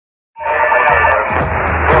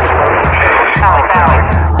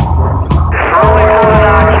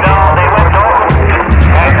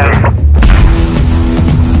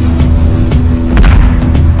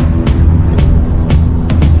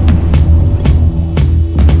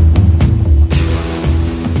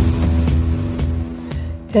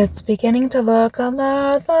It's beginning to look a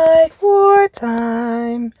lot like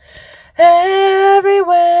wartime.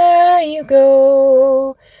 Everywhere you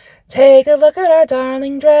go, take a look at our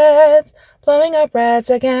darling dreads, blowing up reds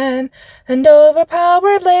again, and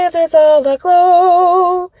overpowered lasers all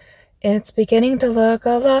aglow. It's beginning to look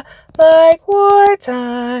a lot like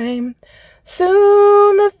wartime.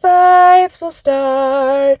 Soon the fights will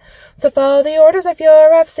start, so follow the orders of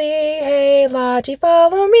your FC. Hey, Lottie,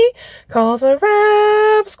 follow me, call the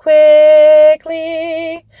reps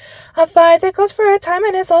quickly. A fight that goes for a time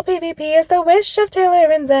and is all PvP is the wish of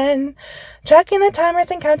Taylor and Zen. Tracking the timers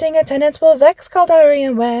and counting attendance will vex Caldari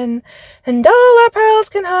and Wen. And all our pals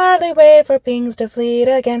can hardly wait for pings to fleet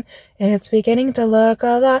again. It's beginning to look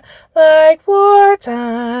a lot like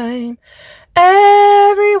wartime.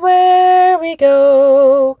 Everywhere we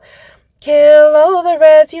go, kill all the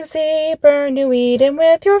reds you see, burn New Eden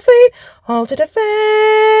with your fleet, all to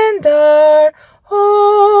defend our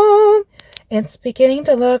home. It's beginning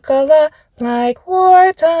to look a lot like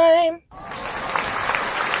wartime.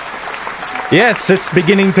 Yes, it's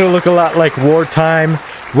beginning to look a lot like wartime.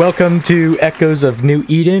 Welcome to Echoes of New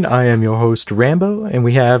Eden. I am your host, Rambo, and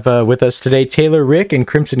we have with us today Taylor, Rick, and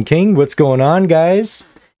Crimson King. What's going on, guys?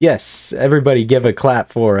 Yes, everybody give a clap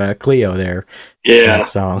for Cleo there. Yeah, that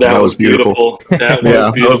song. That was beautiful. That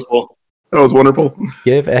was beautiful. That was wonderful.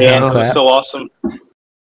 Give a hand clap. That was so awesome.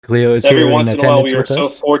 Cleo is every here once in in a while we were so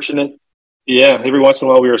fortunate. Yeah, every once in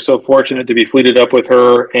a while we were so fortunate to be fleeted up with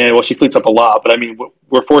her, and well, she fleets up a lot, but I mean,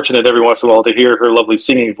 we're fortunate every once in a while to hear her lovely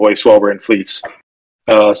singing voice while we're in fleets.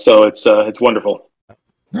 So it's wonderful.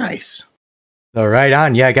 Nice. All right,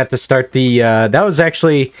 on. Yeah, I got to start the. That was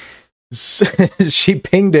actually. She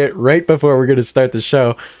pinged it right before we're going to start the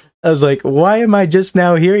show. I was like, why am I just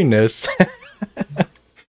now hearing this?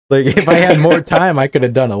 Like, if I had more time, I could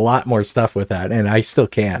have done a lot more stuff with that, and I still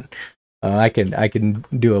can. I can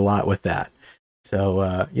do a lot with that.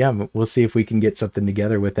 So, yeah, we'll see if we can get something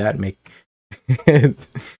together with that and make...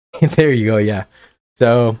 There you go, yeah.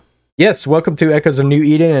 So, yes, welcome to Echoes of New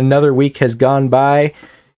Eden. Another week has gone by,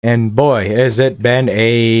 and boy, has it been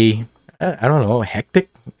a... I don't know, hectic?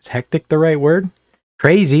 Is hectic the right word?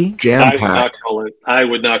 Crazy. Jam-packed. I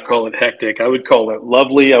would not call it hectic. I would call it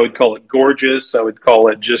lovely. I would call it gorgeous. I would call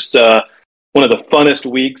it just one of the funnest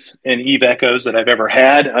weeks in EVE Echoes that I've ever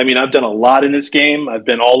had. I mean, I've done a lot in this game. I've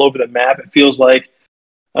been all over the map, it feels like.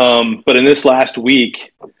 But in this last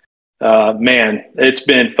week, man, it's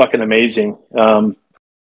been fucking amazing.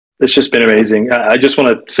 It's just been amazing. I just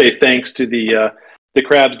want to say thanks to the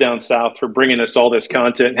crabs down south for bringing us all this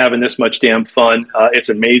content and having this much damn fun. It's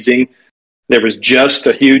amazing. There was just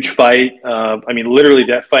a huge fight. I mean, literally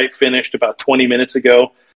that fight finished about 20 minutes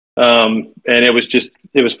ago. And it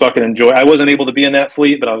was fucking enjoy. I wasn't able to be in that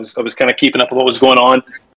fleet, but I was kind of keeping up with what was going on.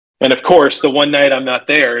 And of course, the one night I'm not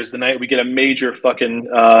there is the night we get a major fucking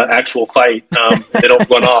actual fight. They don't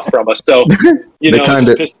run off from us. So, you know, timed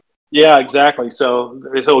it. Yeah, exactly. So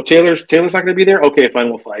Taylor's not going to be there. Okay, fine,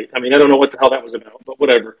 we'll fight. I mean, I don't know what the hell that was about, but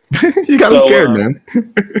whatever. You got me scared, man.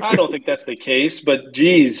 I don't think that's the case, but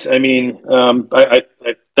geez, I mean, I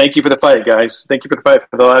thank you for the fight, guys. Thank you for the fight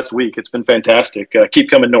for the last week. It's been fantastic. Keep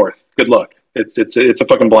coming north. Good luck. It's a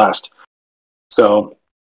fucking blast. So,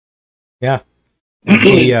 yeah.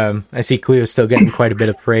 I see Cleo still getting quite a bit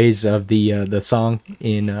of praise of the song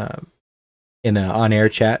in the on-air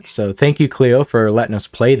chat. So thank you, Cleo, for letting us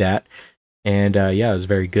play that. And yeah, it was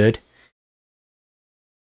very good.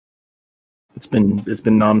 It's been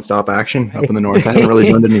nonstop action up in the north. I haven't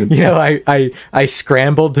really done anything. You know, I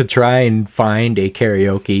scrambled to try and find a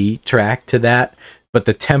karaoke track to that, but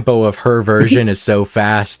the tempo of her version is so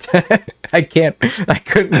fast. I couldn't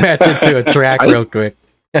match it to a track real quick.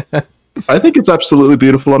 I think it's absolutely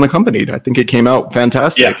beautiful unaccompanied. I think it came out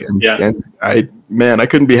fantastic. Yeah. And I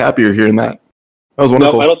couldn't be happier hearing that. That was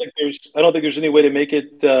wonderful. No, I don't think there's any way to make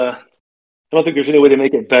it. I don't think there's any way to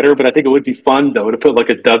make it better, but I think it would be fun though to put like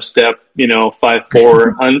a dubstep,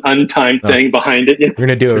 5/4 untimed thing behind it. We're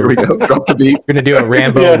gonna do Here we go. Drop the beat. We're gonna do a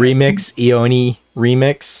Rambo remix, Eoni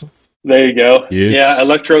remix. There you go. Yeah,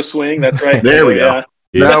 electro swing. That's right. There we go.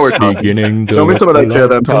 Now we're talking. Show me some of that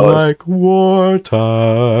Caravan Palace. Like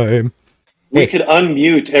wartime. We could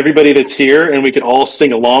unmute everybody that's here, and we could all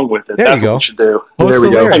sing along with it. That's what we should do. There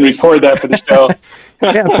we go. And record that for the show.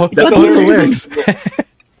 Yeah, that's the lyrics.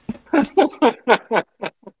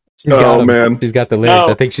 Man. She's got the lyrics.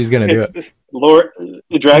 I think she's going to do it. Lord,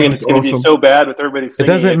 the Dragon, it's going to be so bad with everybody singing.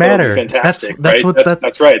 It doesn't matter. Fantastic, that's right?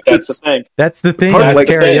 That's right. That's the thing. That's the thing with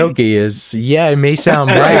karaoke is, yeah, it may sound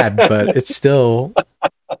bad, but it's still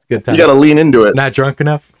a good time. You got to lean into it. Not drunk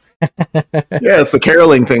enough? Yeah, it's the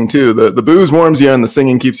caroling thing too. The booze warms you and the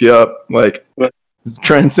singing keeps you up. Like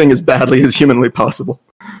Try and sing as badly as humanly possible.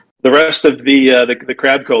 The rest of the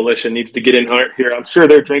Crab Coalition needs to get in here. I'm sure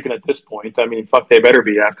they're drinking at this point. I mean, fuck, they better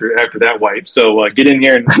be after that wipe. So get in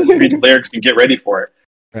here and read the lyrics and get ready for it.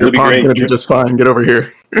 Your pod's going to be just fine. Get over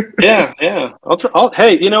here. Yeah. I'll try.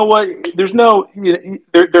 Hey, you know what? There's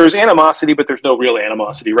there's animosity, but there's no real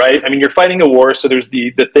animosity, right? I mean, you're fighting a war, so there's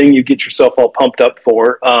the thing you get yourself all pumped up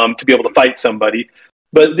for to be able to fight somebody.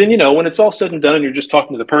 But then, when it's all said and done and you're just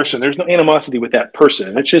talking to the person, there's no animosity with that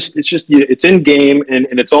person. It's in game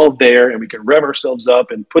and it's all there, and we can rev ourselves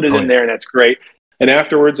up and put it in there, and that's great. And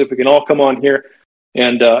afterwards, if we can all come on here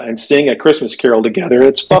and sing a Christmas carol together,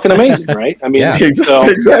 it's fucking amazing, right? I mean,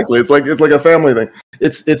 exactly. It's like a family thing.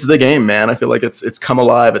 It's the game, man. I feel like it's come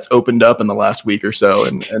alive. It's opened up in the last week or so,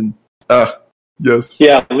 and yes.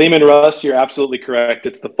 Yeah, Lehman Russ, you're absolutely correct.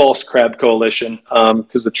 It's the false crab coalition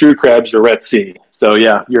because the true crabs are at sea. So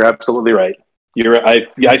yeah, you're absolutely right.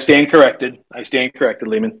 I stand corrected.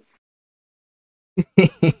 Lehman.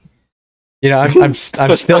 I'm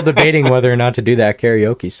still debating whether or not to do that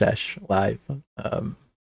karaoke sesh live.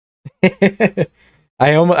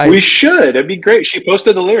 We should. It'd be great. She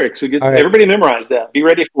posted the lyrics. We get everybody memorize that. Be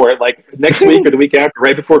ready for it. Like next week or the week after,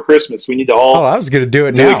 right before Christmas. We need to all. Oh, I was gonna do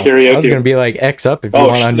it now. Karaoke. I was gonna be like X up if you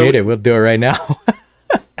want to unmute it. We'll do it right now.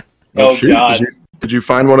 Shoot. God! Did you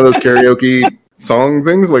find one of those karaoke song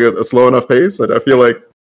things, like a slow enough pace? I feel like,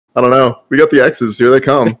 I don't know. We got the X's. Here they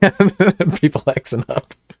come. People Xing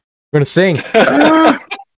up. We're gonna sing.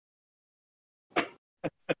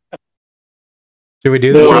 Should we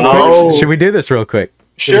do this real quick? Should we do this real quick?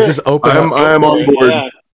 Sure. Just open I am on board. Yeah.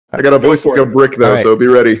 I got a voice like a brick though, so be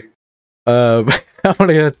ready. I'm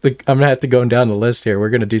gonna have to go down the list here.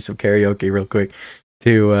 We're gonna do some karaoke real quick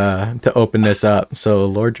to open this up. So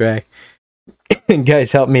Lord Dre,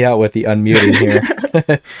 guys, help me out with the unmuting here.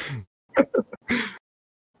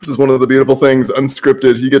 This is one of the beautiful things,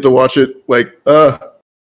 unscripted. You get to watch it like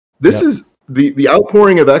this is the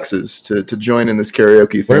outpouring of X's to join in this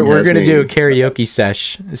karaoke thing. We're going to do a karaoke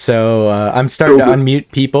sesh. So I'm starting to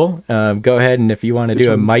unmute people. Go ahead, and if you want to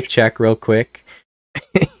do a mic check real quick.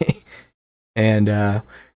 And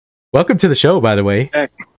welcome to the show, by the way,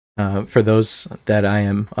 for those that I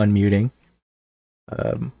am unmuting.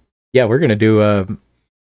 Yeah, we're going to do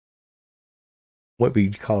what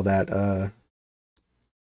we call that.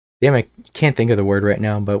 Damn, I can't think of the word right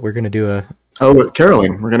now, but we're going to do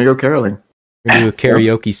caroling. We're going to go caroling. We're going to do a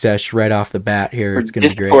karaoke sesh right off the bat here. It's going to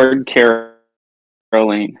be great. Discord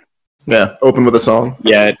caroling. Yeah, open with a song.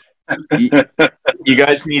 Yeah. You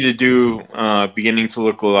guys need to do Beginning to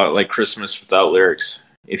Look a Lot Like Christmas without lyrics,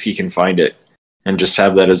 if you can find it, and just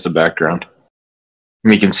have that as the background.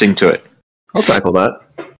 And we can sing to it. I'll tackle that.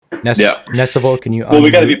 Nessival, can you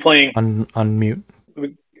we got to be playing unmute.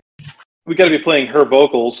 We got to be playing her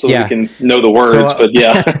vocals so we can know the words, but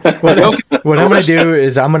yeah. What I'm going to do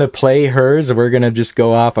is I'm going to play hers, and we're going to just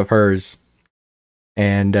go off of hers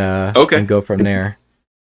and go from there.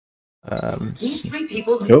 I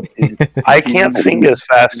can't sing as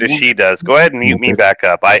fast as she does. Go ahead and mute me back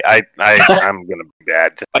up. I'm going to be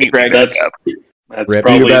bad. Just mute me back up.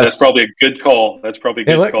 That's probably a good call. That's probably a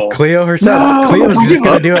good call. Cleo herself. No, Cleo's just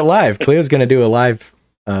going to do it live. Cleo's going to do a live.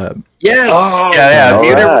 Yes.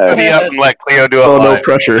 Mute everybody up and let Cleo do it live. No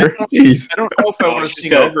pressure. Jeez. I don't know if I want to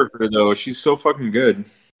sing over her though. She's so fucking good.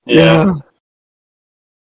 Yeah.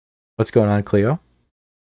 What's going on, Cleo?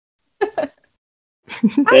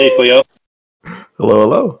 Hey, Cleo.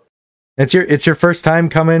 Hello. It's your first time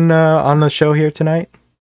coming on the show here tonight?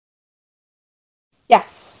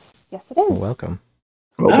 Yes, it is. Well, welcome.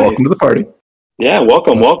 Well, welcome to the party. Yeah,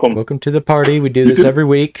 welcome. Welcome to the party. We do this every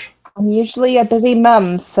week. I'm usually a busy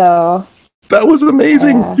mum, so... That was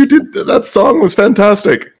amazing. You did. That song was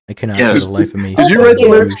fantastic. I cannot for the life of me. Did you write the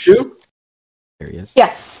lyrics too? There he is.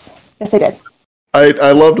 Yes, I did.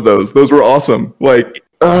 I loved those. Those were awesome. Like, it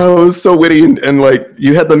was so witty and like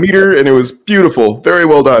you had the meter and it was beautiful. Very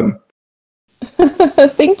well done.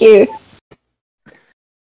 Thank you.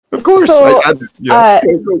 Of course. So,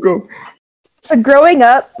 Go. So growing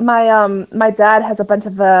up, my dad has a bunch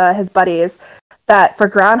of his buddies that for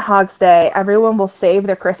Groundhog's Day, everyone will save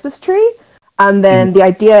their Christmas tree. And then the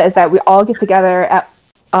idea is that we all get together at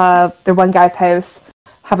the one guy's house,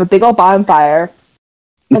 have a big old bonfire.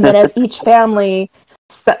 And then as each family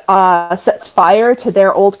sets fire to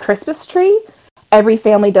their old Christmas tree, every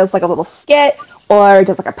family does like a little skit or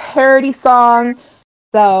does like a parody song.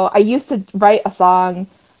 So I used to write a song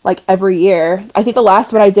like every year. I think the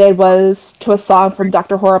last one I did was to a song from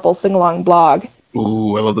Dr. Horrible's sing-along blog.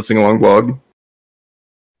 Ooh, I love the sing-along blog.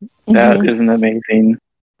 That is an amazing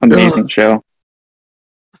show.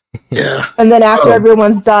 Yeah. And then after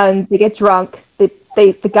everyone's done, they get drunk, they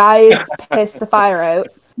the guys piss the fire out,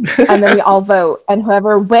 and then we all vote, and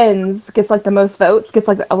whoever wins gets like the most votes gets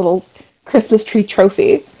like a little Christmas tree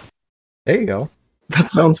trophy. There you go. That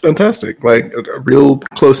sounds fantastic. Like a real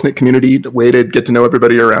close-knit community, way to get to know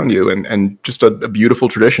everybody around you, and just a beautiful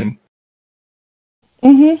tradition.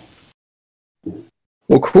 Mm-hmm.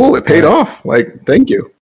 Well, cool. It paid off. Like, thank you.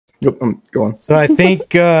 Yep, go on. So I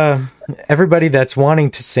think everybody that's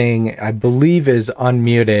wanting to sing, I believe, is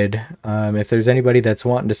unmuted. If there's anybody that's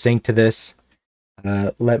wanting to sing to this,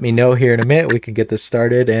 let me know here in a minute. We can get this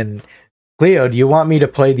started. And Cleo, do you want me to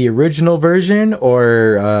play the original version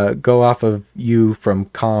or go off of you from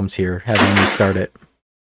comms here, having you start it?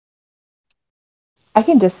 I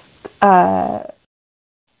can just start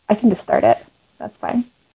it. That's fine.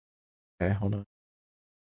 Okay, hold on.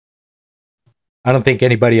 I don't think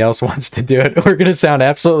anybody else wants to do it. We're gonna sound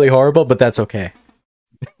absolutely horrible, but that's okay.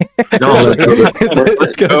 No,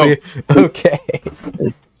 it's gonna be okay.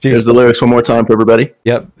 Here's the lyrics one more time for everybody.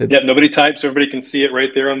 Yep. Yep. Nobody types. Everybody can see it right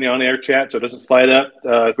there on the on-air chat, so it doesn't slide up.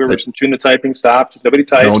 Whoever's in tune to typing, stop. Just nobody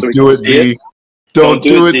types. Don't so we do can it, see Z. Don't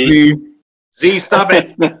do it, Z. Z, stop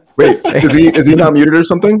it. Wait, is he not muted or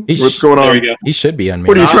something? What's going on? There you go. He should be unmuted.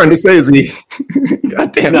 What are you trying to say, Z?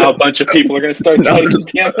 God damn it. Now a bunch of people are going to start No, typing. just-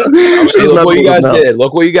 Damn it. Hey, look what you guys did.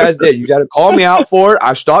 Look what you guys did. You got to call me out for it.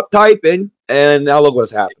 I stopped typing, and now look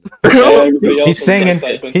what's happened. Everybody else He's will start singing.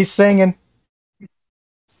 typing. He's singing.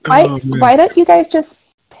 Why don't you guys just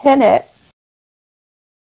pin it?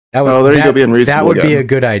 That Oh, there you that, go, being That reasonable would be again. a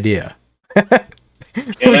good idea. Can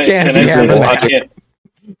I- can't can be I say having that? that.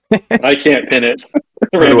 I can't pin it.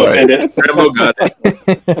 Anyway. Rambo pinned it. Rambo got it.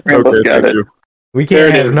 Rambo's Okay, got thank it. you. We There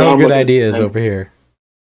can't it have is. no Now I'm good looking- ideas over here.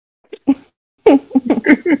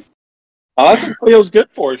 Oh, that's what Cleo's good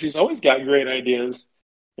for. She's always got great ideas.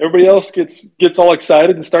 Everybody else gets all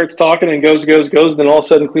excited and starts talking and goes. And then all of a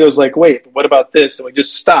sudden Cleo's like, wait, what about this? And we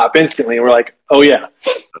just stop instantly. And we're like, oh, yeah.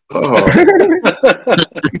 Oh,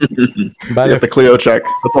 By yeah, the, the Cleo check.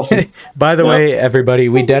 That's awesome. by the way, everybody,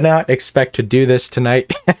 we did not expect to do this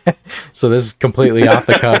tonight. So this is completely off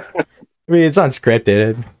the cuff. I mean, it's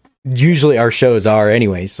unscripted. Usually our shows are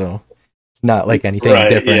anyway, so it's not like anything Right,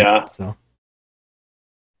 different. yeah. So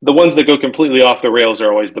The ones that go completely off the rails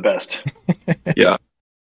are always the best.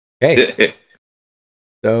 hey,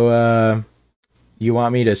 so you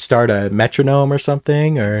want me to start a metronome or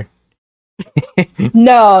something, or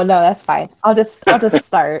No, that's fine. I'll just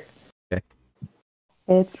start. Okay.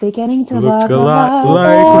 It's beginning to look look a lot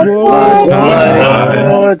like One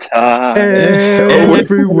war time time.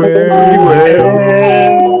 everywhere.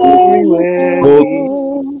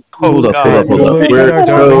 Hold up. Look at our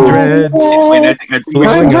darling dreads,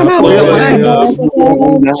 blowing up lights,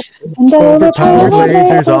 overpowered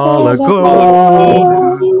lasers all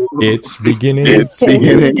aglow. It's beginning. It's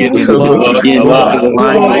beginning to look Beginning like to look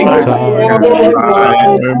like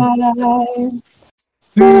time.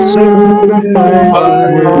 Soon the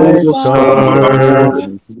fights will start.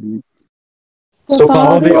 So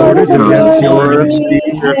follow the orders of the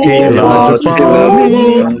lots of follow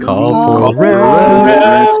me. Call for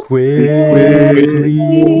reps quickly.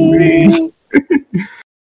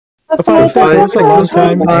 The fight was a long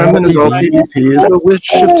time And his all PvP is the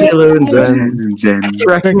wish of Taylor and Zen.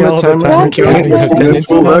 Tracking the timers and counting attendance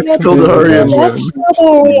will Vex Pildarian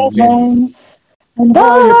win. And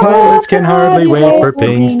All your pilots can hardly wait for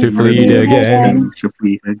pings to fleet again.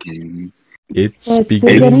 It's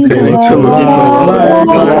beginning to look like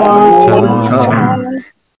war time.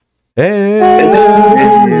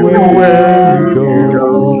 Everywhere we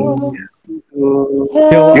go,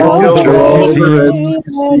 kill all the birds you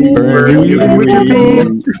see, burn you with your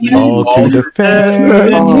beam, all to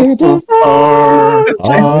defend our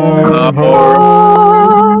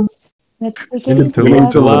home. It's Beginning to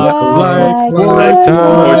look like war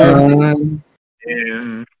time.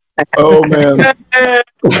 Oh man.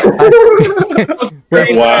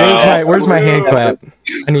 Where's my hand clap?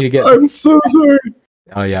 I need to get. I'm so sorry.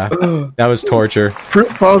 Oh yeah, that was torture. Proof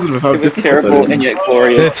positive of how It was difficult terrible that is. and yet The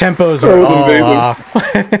glorious. tempos That are was all amazing. off.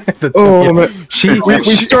 The Oh tempo- man. We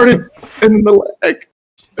started in the lag.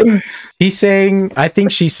 She's saying, I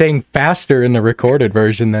think she's saying faster in the recorded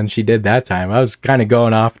version than she did that time. I was kind of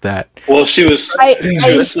going off that. Well, she was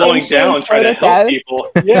slowing down, trying to help people.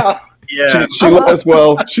 Yeah. Yeah, She let us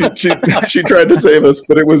well. She tried to save us,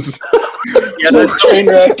 but it was yeah. That's Train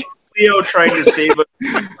wreck. Leo trying to save us.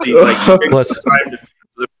 Like, Plus- time to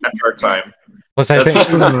catch our time. Plus, I think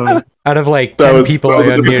out of like That 10 was- people that was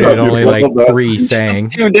I a good unmuted, copy. only I like love that. 3 sang.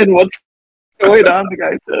 Tuned in. What's going on? The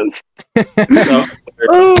guy says.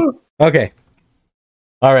 oh, Okay.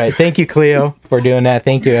 All right. Thank you, Cleo, for doing that.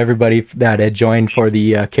 Thank you, everybody that had joined for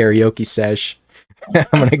the karaoke sesh. I'm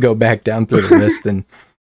gonna go back down through the list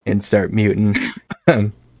and start muting.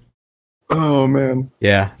 Oh man.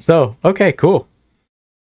 Yeah. So okay, cool.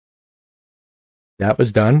 That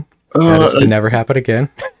was done. That is to never happen again.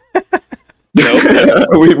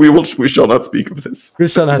 we shall not speak of this. We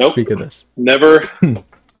shall not speak of this. Never,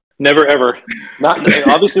 never ever. Not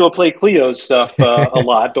obviously we'll play Cleo's stuff a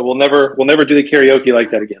lot, but we'll never do the karaoke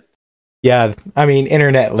like that again. Yeah, I mean,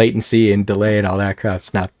 internet latency and delay and all that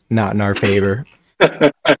crap's not in our favor.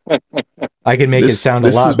 I could make it sound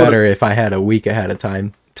a lot better if I had a week ahead of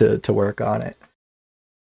time to work on it.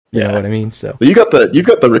 You know what I mean? So you've got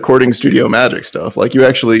the recording studio magic stuff. Like you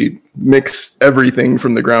actually mix everything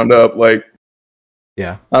from the ground up. Like,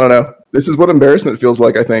 yeah, I don't know. This is what embarrassment feels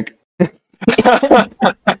like, I think.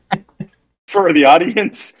 For the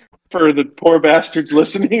audience, for the poor bastards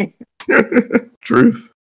listening.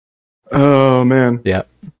 Truth. Oh man. Yeah.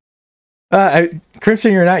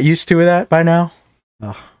 Crimson, you're not used to that by now.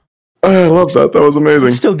 Oh. I love that. That was amazing.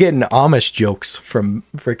 I'm still getting Amish jokes from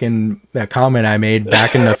freaking that comment I made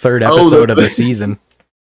back in the third episode of the season.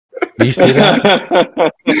 Do you see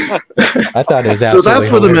that? I thought it was absolutely so that's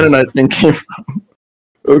where hilarious. the Mennonite thing came from.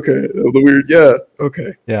 Okay. The weird. Yeah.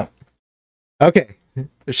 Okay. Yeah. Okay.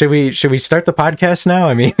 Should we start the podcast now?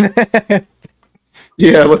 I mean,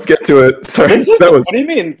 yeah. Let's get to it. Sorry. What do you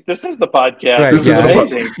mean? This is the podcast. Right, This is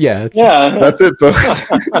amazing. Yeah. That's it, folks.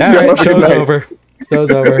 All right. Show's over.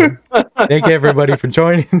 Show's over. Thank you everybody for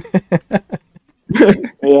joining.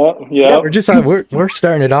 Yeah. We're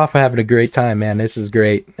starting it off having a great time, man. This is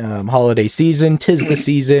great. Holiday season, 'tis the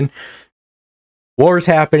season. War's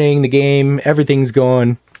happening, the game, everything's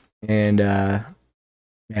going, and man,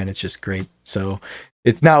 it's just great. So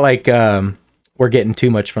it's not like we're getting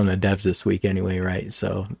too much from the devs this week anyway, right?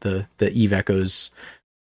 So the Eve Echoes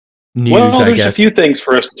news, I guess. There's a few things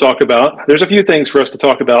for us to talk about. From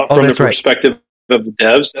the perspective of the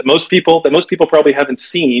devs that most people probably haven't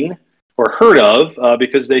seen or heard of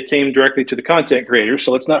because they came directly to the content creators.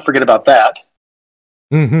 So let's not forget about that.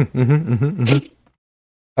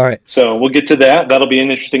 All right. So we'll get to that. That'll be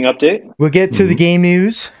an interesting update. We'll get to the game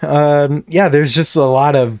news. There's just a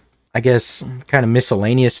lot of, I guess, kind of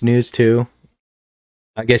miscellaneous news too.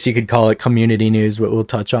 I guess you could call it community news, but we'll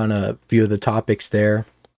touch on a few of the topics there.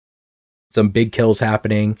 Some big kills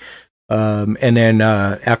happening. And then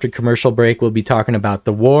after commercial break, we'll be talking about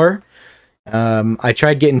the war. I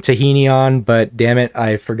tried getting Tahini on, but damn it,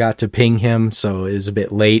 I forgot to ping him, so it was a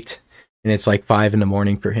bit late. And it's like 5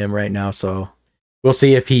 a.m. for him right now, so we'll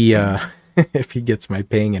see if he if he gets my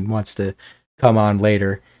ping and wants to come on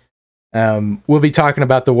later. We'll be talking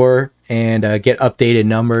about the war and get updated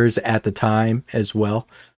numbers at the time as well,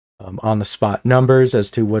 on the spot numbers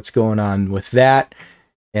as to what's going on with that.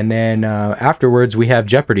 And then afterwards, we have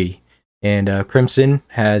Jeopardy. And Crimson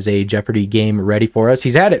has a Jeopardy game ready for us.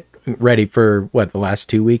 He's had it ready for, the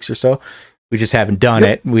last 2 weeks or so. We just haven't done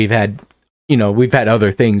it. We've had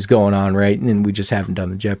other things going on, right? And we just haven't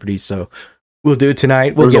done the Jeopardy. So we'll do it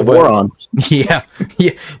tonight. We'll get war on. Yeah.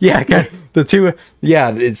 The two.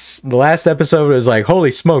 Yeah, it's the last episode was like,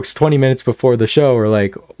 holy smokes! 20 minutes before the show, we're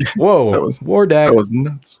like, whoa, war deck. That was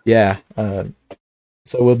nuts. Yeah.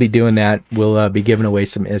 So we'll be doing that. We'll be giving away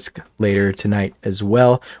some ISK later tonight as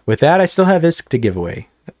well. With that, I still have ISK to give away.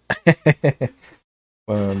 It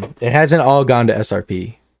hasn't all gone to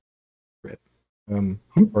SRP.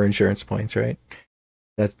 Or insurance points, right?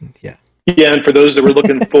 That's yeah. Yeah, and for those that were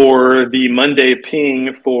looking for the Monday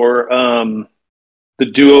ping for the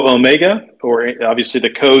Duo Omega, or obviously the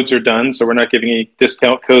codes are done, so we're not giving any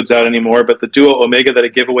discount codes out anymore, but the Duo Omega that I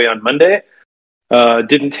give away on Monday,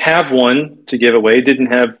 didn't have one to give away, didn't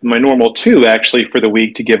have my normal 2 actually for the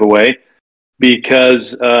week to give away,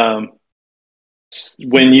 because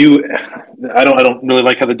when you, I don't really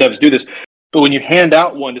like how the devs do this, but when you hand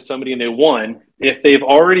out one to somebody and they won, if they've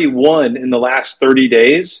already won in the last 30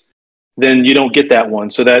 days, then you don't get that one.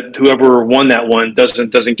 So that whoever won that one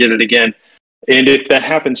doesn't get it again. And if that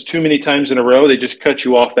happens too many times in a row, they just cut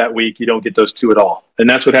you off that week. You don't get those 2 at all. And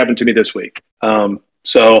that's what happened to me this week.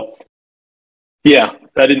 So yeah,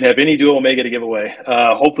 I didn't have any Duo Omega to give away.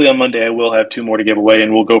 Hopefully on Monday I will have 2 more to give away,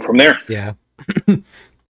 and we'll go from there. Yeah.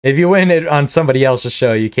 If you win it on somebody else's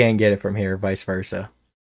show, you can't get it from here, vice versa.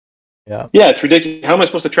 Yeah. Yeah, it's ridiculous. How am I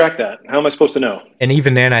supposed to track that? How am I supposed to know? And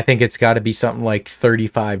even then, I think it's got to be something like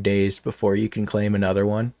 35 days before you can claim another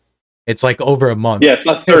one. It's like over a month. Yeah, it's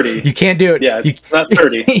not 30. You can't do it. Yeah, it's not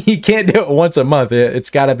 30. You can't do it once a month. It's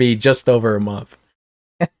got to be just over a month.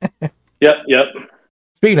 Yep.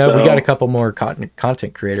 Speaking of, we got a couple more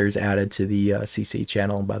content creators added to the CC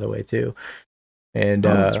channel, by the way, too. And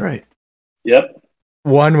that's right. Yep.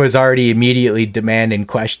 one was already immediately demanding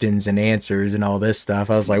questions and answers and all this stuff.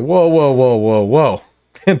 I was like, whoa.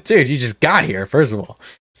 Dude, you just got here, first of all.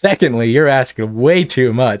 Secondly, you're asking way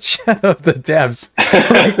too much of the devs.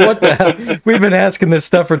 Like, what the hell? We've been asking this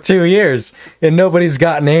stuff for 2 years, and nobody's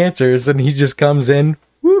gotten answers, and he just comes in,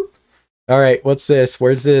 whoop. All right, what's this?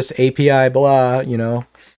 Where's this? API, blah, you know.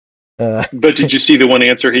 But did you see the one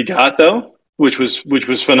answer he got, though? Which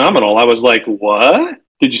was phenomenal. I was like, what?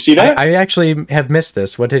 Did you see that? I actually have missed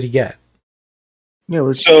this. What did he get?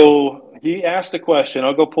 Yeah, So he asked a question.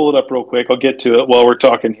 I'll go pull it up real quick. I'll get to it while we're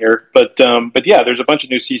talking here. But yeah, there's a bunch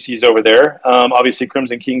of new CCs over there. Obviously,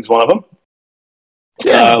 Crimson King's one of them.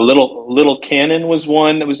 Yeah. Little Cannon was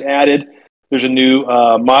one that was added. There's a new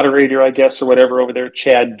moderator, I guess, or whatever over there.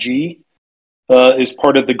 Chad G is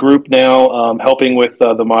part of the group now, helping with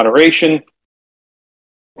the moderation.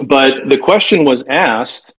 But the question was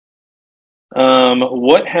asked,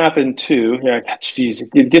 what happened to... Yeah, geez,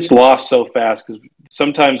 it gets lost so fast because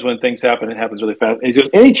sometimes when things happen, it happens really fast. And he goes,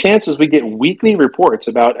 any chances we get weekly reports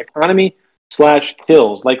about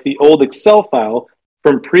economy/kills, like the old Excel file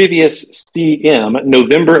from previous CM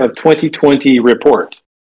November of 2020 report?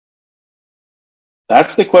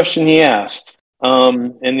 That's the question he asked.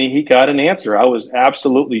 And he got an answer. I was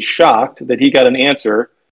absolutely shocked that he got an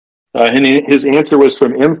answer. And his answer was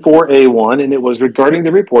from M4A1, and it was regarding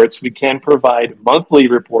the reports. We can provide monthly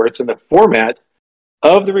reports in the format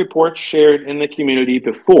of the reports shared in the community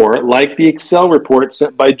before, like the Excel report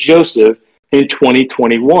sent by Joseph in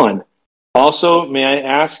 2021. Also, may I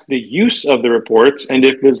ask the use of the reports and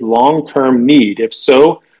if there's long-term need? If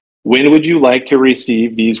so, when would you like to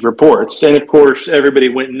receive these reports? And of course, everybody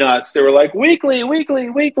went nuts. They were like, weekly,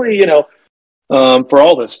 you know, for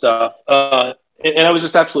all this stuff. And I was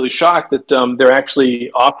just absolutely shocked that they're actually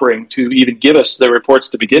offering to even give us the reports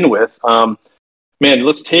to begin with. Man,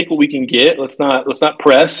 let's take what we can get. Let's not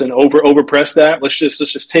press and over press that. Let's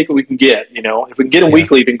just take what we can get. You know, if we can get them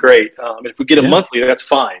weekly, then great. If we get them monthly, that's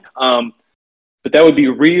fine. But that would be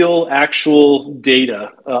real, actual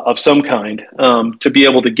data of some kind to be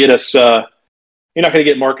able to get us. You're not going to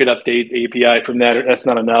get market update API from that. That's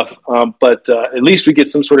not enough. But at least we get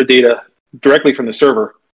some sort of data directly from the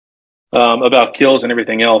server about kills and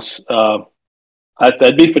everything else.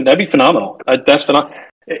 That'd be phenomenal. That's phenomenal.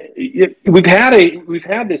 We've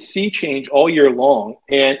had this sea change all year long,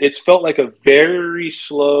 and it's felt like a very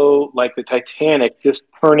slow, like the Titanic just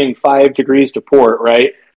turning 5 degrees to port,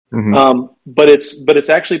 right? Mm-hmm. But it's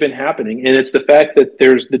actually been happening, and it's the fact that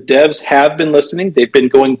the devs have been listening. They've been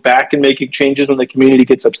going back and making changes when the community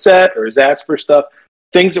gets upset or is asked for stuff.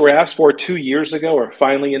 Things that were asked for 2 years ago are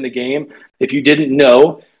finally in the game. If you didn't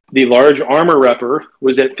know, the large armor repper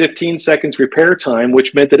was at 15 seconds repair time,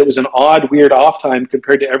 which meant that it was an odd, weird off time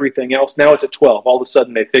compared to everything else. Now it's at 12. All of a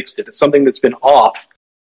sudden they fixed it. It's something that's been off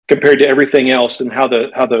compared to everything else, and how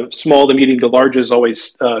the small, the medium, the larges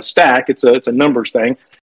always stack. It's a numbers thing.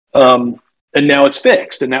 And now it's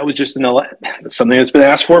fixed. And that was just something that's been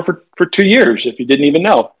asked for 2 years, if you didn't even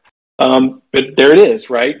know. But there it is,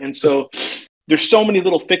 right? And so there's so many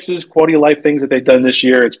little fixes, quality of life things that they've done this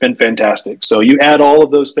year. It's been fantastic. So you add all of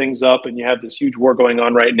those things up, and you have this huge war going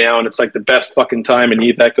on right now, and it's like the best fucking time in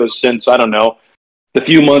Eve Echoes since, I don't know, the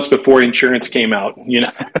few months before insurance came out, you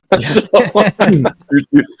know. So,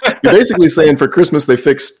 you're basically saying for Christmas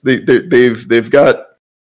they've got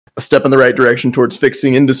a step in the right direction towards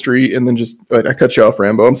fixing industry, and then I cut you off,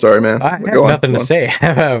 Rambo. I'm sorry, man. I have nothing to say.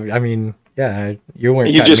 I mean, yeah, you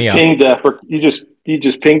weren't. You just pinged you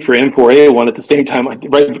just pinged for M4A1 at the same time. Right,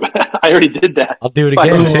 I already did that. I'll do it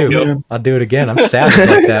again too. I'll do it again. I'm savage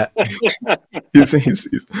like that.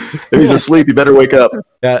 If he's asleep, you better wake up.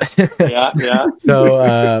 Yeah.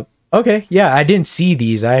 So, okay, yeah, I didn't see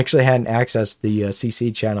these. I actually hadn't accessed the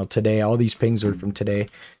CC channel today. All these pings were from today.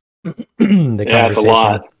 It's a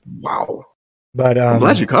lot. Wow. But I'm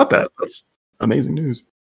glad you caught that. That's amazing news.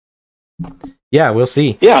 Yeah, we'll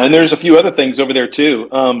see. Yeah, and there's a few other things over there too.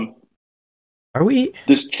 Are we?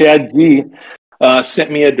 This Chad G sent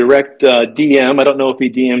me a direct DM. I don't know if he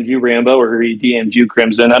DM'd you, Rambo, or he DM'd you,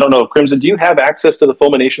 Crimson. I don't know. Crimson, do you have access to the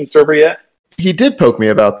Fulmination server yet? He did poke me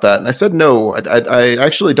about that, and I said no. I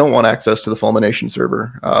actually don't want access to the Fulmination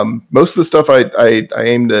server. Most of the stuff I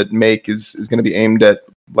aim to make is going to be aimed at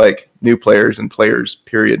like new players and players,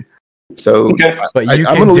 period. So okay. But you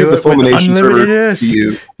I'm can going to do leave the it with Fulmination server unlimited to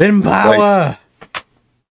you. Then power.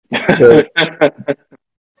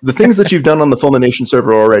 The things that you've done on the Fulmination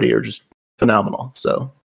server already are just phenomenal.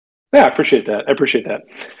 So, yeah, I appreciate that.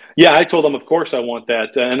 Yeah, I told them, of course, I want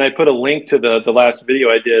that, and I put a link to the last video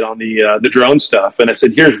I did on the drone stuff, and I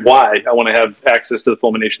said, here's why I want to have access to the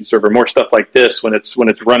Fulmination server, more stuff like this when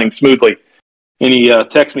it's running smoothly. And he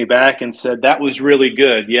texted me back and said, that was really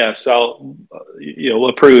good. Yes, I'll,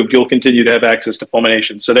 approved. You'll continue to have access to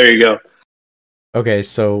Fulmination. So there you go. Okay,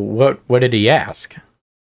 so what did he ask?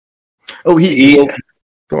 Oh,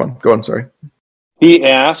 go on. Sorry. He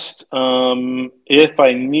asked if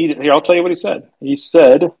I needed. Here, I'll tell you what he said. He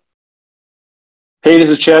said, "Hey, this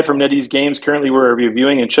is Chad from NetEase Games. Currently, we're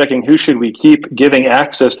reviewing and checking who should we keep giving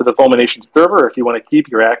access to the Fulmination server. If you want to keep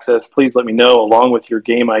your access, please let me know along with your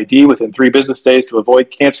game ID within 3 business days to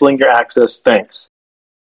avoid canceling your access. Thanks."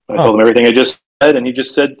 I told him everything I just said, and he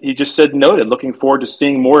just said noted. Looking forward to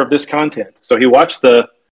seeing more of this content. So he watched or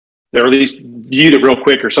at least viewed it real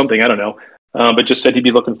quick or something. I don't know. But just said he'd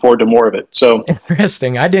be looking forward to more of it. So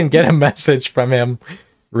interesting. I didn't get a message from him.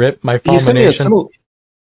 Rip my Fulmination.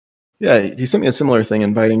 He sent me a similar thing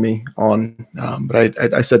inviting me on,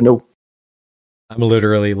 but I said no. I'm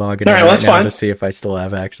literally logging in right now to see if I still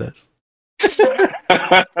have access.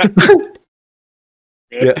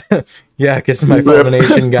 Yeah, because my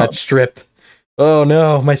Fulmination got stripped. Oh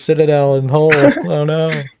no, my Citadel and Hull. Oh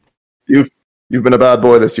no. You've been a bad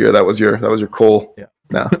boy this year. That was your coal. Yeah.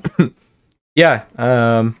 No. Yeah,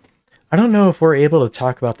 I don't know if we're able to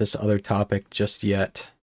talk about this other topic just yet.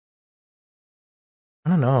 I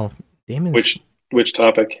don't know. Damon's... Which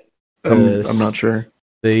topic? I'm not sure.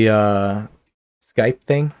 The Skype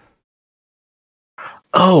thing.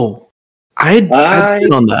 Oh, I'd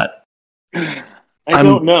sit on that. I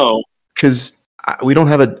don't know. Because we don't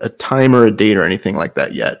have a time or a date or anything like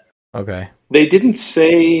that yet. Okay. They didn't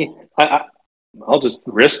say... I'll just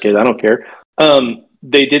risk it. I don't care.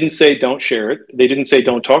 They didn't say don't share it. They didn't say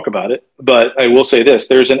don't talk about it. But I will say this.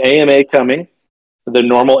 There's an AMA coming, the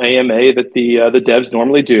normal AMA that the devs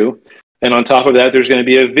normally do. And on top of that, there's going to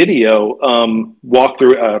be a video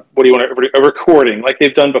walkthrough, a recording like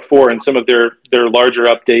they've done before in some of their larger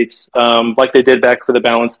updates, like they did back for the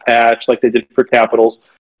balance patch, like they did for Capitals.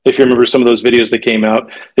 If you remember some of those videos that came out,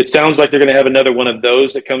 it sounds like they're going to have another one of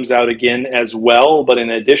those that comes out again as well. But in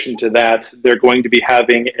addition to that, they're going to be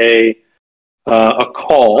having a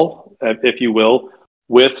call, if you will,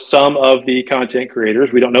 with some of the content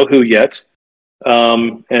creators. We don't know who yet.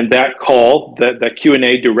 And that call, that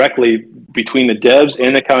Q&A directly between the devs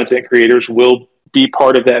and the content creators will be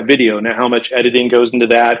part of that video. Now, how much editing goes into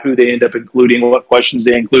that, who they end up including, what questions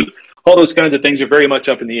they include, all those kinds of things are very much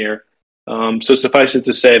up in the air. So suffice it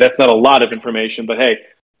to say, that's not a lot of information, but hey,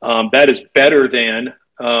 that is better than,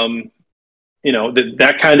 that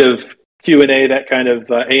kind of Q&A, that kind of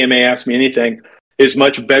AMA Ask Me Anything is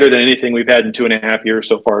much better than anything we've had in 2.5 years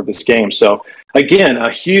so far of this game. So again,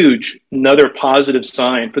 another positive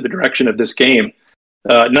sign for the direction of this game.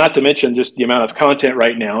 Not to mention just the amount of content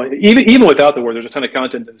right now. Even without the war, there's a ton of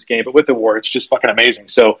content in this game, but with the war, it's just fucking amazing.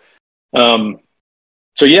 So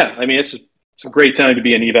yeah, I mean, it's a great time to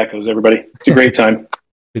be in Eve Echoes, everybody. It's a great time.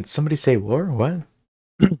 Did somebody say war? What?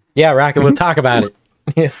 Yeah, Rocket, we'll talk about it.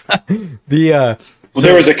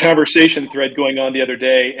 There was a conversation thread going on the other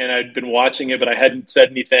day, and I'd been watching it, but I hadn't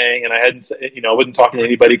said anything, and I wasn't talking to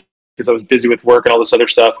anybody because I was busy with work and all this other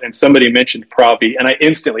stuff. And somebody mentioned Pravi, and I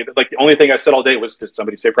instantly, the only thing I said all day was, "Did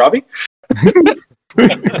somebody say Pravi?"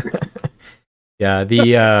 Yeah,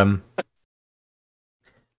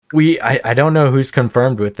 I don't know who's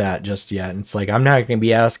confirmed with that just yet. It's like I'm not going to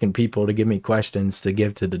be asking people to give me questions to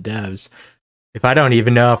give to the devs if I don't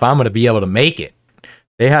even know if I'm going to be able to make it.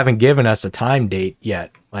 They haven't given us a time date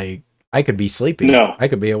yet. Like, I could be sleeping. No. I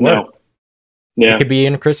could be at work. No. Yeah. It could be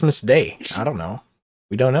in Christmas Day. I don't know.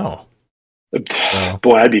 We don't know. So,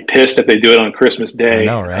 boy, I'd be pissed if they do it on Christmas Day. I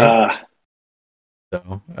know, right?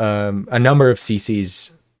 So, a number of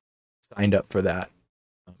CCs signed up for that.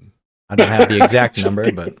 I don't have the exact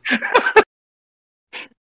number, but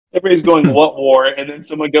everybody's going what war, and then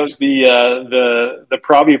someone goes the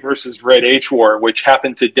Pravi versus Red H war, which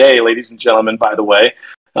happened today, ladies and gentlemen. By the way,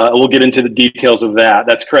 we'll get into the details of that.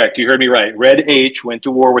 That's correct. You heard me right. Red H went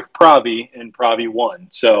to war with Pravi, and Pravi won.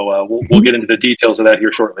 So we'll get into the details of that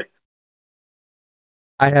here shortly.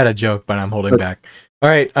 I had a joke, but I'm holding back. All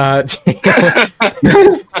right. I'm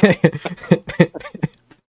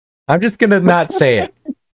just gonna not say it.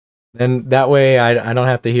 And that way I don't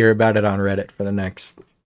have to hear about it on Reddit for the next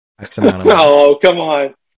X amount of months. Oh, come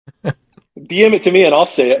on. DM it to me and I'll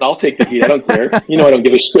say it and I'll take the heat. I don't care. You know I don't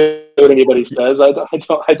give a shit what anybody says. I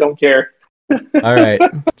don't care. All right.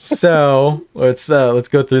 So let's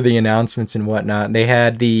go through the announcements and whatnot. They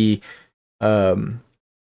had a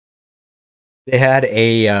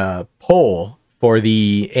poll for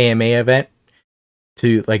the AMA event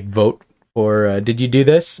to vote for did you do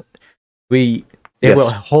this? They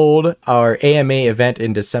will hold our AMA event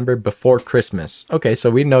in December before Christmas. Okay,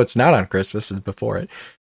 so we know it's not on Christmas, it's before it.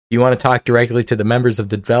 you want to talk directly to the members of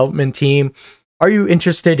the development team? Are you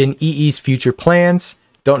interested in EE's future plans?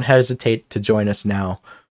 Don't hesitate to join us now.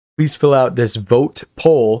 Please fill out this vote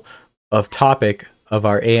poll of topic of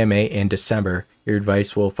our AMA in December. Your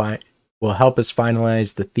advice will help us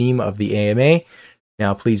finalize the theme of the AMA.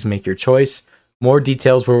 Now, please make your choice. More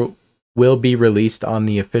details will be released on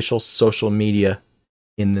the official social media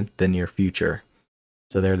in the near future.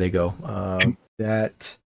 So there they go.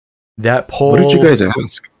 That poll. What did you guys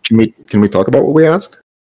ask? Can we talk about what we asked?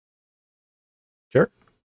 Sure.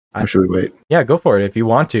 Or should we wait? Yeah, go for it if you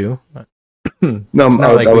want to. No,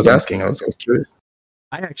 I was asking. I was curious.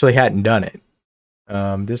 I actually hadn't done it.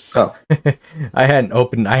 I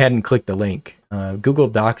hadn't clicked the link. Google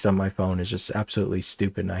Docs on my phone is just absolutely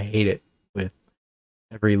stupid, and I hate it with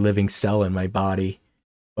every living cell in my body.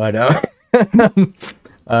 But now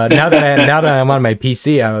that I'm on my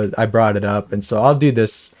PC, I brought it up, and so I'll do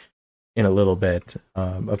this in a little bit.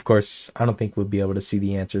 Of course, I don't think we'll be able to see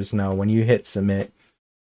the answers now. When you hit submit,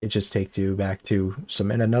 it just takes you back to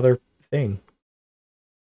submit another thing.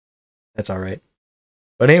 That's all right.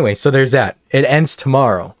 But anyway, so there's that. It ends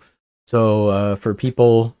tomorrow. So for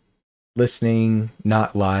people listening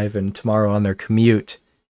not live and tomorrow on their commute,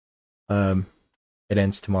 it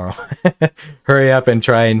ends tomorrow. Hurry up and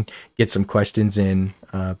try and get some questions in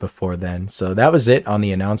before then. So that was it on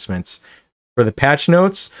the announcements. For the patch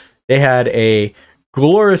notes, they had a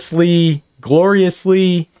gloriously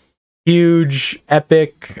huge,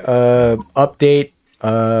 epic update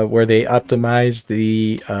where they optimized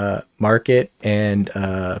the market, and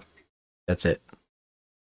that's it.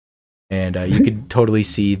 And you could totally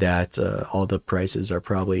see that all the prices are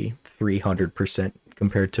probably 300%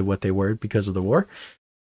 compared to what they were because of the war.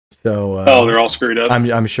 So they're all screwed up.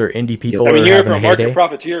 I'm sure indie people I mean, are you're having a a market heyday.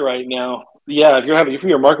 profiteer right now. Yeah, if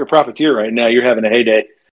you're a market profiteer right now, you're having a heyday.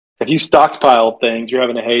 If you stockpile things, you're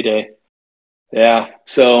having a heyday. Yeah,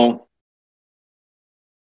 so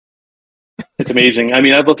it's amazing. I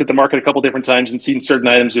mean, I've looked at the market a couple different times and seen certain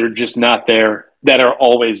items that are just not there, that are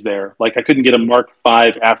always there. Like I couldn't get a Mark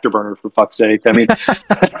V Afterburner for fuck's sake. I mean,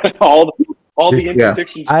 all the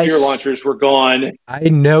interdiction spear launchers were gone.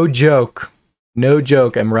 No joke,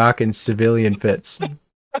 I'm rocking civilian fits.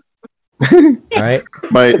 All right.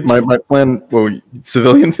 My plan. Well,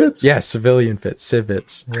 civilian fits. Yeah, civilian fits,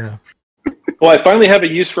 civits. Yeah. Well, I finally have a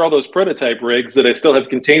use for all those prototype rigs that I still have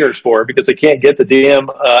containers for because I can't get the damn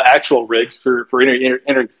actual rigs for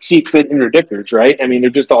cheap fit interdictors, right? I mean,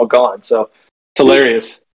 they're just all gone. So it's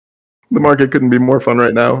hilarious. The market couldn't be more fun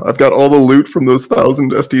right now. I've got all the loot from those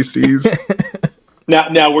 1,000 SDCs.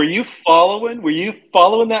 Now, were you following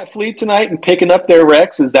that fleet tonight and picking up their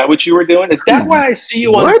wrecks? Is that what you were doing? Is that why I see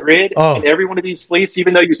you on the grid in every one of these fleets,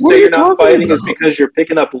 even though you say you're not fighting, is because you're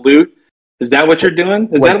picking up loot? Is that what you're doing?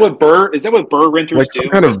 Is that what burr renters do?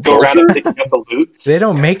 Kind of go around and picking up the loot? They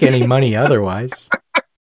don't make any money otherwise.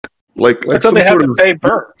 like that's how they have to pay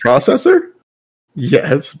burr. Processor?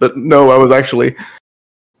 Yes, but no, I was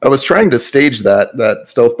trying to stage that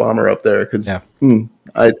stealth bomber up there because I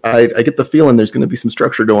get the feeling there's going to be some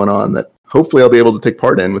structure going on that hopefully I'll be able to take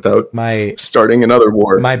part in without starting another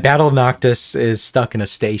war. My Battle Noctis is stuck in a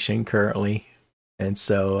station currently, and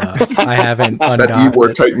so I haven't undocked that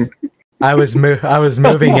E-War Titan. I was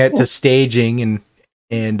moving it to staging,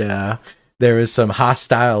 and there was some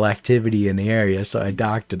hostile activity in the area, so I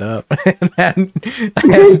docked it up, and I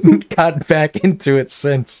hadn't got back into it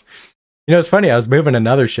since. You know, it's funny. I was moving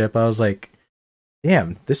another ship. I was like,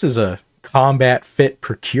 "Damn, this is a combat fit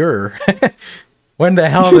procure. When the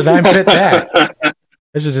hell did I fit that?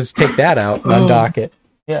 I should just take that out and undock it.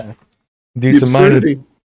 Yeah, do some money."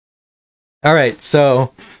 All right,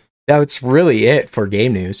 so that's really it for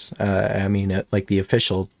game news. I mean, like the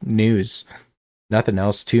official news. Nothing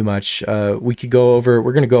else too much. We're going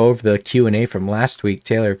to go over the Q&A from last week.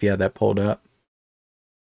 Taylor, if you had that pulled up.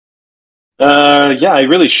 Yeah, I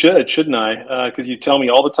really should, shouldn't I? Because you tell me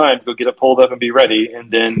all the time to go get it pulled up and be ready.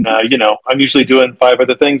 And then, I'm usually doing 5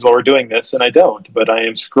 other things while we're doing this, and I don't. But I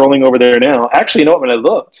am scrolling over there now. Actually, you know what? When I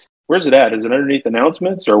looked, where's it at? Is it underneath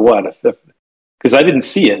announcements or what? Because I didn't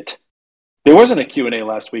see it. There wasn't a Q&A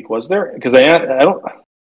last week, was there? Because I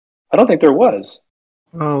don't think there was.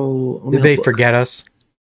 Oh, did they forget us?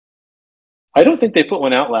 I don't think they put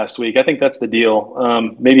one out last week. I think that's the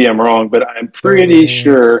deal. Maybe I'm wrong, but I'm pretty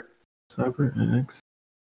sure. CyberX.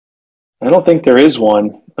 I don't think there is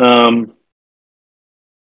one. I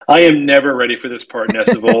am never ready for this part,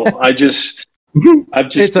 Nessival. I've just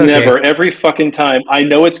okay. Never. Every fucking time, I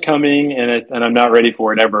know it's coming, and I'm not ready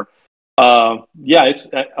for it ever. Yeah, it's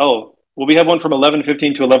well, we have one from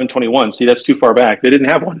 11:15 to 11:21. See, that's too far back. They didn't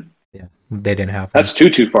have one. Yeah, they didn't have one. That's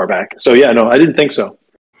too far back. So yeah, no, I didn't think so.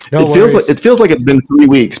 No it feels like it's been 3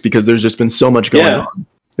 weeks because there's just been so much going Yeah. on.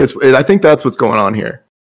 I think that's what's going on here.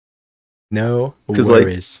 No 'Cause, like-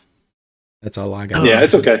 worries. That's all I got. Yeah,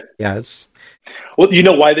 it's okay. Yeah, it's Well, you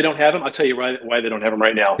know why they don't have them? I'll tell you why they don't have them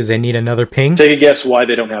right now. because they need another ping. Take a guess why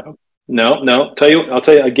they don't have them. No. I'll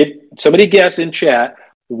tell you. Get somebody guess in chat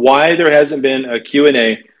why there hasn't been a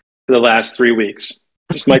Q&A for the last 3 weeks.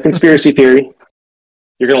 Just my conspiracy theory.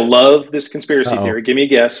 You're gonna love this conspiracy Uh-oh. theory. Give me a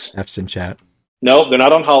guess. F's in chat. No, they're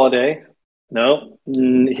not on holiday. No,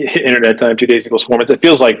 internet time 2 days equals 4 months. It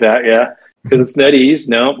feels like that, yeah, because it's NetEase.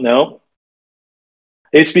 No.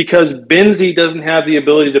 It's because Benzie doesn't have the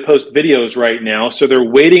ability to post videos right now, so they're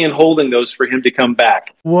waiting and holding those for him to come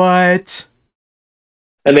back. What?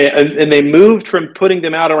 And they moved from putting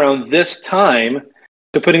them out around this time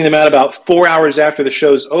to putting them out about 4 hours after the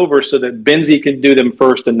show's over, so that Benzie can do them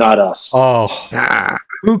first and not us. Oh,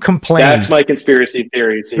 who complained? That's my conspiracy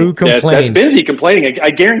theory. See, Who That's complained? Benzie complaining.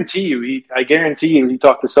 I guarantee you. He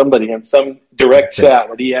talked to somebody in some direct That's it. chat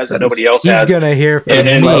that he has that nobody else He's has. gonna hear from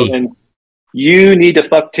And, me. and you need to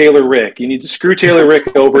fuck Taylor Rick. You need to screw Taylor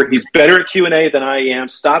Rick over. He's better at Q&A than I am.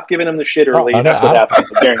 Stop giving him the shit early. Oh, That's what happened.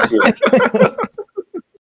 I guarantee it.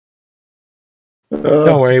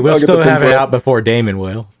 Don't worry, we'll I'll get still the have it tinfoil. out before Damon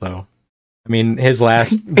will. So, I mean, his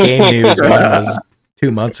last game news one was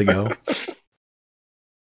 2 months ago.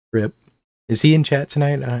 Rip. Is he in chat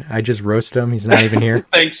tonight? I just roasted him. He's not even here.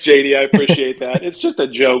 Thanks, JD. I appreciate that. It's just a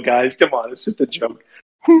joke, guys. Come on. It's just a joke.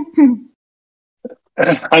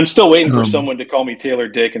 I'm still waiting for someone to call me Taylor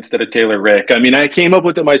Dick instead of Taylor Rick. I mean, I came up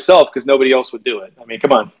with it myself because nobody else would do it. I mean,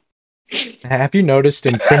 come on. Have you noticed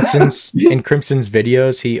in Crimson's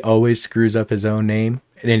videos, he always screws up his own name,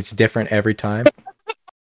 and it's different every time.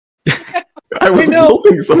 I was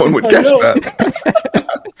hoping someone would catch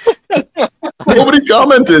that. Nobody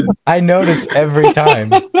commented. I notice every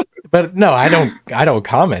time, but no, I don't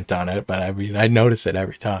comment on it. But I mean, I notice it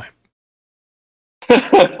every time.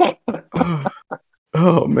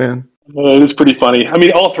 Oh man. It is pretty funny. I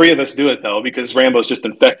mean, all three of us do it though, because Rambo's just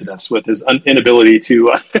infected us with his inability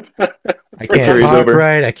to. I can't carries talk over.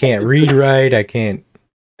 right. I can't read right. I can't.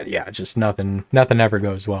 Yeah, just nothing. Nothing ever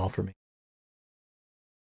goes well for me.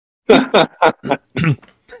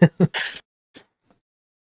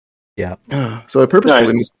 Yeah. So I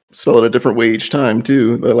purposefully Nice. spell it a different way each time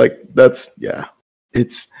too. But like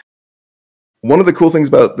it's one of the cool things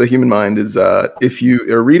about the human mind is if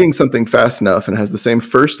you are reading something fast enough and it has the same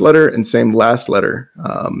first letter and same last letter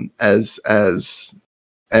and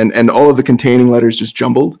all of the containing letters just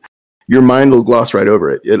jumbled, your mind will gloss right over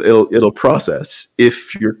it. It'll process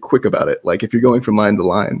if you're quick about it. Like if you're going from line to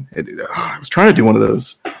line. I was trying to do one of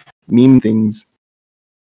those meme things.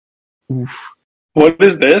 Oof. What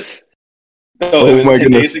is this? Oh it was my 10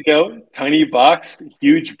 goodness. days ago. Tiny box,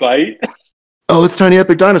 huge bite. Oh, it's Tiny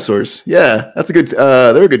Epic Dinosaurs. Yeah, that's a good.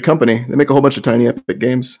 They're a good company. They make a whole bunch of Tiny Epic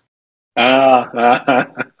games.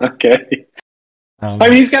 Okay. I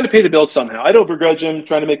mean, he's got to pay the bills somehow. I don't begrudge him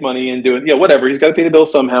trying to make money and do it. Yeah, whatever. He's got to pay the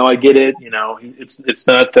bills somehow. I get it. You know, it's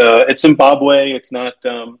not it's Zimbabwe. It's not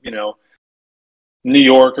New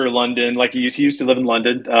York or London. Like he used to live in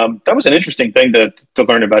London. That was an interesting thing to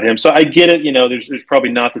learn about him. So I get it. You know, there's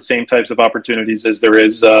probably not the same types of opportunities as there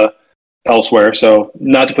is elsewhere. So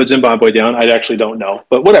not to put Zimbabwe down, I actually don't know.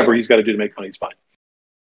 But whatever he's got to do to make money is fine.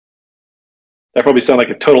 I probably sound like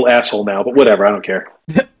a total asshole now, but whatever. I don't care.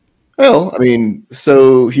 Well, I mean,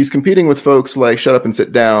 so he's competing with folks like Shut Up and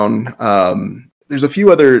Sit Down. There's a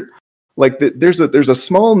few other there's a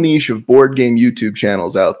small niche of board game YouTube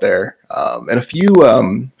channels out there, and a few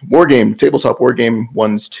tabletop war game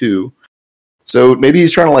ones too. So maybe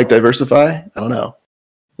he's trying to like diversify. I don't know.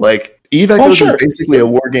 Like Eve Echoes sure. is basically a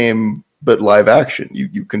war game, but live action.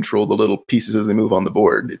 You control the little pieces as they move on the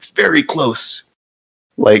board. It's very close.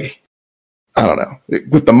 Like I don't know,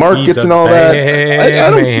 with the markets and all that. I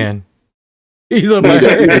don't see. Man. He's a We need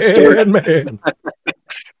to bad start- man.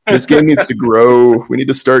 This game needs to grow. We need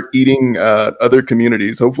to start eating other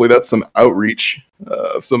communities. Hopefully, that's some outreach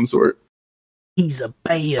of some sort. He's a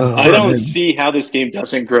bad. I don't see how this game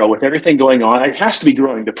doesn't grow with everything going on. It has to be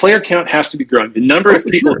growing. The player count has to be growing. The number of for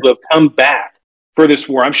people sure. who have come back for this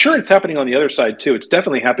war. I'm sure it's happening on the other side too. It's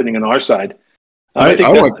definitely happening on our side. I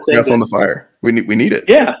that's want the thing gas that- on the fire. We need it.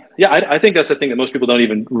 Yeah. I think that's the thing that most people don't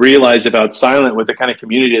even realize about Silent with the kind of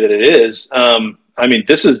community that it is. I mean,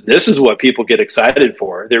 this is what people get excited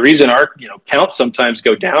for. The reason our counts sometimes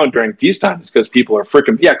go down during peacetime is because people are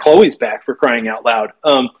freaking Chloe's back, for crying out loud.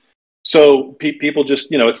 So people just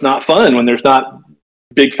it's not fun when there's not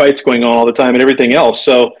big fights going on all the time and everything else.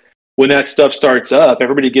 So when that stuff starts up,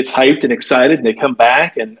 everybody gets hyped and excited, and they come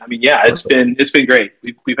back. And I mean, it's been great.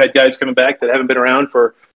 We've had guys coming back that haven't been around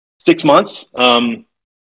for 6 months.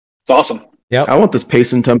 It's awesome. Yep. I want this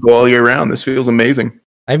pace and tempo all year round. This feels amazing.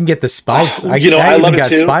 I even get the spice. I I love even it got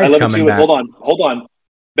too. spice I love coming it too. back. Hold on.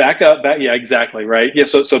 Back up. Yeah, exactly. Right. Yeah.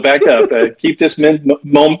 So back up. Keep this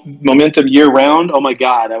momentum year round. Oh my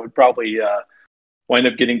God, I would probably wind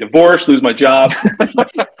up getting divorced, lose my job.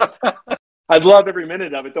 I'd love every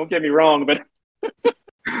minute of it. Don't get me wrong, but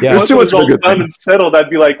Yeah, once it was all done and settled, I'd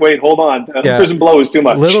be like, wait, hold on. Prison blow is too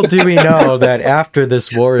much. Little do we know that after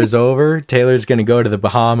this war is over, Taylor's going to go to the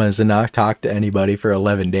Bahamas and not talk to anybody for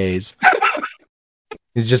 11 days.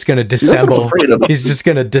 He's just going to disassemble. He's just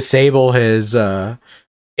going to disable his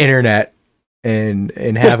internet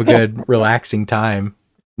and have a good relaxing time.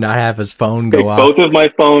 Not have his phone go off. Both of my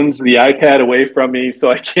phones, the iPad away from me, so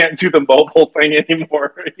I can't do the mobile thing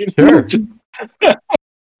anymore. Sure.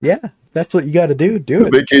 Yeah, that's what you got to do. Do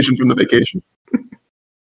it. Vacation from the vacation.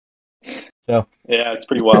 So yeah, it's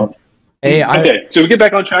pretty wild. Hey, okay, so we get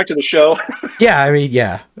back on track to the show. Yeah, I mean,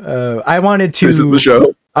 yeah. I wanted to. This is the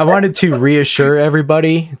show. I wanted to reassure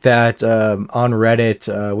everybody that on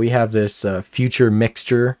Reddit we have this future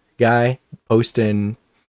mixture guy posting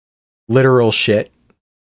literal shit.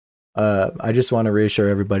 I just want to reassure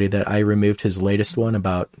everybody that I removed his latest one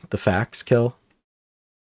about the fax kill.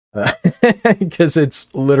 Because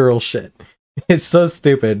it's literal shit. It's so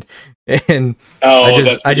stupid. And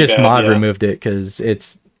I just mod removed it because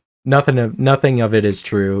it's nothing of it is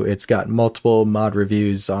true. It's got multiple mod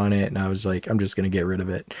reviews on it, and I was like, I'm just gonna get rid of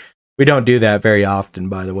it. We don't do that very often,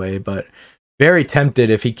 by the way, but very tempted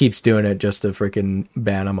if he keeps doing it just to freaking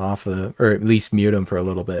ban him off or at least mute him for a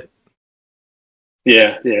little bit.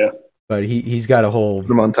 Yeah. But he's got a whole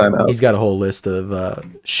Put him on timeout. He's got a whole list of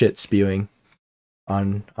shit spewing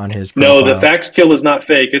on his profile. No, the fax kill is not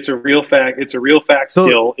fake. It's a real fact. It's a real fax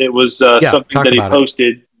kill. It was something that he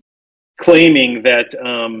posted claiming that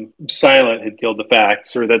Silent had killed the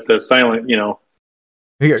fax, or that the Silent,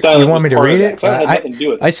 Here, Silent you want me to read it? Silent had nothing to do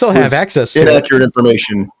with it. I still have access to inaccurate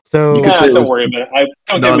information. So you could say don't worry about it.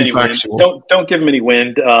 Don't give him any wind. Don't give him any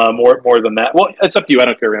wind. More than that. Well, it's up to you. I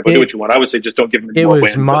don't care, Rambo. Do what you want. I would say just don't give him any more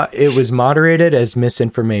wind. It was moderated as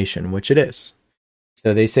misinformation, which it is.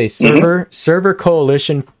 So they say server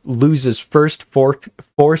coalition loses first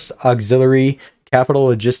force auxiliary capital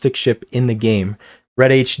logistic ship in the game.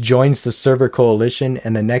 Red H joins the server coalition,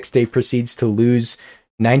 and the next day proceeds to lose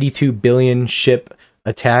 92 billion ship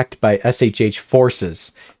attacked by SHH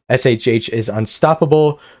forces. SHH is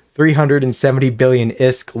unstoppable. 370 billion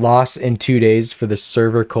ISK loss in 2 days for the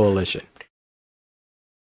server coalition.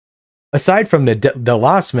 Aside from the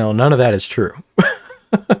loss mill, none of that is true.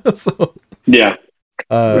 So, yeah.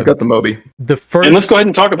 We've got the Moby. And let's go ahead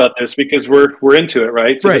and talk about this because we're into it,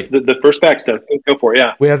 right? So right. The first fact stuff. Go for it.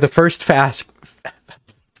 Yeah. We have the first facts.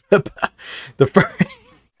 The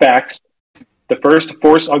first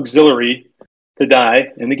force auxiliary to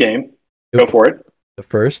die in the game. Go for it. The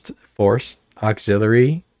first force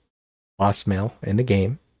auxiliary lost mail in the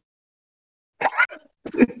game.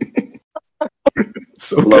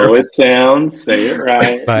 Slow it down. Say it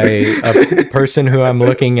right. By a person who I'm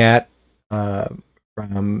looking at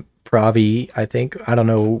from Pravi, I think. I don't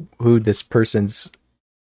know who this person's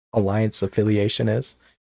alliance affiliation is.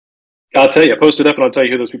 I'll tell you. Post it up and I'll tell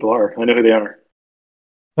you who those people are. I know who they are.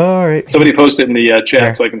 All right. Somebody post it in the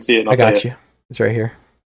chat so I can see it. And I got you. It's right here.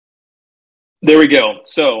 There we go.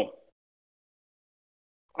 So,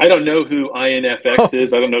 I don't know who INFX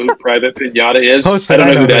is. I don't know who Private Pinata is. I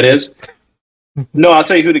don't know who that is. No, I'll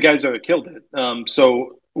tell you who the guys are that killed it.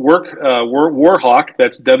 So, Warhawk,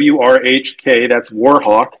 that's WRHK, that's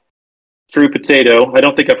Warhawk. True Potato. I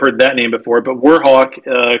don't think I've heard that name before, but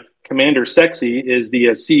Warhawk, Commander Sexy is the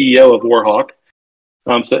CEO of Warhawk.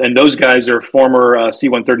 And those guys are former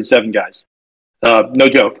C-137 guys. No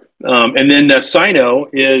joke. And then Sino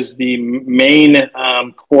is the main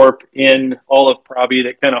corp in all of Pravi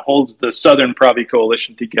that kind of holds the Southern Pravi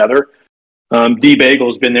coalition together.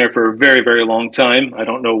 D-Bagel's been there for a very, very long time. I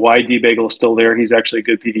don't know why D-Bagel is still there. He's actually a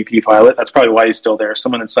good PvP pilot. That's probably why he's still there.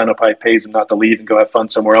 Someone in Sino probably pays him not to leave and go have fun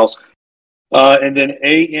somewhere else. And then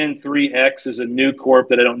AN3X is a new corp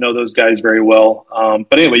that I don't know those guys very well.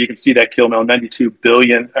 But anyway, you can see that kill mail, 92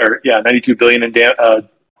 billion in damage.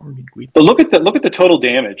 But look at the total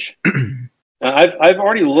damage. I've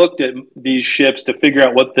already looked at these ships to figure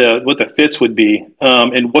out what the fits would be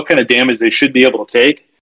and what kind of damage they should be able to take.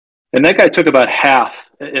 And that guy took about half,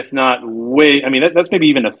 if not way. I mean, that's maybe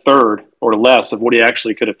even a third or less of what he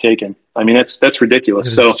actually could have taken. I mean, that's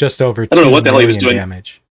ridiculous. So just over. I don't know what the hell he was doing.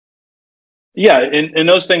 Damage. Yeah, and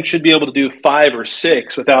those things should be able to do 5 or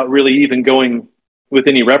 6 without really even going with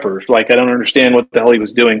any reppers. Like, I don't understand what the hell he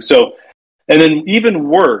was doing. So, and then even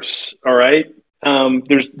worse, all right,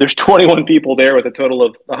 There's 21 people there with a total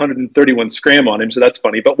of 131 scram on him, so that's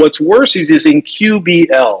funny. But what's worse is he's in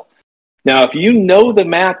QBL. Now, if you know the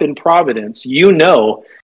map in Providence, you know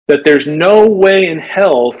that there's no way in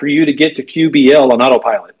hell for you to get to QBL on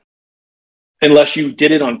autopilot unless you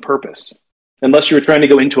did it on purpose. Unless you were trying to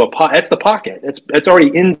go into a pocket. That's the pocket. It's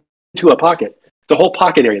already into a pocket. It's a whole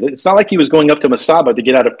pocket area. It's not like he was going up to Masaba to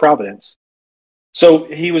get out of Providence. So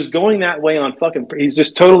he was going that way on fucking... He's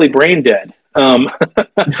just totally brain dead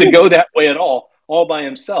to go that way at all by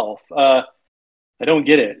himself. I don't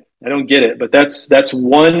get it. But that's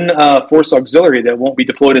one force auxiliary that won't be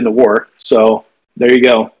deployed in the war. So there you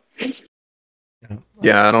go.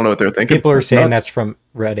 Yeah, I don't know what they're thinking. People are saying that's from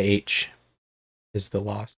Red H is the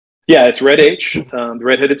loss. Yeah, it's Red H, the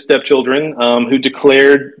redheaded stepchildren, who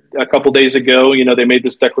declared a couple days ago, they made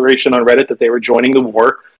this declaration on Reddit that they were joining the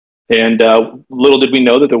war. And little did we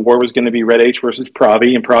know that the war was going to be Red H versus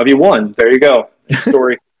Pravi, and Pravi won. There you go.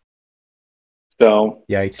 Story. So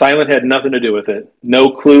Yikes. Silent had nothing to do with it. No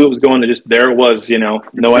clue it was going to just, there it was,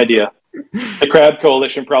 no idea. The Crab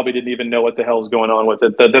Coalition probably didn't even know what the hell was going on with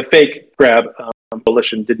it. The fake Crab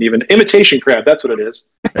Coalition didn't even, imitation crab, that's what it is.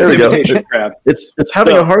 There we imitation go. Crab. It's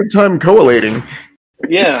having a hard time collating.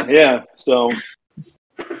 Yeah. So,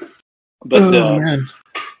 but man.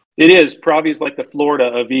 It is. Pravi's like the Florida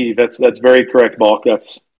of Eve. That's very correct, Balk.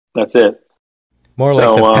 That's it. More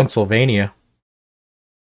like the Pennsylvania.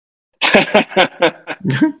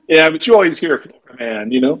 Yeah, but you always hear Florida man,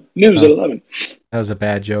 News at 11. That was a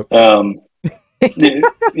bad joke. Yeah,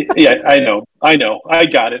 I know. I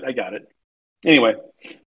got it. Anyway.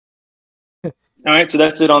 All right, so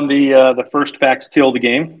that's it on the first facts kill the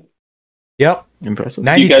game. Yep. Impressive.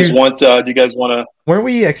 92. Do you guys want to... Weren't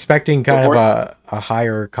we expecting kind of a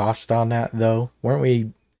higher cost on that, though? Weren't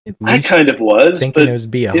we at least I kind of was, thinking but it was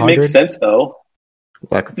be it 100? makes sense, though.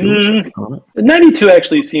 Lack of fuel on it. The 92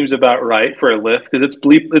 actually seems about right for a lift, because its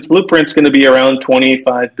blueprint's going to be around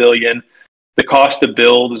 25 billion. The cost to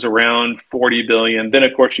build is around 40 billion. Then,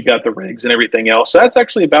 of course, you got the rigs and everything else. So that's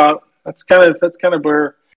actually that's kind of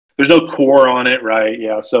where there's no core on it, right?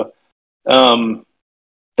 Yeah. So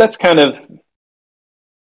that's kind of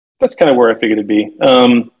where I figured it'd be.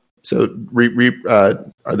 So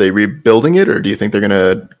are they rebuilding it, or do you think they're going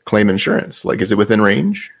to claim insurance? Like, is it within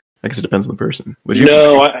range? I guess it depends on the person. Would you?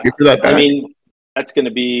 No, for that back? I mean, that's going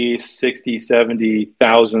to be 60,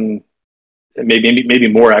 70,000, maybe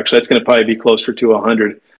more. Actually, that's going to probably be closer to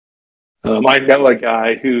 100. I got a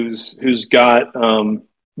guy who's got.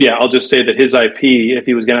 I'll just say that his IP, if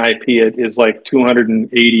he was going to IP it, is like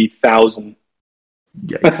 280,000.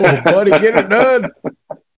 Yikes. Oh, buddy, get it done.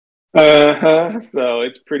 So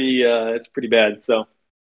it's pretty bad. So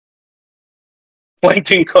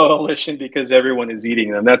Plankton Coalition, because everyone is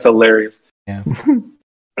eating them. That's hilarious. Yeah.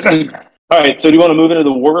 All right. So do you want to move into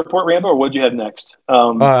the war report, Rambo, or what do you have next?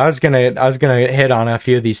 I was gonna hit on a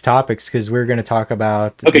few of these topics because we're gonna talk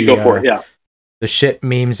about. Okay, go for it. Yeah. The shit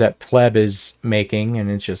memes that Pleb is making, and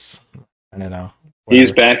it's just, I don't know. Whatever.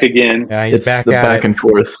 He's back again. Yeah, he's back the at back it. and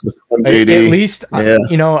forth with At JD. least, Yeah.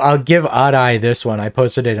 I'll give Odd Eye this one. I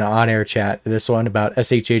posted it in an on-air chat. This one about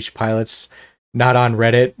SHH pilots not on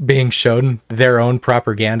Reddit being shown their own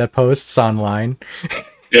propaganda posts online.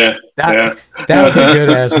 Yeah. That was a good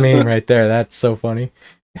ass meme right there. That's so funny.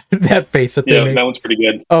 That face that they made. That one's pretty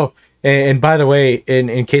good. Oh, and by the way,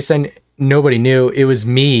 in case nobody knew, it was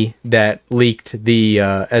me that leaked the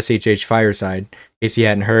SHH Fireside. In case you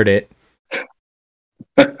hadn't heard it,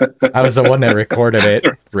 I was the one that recorded it.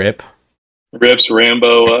 Rip. Rips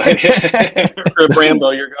Rambo. Rip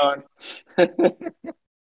Rambo, you're gone.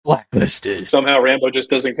 Blacklisted. Somehow Rambo just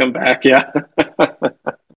doesn't come back. Yeah.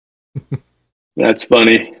 That's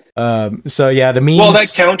funny. So yeah, the memes. Well,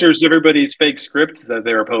 that counters everybody's fake scripts that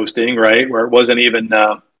they were posting, right? Where it wasn't even,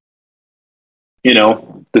 the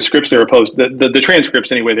scripts they were posting, the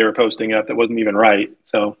transcripts anyway they were posting up that wasn't even right.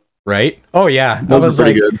 So. Right? Oh yeah, Those I was were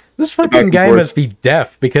like, pretty good. this fucking guy forth. must be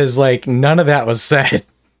deaf because like none of that was said.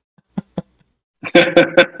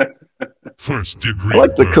 First degree. I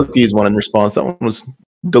like the cookies one in response. That one was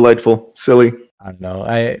delightful, silly. I don't know.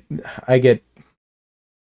 I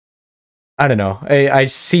don't know. I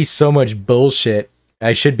see so much bullshit.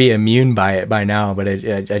 I should be immune by it by now, but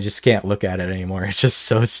I just can't look at it anymore. It's just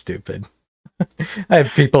so stupid. I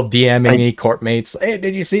have people DMing me, court mates. Hey,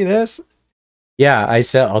 did you see this? Yeah,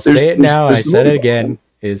 I'll say it now. I said it again.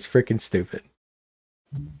 Is freaking stupid.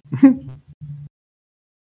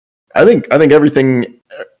 I think everything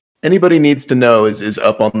anybody needs to know is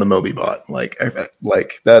up on the MobiBot.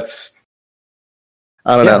 Like that's.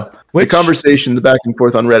 I don't know. The conversation, the back and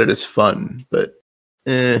forth on Reddit is fun, but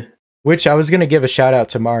Which I was gonna give a shout out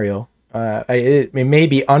to Mario. It may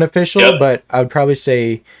be unofficial, Yep. but I would probably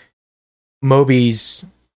say Moby's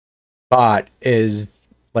bot is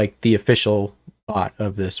like the official bot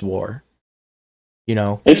of this war. You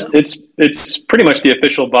know, It's pretty much the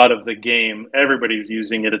official bot of the game. Everybody's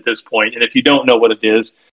using it at this point. And if you don't know what it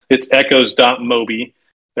is, it's echoes.moby.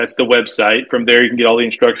 That's the website. From there, you can get all the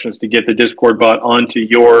instructions to get the Discord bot onto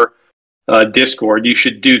your Discord. You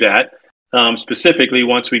should do that. Specifically,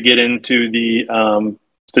 once we get into the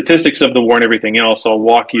statistics of the war and everything else, I'll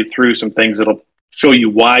walk you through some things that'll show you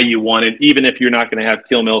why you want it, even if you're not going to have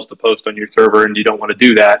kill mills to post on your server and you don't want to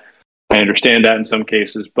do that. I understand that in some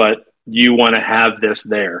cases, but you want to have this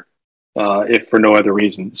there, if for no other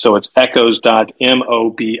reason. So it's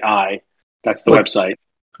echoes.mobi. That's the website.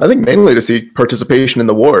 I think mainly to see participation in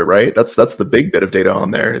the war, right? That's the big bit of data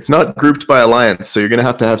on there. It's not grouped by alliance, so you're going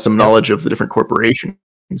to have some knowledge of the different corporations.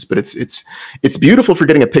 But it's beautiful for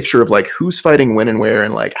getting a picture of like who's fighting when and where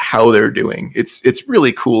and like how they're doing. It's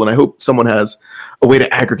really cool, and I hope someone has a way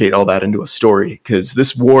to aggregate all that into a story, because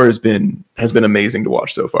this war has been amazing to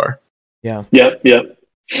watch so far. Yeah. Yep.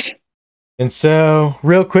 And so,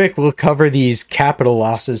 real quick, we'll cover these capital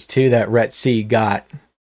losses too that Ret C got.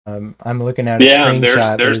 I'm looking at a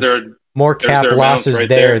screenshot. There's more cap their amounts losses right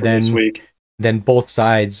there from this week. than both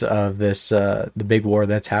sides of this the big war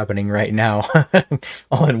that's happening right now,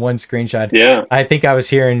 all in one screenshot. Yeah, I think I was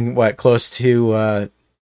hearing close to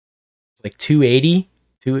like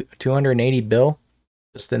 280 bill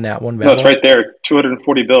just in that one battle. No, it's right there,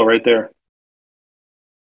 240 bill right there.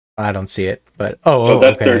 I don't see it, but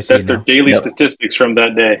that's okay, their daily statistics from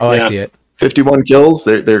that day. I see it. 51 kills.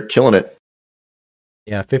 They're killing it.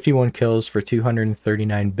 Yeah, 51 kills for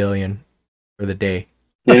 239 billion for the day.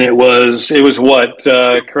 And it was what?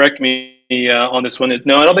 Correct me on this one.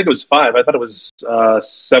 No, I don't think it was 5. I thought it was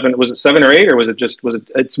 7. Was it 7 or 8, or was it?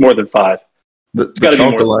 It's more than 5. It's got to be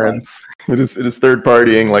more Alliance. It is third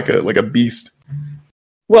partying like a beast.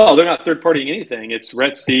 Well, they're not third partying anything. It's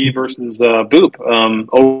Ret C versus Boop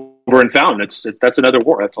over in Fountain. That's another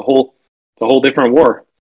war. That's a whole different war.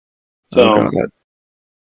 So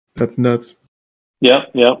that's nuts. Yeah.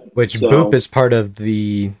 Which Boop is part of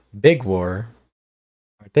the big war,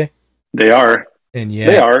 aren't they? They are. And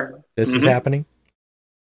they are. This is happening.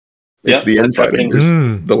 It's the infighting.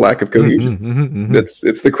 There's the lack of cohesion.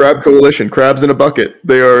 It's the Crab Coalition. Crabs in a bucket.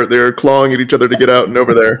 They're clawing at each other to get out and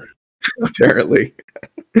over there. Apparently.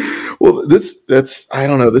 Well, that's I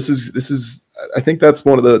don't know. This is I think that's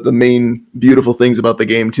one of the main beautiful things about the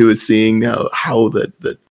game too, is seeing how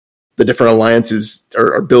the different alliances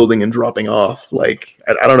are building and dropping off. Like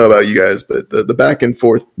I don't know about you guys, but the back and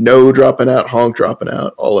forth, no dropping out, honk dropping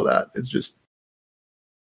out, all of that is just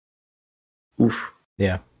oof.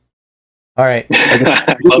 Yeah. All right. I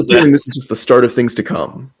get the feeling this is just the start of things to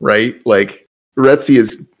come, right? Like Ret C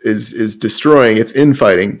is destroying, it's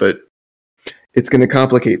infighting, but it's going to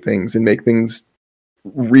complicate things and make things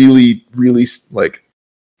really, really like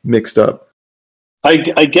mixed up. I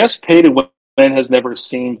guess Pay to Win has never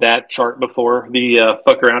seen that chart before. The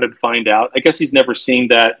fuck around and find out. I guess he's never seen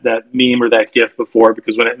that meme or that GIF before,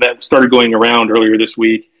 because when that started going around earlier this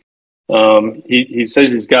week, he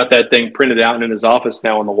says he's got that thing printed out and in his office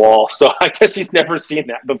now on the wall. So I guess he's never seen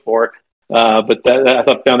that before. But I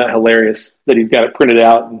found that hilarious that he's got it printed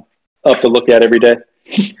out and up to look at every day.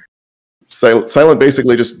 Silent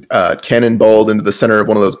basically just cannonballed into the center of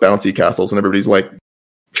one of those bouncy castles, and everybody's like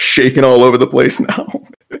shaking all over the place now.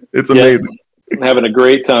 It's amazing. Yeah, having a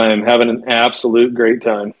great time, having an absolute great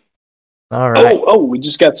time. All right. Oh, we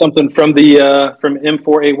just got something from the from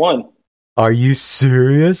M4A1. Are you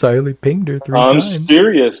serious? I only pinged her 3 times.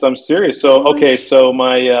 I'm serious. So okay, so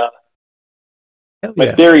my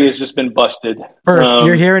theory has just been busted. First,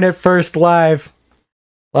 you're hearing it first live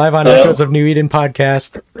on Echoes of New Eden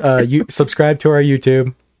podcast. You subscribe to our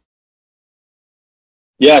YouTube.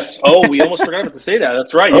 Yes. Oh, we almost forgot to say that.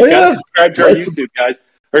 That's right. You gotta subscribe to our YouTube, guys.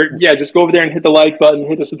 Or just go over there and hit the like button,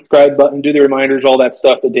 hit the subscribe button, do the reminders, all that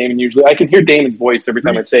stuff that Damon usually. I can hear Damon's voice every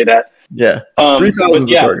time I say that. Yeah. 3,000 is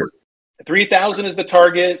the target. 3,000 is the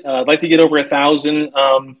target. I'd like to get over 1,000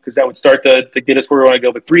 because that would start to get us where we want to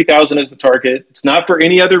go. But 3,000 is the target. It's not for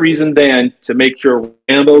any other reason than to make sure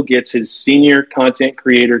Rambo gets his senior content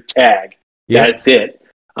creator tag. Yep. That's it.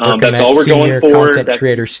 That's all we're going for. Content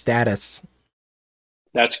creator status.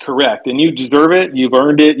 That's correct. And you deserve it. You've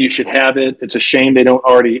earned it. You should have it. It's a shame they don't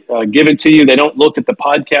already give it to you. They don't look at the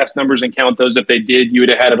podcast numbers and count those. If they did, you would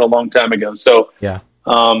have had it a long time ago. So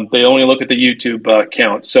they only look at the YouTube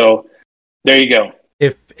count. So there you go.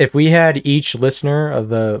 If we had each listener of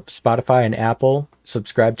the Spotify and Apple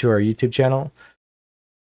subscribe to our YouTube channel,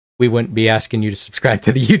 we wouldn't be asking you to subscribe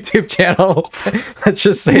to the YouTube channel. Let's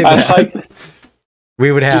just say that.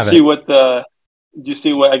 We would have it. Do you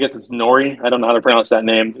see what, I guess it's Nori? I don't know how to pronounce that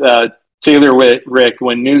name. Taylor Rick,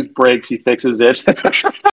 when news breaks, he fixes it.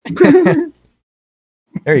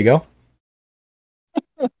 There you go.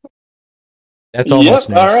 That's almost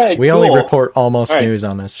news. All right, we cool. only report almost news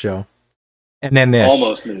on this show. And then this.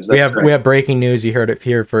 Almost news. That's we have breaking news. You heard it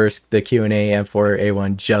here first. The Q&A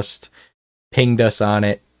M4A1 just pinged us on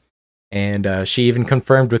it. And she even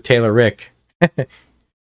confirmed with Taylor Rick.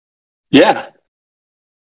 Yeah.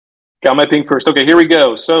 Got my ping first. Okay, here we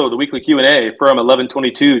go. So the weekly Q&A from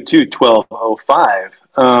 11/22 to 12/05.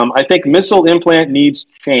 I think missile implant needs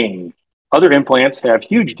change. Other implants have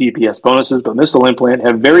huge DPS bonuses, but missile implant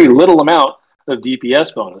have very little amount of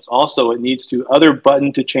DPS bonus. Also, it needs to other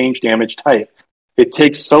button to change damage type. It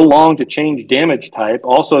takes so long to change damage type,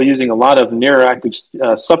 also using a lot of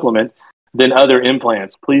neuroactive supplement than other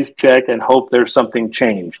implants. Please check and hope there's something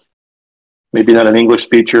changed. Maybe not an English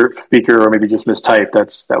speaker, or maybe just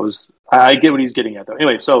mistyped. I get what he's getting at though.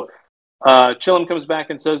 Anyway, so Chillum comes back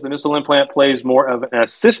and says the missile implant plays more of an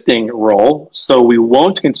assisting role, so we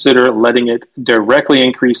won't consider letting it directly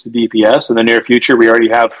increase the DPS in the near future. We already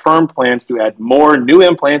have firm plans to add more new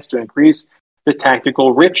implants to increase the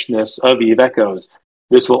tactical richness of Eve Echoes.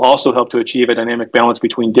 This will also help to achieve a dynamic balance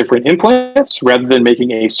between different implants rather than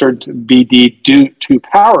making a certain BD too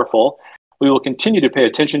powerful. We will continue to pay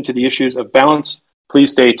attention to the issues of balance.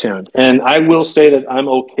 Please stay tuned. And I will say that I'm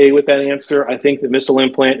okay with that answer. I think the missile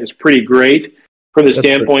implant is pretty great from the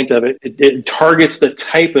standpoint of it targets the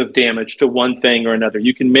type of damage to one thing or another.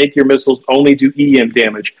 You can make your missiles only do EM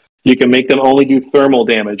damage. You can make them only do thermal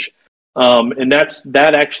damage. And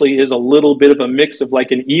that actually is a little bit of a mix of like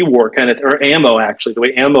an E-War kind of, or ammo actually, the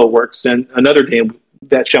way ammo works in another game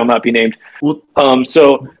that shall not be named.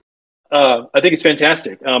 I think it's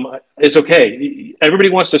fantastic. It's okay. Everybody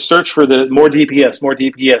wants to search for the more DPS,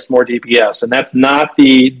 and that's not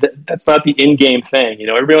the in-game thing.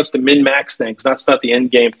 Everybody wants to min-max things. That's not the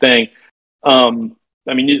in-game thing.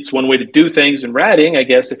 I mean, it's one way to do things in ratting, I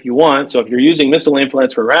guess, if you want. So if you're using missile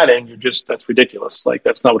implants for ratting, that's ridiculous. Like,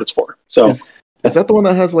 that's not what it's for. So is that the one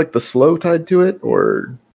that has like the slow tied to it,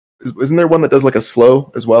 or isn't there one that does like a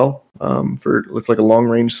slow as well? It's like a long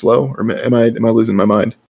range slow, or am I losing my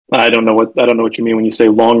mind? I don't know what you mean when you say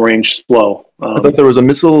long range slow. I thought there was a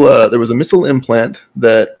missile implant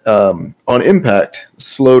that on impact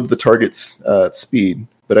slowed the target's speed,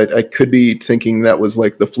 but I could be thinking that was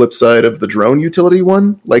like the flip side of the drone utility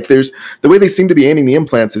one. Like, there's the way they seem to be aiming the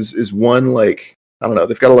implants is one, like, I don't know,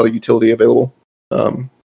 they've got a lot of utility available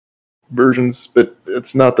versions, but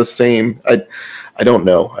it's not the same. I don't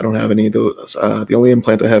know. I don't have any of those. The only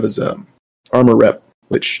implant I have is Armor Rep,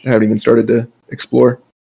 which I haven't even started to explore.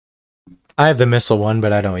 I have the missile one,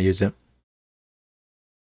 but I don't use it.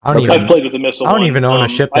 I've played with the missile. I don't even own a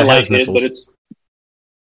ship that has missiles.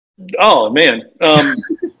 Oh man,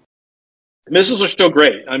 missiles are still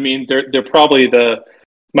great. I mean, they're probably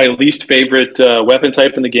my least favorite weapon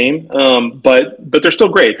type in the game, but they're still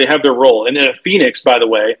great. They have their role. And then a Phoenix, by the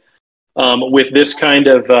way, with this kind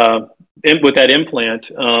of with that implant,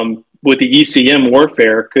 with the ECM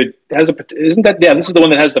warfare, this is the one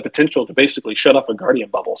that has the potential to basically shut off a Guardian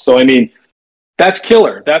bubble. So I mean, that's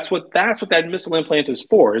killer. That's what that missile implant is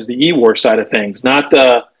for, is the E-War side of things, not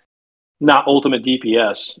ultimate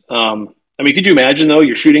DPS. I mean, could you imagine though,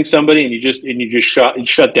 you're shooting somebody and you just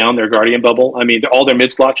shut down their Guardian bubble? I mean, all their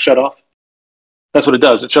mid slots shut off. That's what it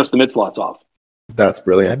does. It shuts the mid slots off. That's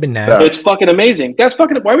brilliant. That'd be nice. It's fucking amazing.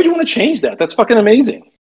 Why would you want to change that? That's fucking amazing.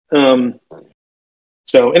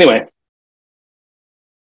 So anyway,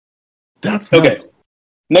 that's nuts. Okay.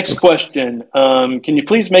 Next question. Can you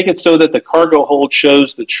please make it so that the cargo hold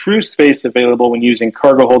shows the true space available when using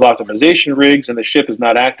cargo hold optimization rigs and the ship is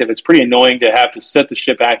not active? It's pretty annoying to have to set the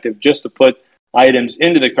ship active just to put items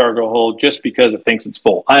into the cargo hold just because it thinks it's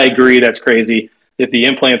full. I agree. That's crazy. If the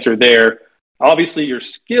implants are there, obviously your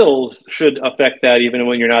skills should affect that even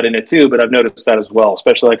when you're not in it too, but I've noticed that as well,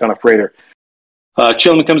 especially like on a freighter.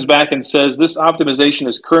 Chilman comes back and says, this optimization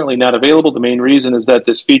is currently not available. The main reason is that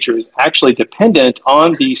this feature is actually dependent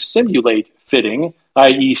on the simulate fitting,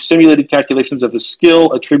 i.e. simulated calculations of the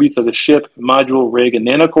skill attributes of the ship, module, rig, and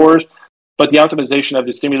nanocores, but the optimization of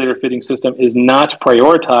the simulator fitting system is not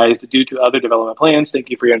prioritized due to other development plans.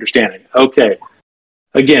 Thank you for your understanding. Okay.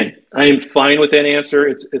 Again, I am fine with that answer.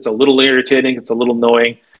 It's a little irritating. It's a little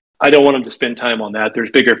annoying. I don't want them to spend time on that.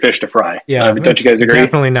 There's bigger fish to fry. Yeah, don't you guys agree?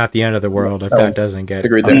 Definitely not the end of the world if that doesn't get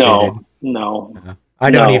updated. No.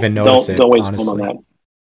 I don't even notice it. Don't waste honestly. time on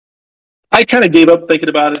that. I kind of gave up thinking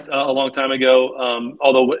about it a long time ago.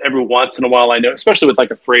 Although every once in a while I know, especially with like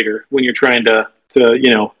a freighter, when you're trying to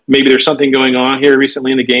maybe there's something going on here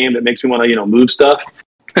recently in the game that makes me want to move stuff.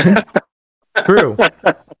 True.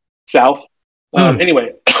 South.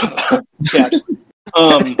 Anyway, caps.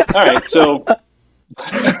 All right, so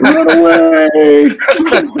Run away!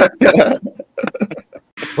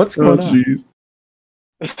 What's going on? Jeez.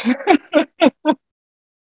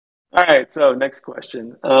 all right, so next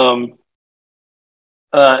question.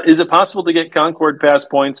 Is it possible to get Concord Pass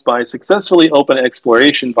points by successfully open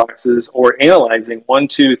exploration boxes or analyzing 1,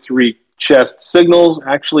 2, 3 chest signals?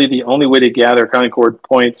 Actually, the only way to gather Concord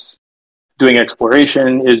points doing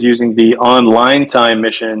exploration is using the online time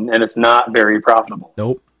mission, and it's not very profitable.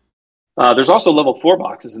 Nope. There's also level 4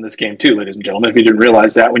 boxes in this game too, ladies and gentlemen, if you didn't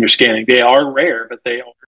realize that when you're scanning. They are rare, but they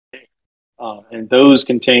are rare. And those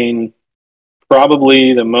contain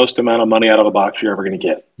probably the most amount of money out of a box you're ever going to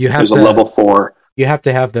get. There's a level 4. You have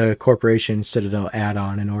to have the Corporation Citadel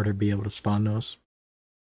add-on in order to be able to spawn those.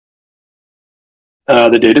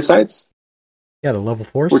 The data sites? Yeah, the level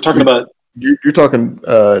 4s. We're talking about... You're talking.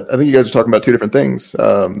 I think you guys are talking about two different things.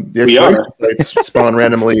 The exploration sites spawn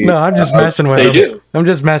randomly. No, I'm just messing with them. They do. I'm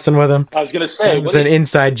just messing with them. I was going to say... It's an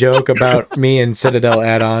inside joke about me and Citadel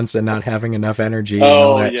add-ons and not having enough energy and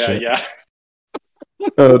all that shit. Yeah.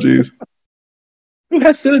 Oh, jeez. Who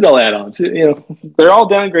has Citadel add-ons? They're all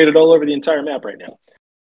downgraded all over the entire map right now.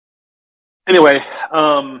 Anyway,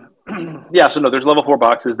 yeah, so no, there's level 4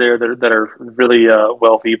 boxes there that are really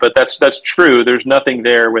wealthy, but that's true. There's nothing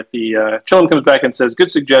there with the... Chillum comes back and says, good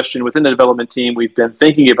suggestion. Within the development team, we've been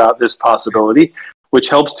thinking about this possibility, which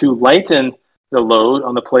helps to lighten the load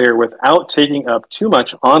on the player without taking up too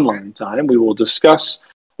much online time. We will discuss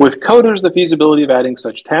with coders the feasibility of adding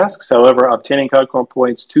such tasks. However, obtaining Concord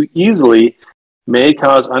points too easily may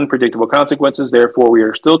cause unpredictable consequences. Therefore, we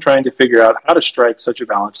are still trying to figure out how to strike such a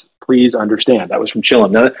balance. Please understand. That was from Chillum.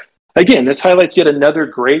 Now, again, this highlights yet another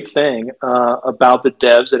great thing about the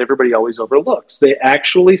devs that everybody always overlooks. They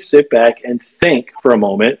actually sit back and think for a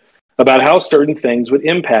moment about how certain things would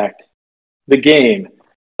impact the game.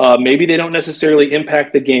 Maybe they don't necessarily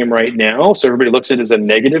impact the game right now, so everybody looks at it as a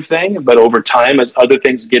negative thing, but over time, as other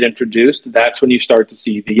things get introduced, that's when you start to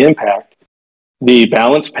see the impact. The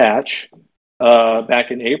balance patch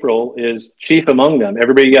back in April is chief among them.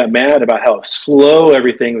 Everybody got mad about how slow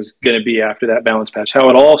everything was going to be after that balance patch, how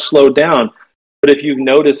it all slowed down. But if you've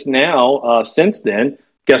noticed now, since then,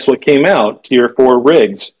 guess what came out? Tier 4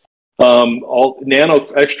 rigs, all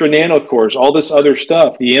extra nano cores, all this other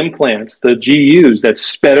stuff, the implants, the GUs that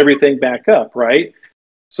sped everything back up, right?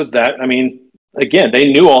 So that, I mean, again,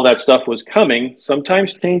 they knew all that stuff was coming.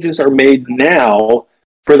 Sometimes changes are made now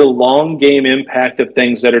for the long game impact of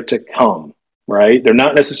things that are to come. Right? They're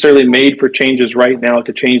not necessarily made for changes right now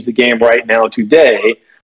to change the game right now today.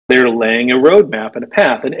 They're laying a roadmap and a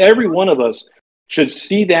path. And every one of us should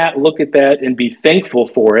see that, look at that, and be thankful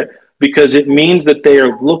for it, because it means that they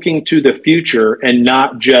are looking to the future and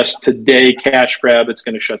not just today cash grab that's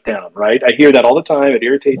going to shut down, right? I hear that all the time. It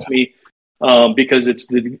irritates me because it's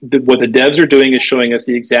what the devs are doing is showing us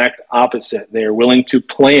the exact opposite. They are willing to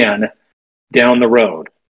plan down the road.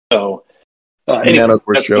 So, anyway,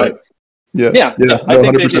 that's my... Yeah, I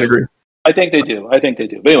think 100% agree. I think they do.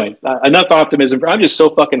 But anyway, enough optimism. I'm just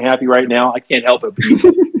so fucking happy right now. I can't help it.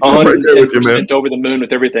 110% over the moon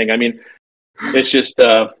with everything. I mean, it's just,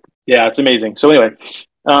 it's amazing. So anyway,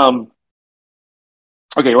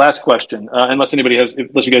 okay, last question. Unless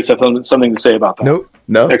you guys have something to say about that. Nope.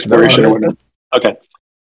 No. Exploration or whatever. Okay.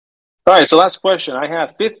 All right, so last question. I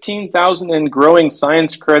have 15,000 and growing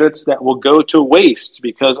science credits that will go to waste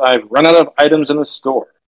because I've run out of items in the store.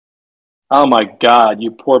 Oh my God, you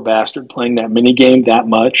poor bastard playing that mini game that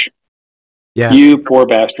much. Yeah. You poor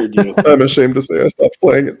bastard, you. I'm ashamed to say I stopped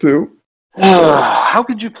playing it too. How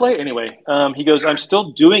could you play it anyway? He goes, I'm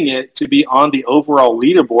still doing it to be on the overall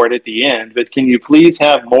leaderboard at the end, but can you please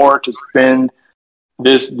have more to spend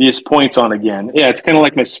these points on again? Yeah, it's kind of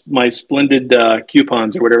like my splendid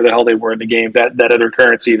coupons or whatever the hell they were in the game, that other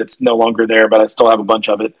currency that's no longer there, but I still have a bunch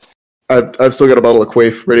of it. I've still got a bottle of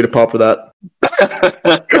Quaif ready to pop for that.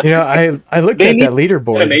 I looked at that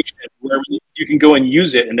leaderboard. Animation where you can go and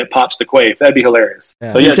use it and it pops the Quaif. That'd be hilarious. Yeah.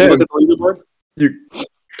 So you look at the leaderboard.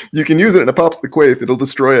 You can use it and it pops the Quaif. It'll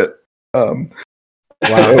destroy it. Wow.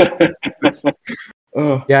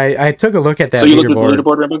 Oh. Yeah, I took a look at that so you leaderboard. Looked at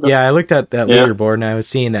the leaderboard, yeah, I looked at that leaderboard and I was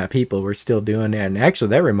seeing that people were still doing it. And actually,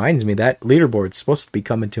 that reminds me, that leaderboard's supposed to be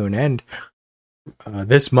coming to an end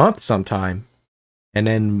this month sometime. And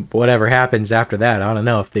then whatever happens after that, I don't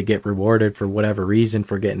know if they get rewarded for whatever reason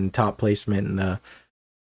for getting top placement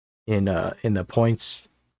in the points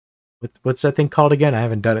what's that thing called again? I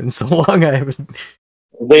haven't done it in so long. I haven't.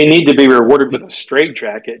 They need to be rewarded with a straight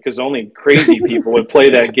jacket because only crazy people would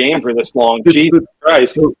play that game for this long. Jesus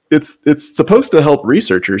Christ! So it's supposed to help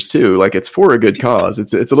researchers too. Like it's for a good cause.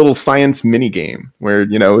 It's a little science mini game where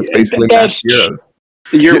it's basically matched heroes.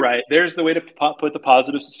 You're right. There's the way to put the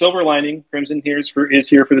positives. Silver lining. Crimson here is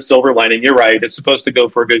here for the silver lining. You're right. It's supposed to go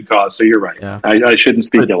for a good cause. So you're right. Yeah. I shouldn't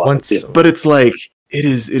speak ill of it. But it's like it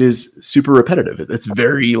is super repetitive. It's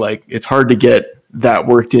very it's hard to get that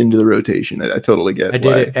worked into the rotation. I totally get. I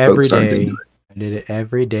did it every day. I did it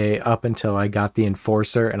every day up until I got the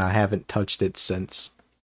Enforcer, and I haven't touched it since.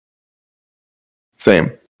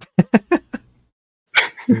 Same.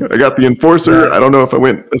 I got the Enforcer. I don't know if I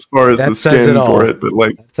went as far as the skin for it, but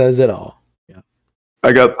that says it all. Yeah.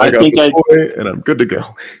 I got the toy, and I'm good to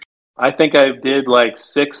go. I think I did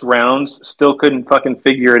 6 rounds, still couldn't fucking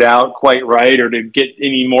figure it out quite right or to get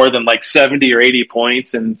any more than 70 or 80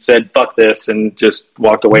 points and said, fuck this, and just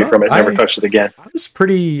walked away from it, never touched it again.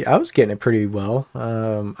 I was getting it pretty well.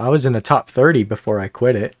 I was in the top 30 before I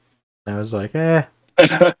quit it. I was like,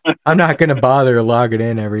 I'm not going to bother logging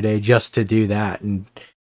in every day just to do that. And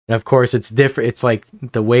of course, it's different. It's like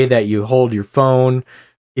the way that you hold your phone.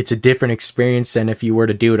 It's a different experience than if you were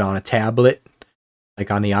to do it on a tablet. Like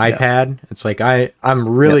on the iPad, it's like I'm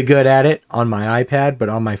really good at it on my iPad, but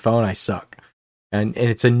on my phone I suck, and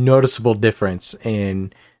it's a noticeable difference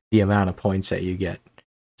in the amount of points that you get.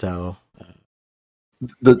 So,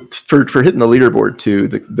 for hitting the leaderboard too,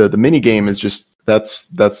 the mini game is just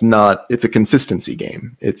that's not. It's a consistency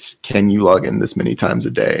game. It's can you log in this many times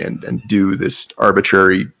a day and do this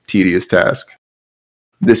arbitrary tedious task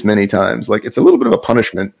this many times? It's a little bit of a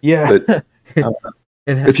punishment. Yeah. But,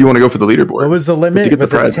 if you want to go for the leaderboard. What was the limit?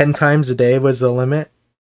 Was it 10 times a day was the limit?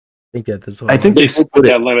 I think they put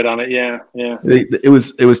that limit on it, yeah. It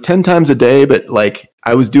was 10 times a day, but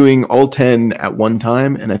I was doing all 10 at one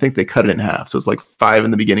time, and I think they cut it in half. So it's 5 in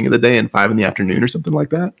the beginning of the day and 5 in the afternoon or something like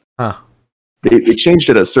that. Huh. They changed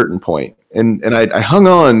it at a certain point, and I hung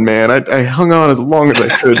on, man. I hung on as long as I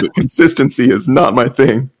could, but consistency is not my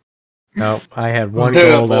thing. No, I had one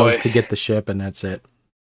goal that was to get the ship, and that's it.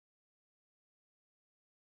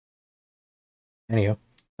 Anyhow,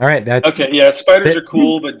 all right. Okay, yeah, spiders are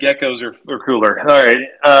cool, but geckos are cooler. All right.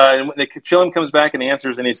 Chillin comes back and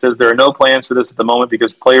answers, and he says there are no plans for this at the moment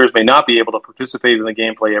because players may not be able to participate in the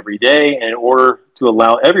gameplay every day. And in order to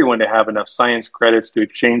allow everyone to have enough science credits to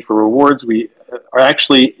exchange for rewards, we are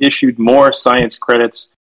actually issued more science credits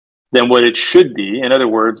than what it should be. In other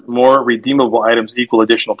words, more redeemable items equal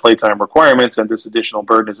additional playtime requirements, and this additional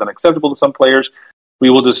burden is unacceptable to some players. We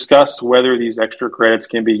will discuss whether these extra credits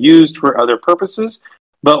can be used for other purposes,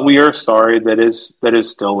 but we are sorry that is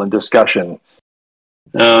still in discussion.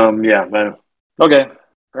 Okay,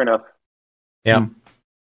 fair enough. Yeah.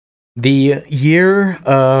 The year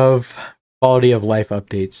of quality of life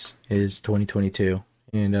updates is 2022.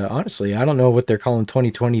 And honestly, I don't know what they're calling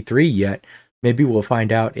 2023 yet. Maybe we'll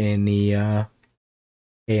find out in the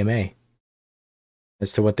AMA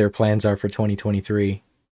as to what their plans are for 2023.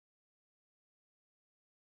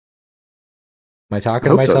 Am I talking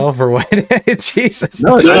to myself or what? Jesus.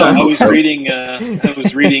 No, I was reading.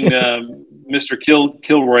 Mr.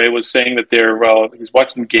 Kilroy was saying that he's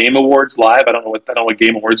watching Game Awards live. I don't know what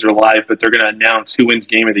Game Awards are live, but they're going to announce who wins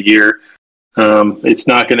Game of the Year. It's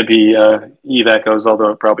not going to be Eve Echoes, although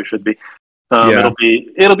it probably should be.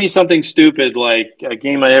 It'll be something stupid like a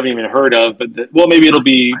game I haven't even heard of, but maybe it'll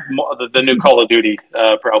be the new Call of Duty,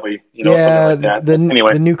 probably. Something like that.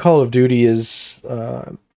 Anyway, the new Call of Duty is.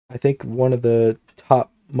 I think one of the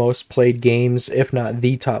top most played games, if not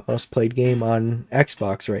the top most played game on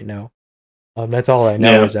Xbox right now. That's all I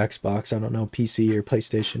know is Xbox. I don't know PC or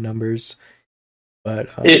PlayStation numbers. But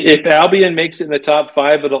if Albion makes it in the top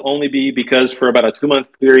 5, it'll only be because for about a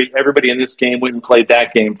 2-month period, everybody in this game went and played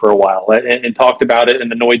that game for a while and talked about it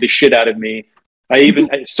and annoyed the shit out of me.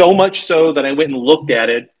 So much so that I went and looked at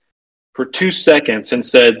it for 2 seconds and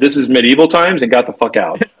said, "This is medieval times," and got the fuck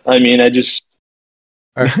out. I mean, I just.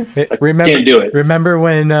 Can't do it. Remember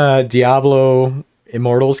when Diablo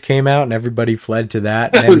Immortals came out and everybody fled to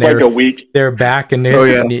that? And it was a week. They're back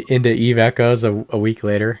into Eve Echoes a week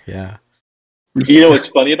later. Yeah. You know what's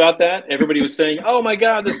funny about that? Everybody was saying, "Oh my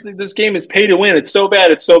god, this game is pay to win. It's so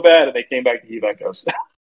bad, and they came back to Eve Echoes.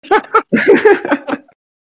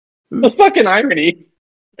 The fucking irony.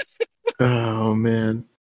 Oh man.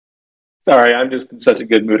 Sorry, I'm just in such a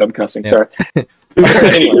good mood. I'm cussing. Sorry.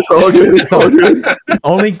 Anyway. It's all good. It's all good.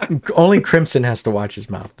 Only Crimson has to watch his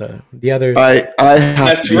mouth. The others. I have.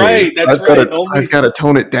 That's to. right. That's I've got to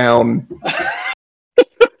tone it down.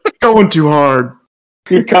 Going too hard.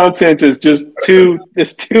 Your content is just too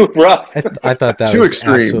rough. I thought that Too was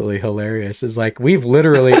extreme. absolutely hilarious. It's like we've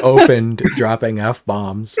literally opened dropping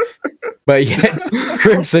F-bombs, but yet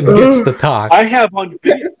Crimson gets the talk. I have on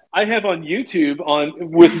YouTube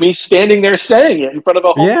with me standing there saying it in front of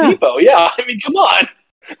a Home Depot. Yeah, I mean, come on.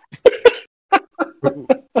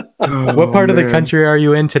 What part of the country are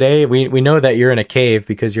you in today? We know that you're in a cave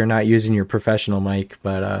because you're not using your professional mic,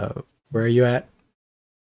 but where are you at?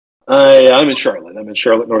 I'm in Charlotte. I'm in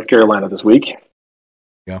Charlotte, North Carolina this week.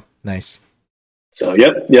 Go. Nice. So,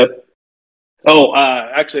 yep. Oh,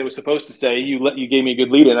 actually, I was supposed to say you gave me a good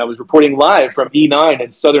lead in. I was reporting live from E9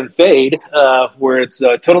 in Southern Fade, where it's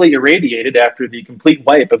totally irradiated after the complete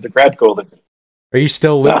wipe of the crab coalition. Are you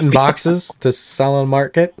still looting boxes to sell on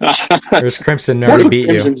market? Or is Crimson already beat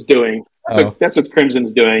Crimson's you? doing. That's what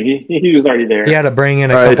Crimson's doing. He was already there. He had to bring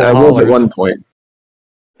in a couple I was at haulers. one point,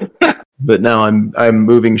 but now I'm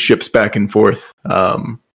moving ships back and forth.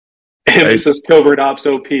 Emphasis covert ops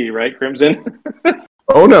OP, right, Crimson?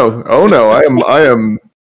 Oh no! I am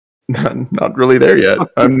not really there yet.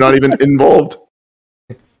 I'm not even involved.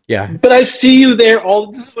 Yeah, but I see you there.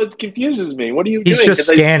 This is what confuses me. What are you He's doing? just 'Cause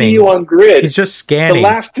I scanning. see you on grid. He's just scanning. The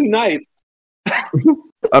last 2 nights.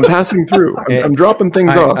 I'm passing through. I'm dropping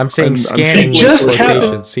things off. I'm saying scanning.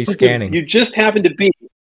 See scanning. You just happen to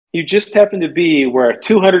be where a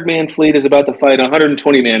 200-man fleet is about to fight a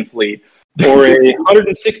 120-man fleet, or a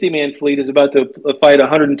 160-man fleet is about to fight a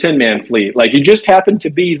 110-man fleet. Like, you just happen to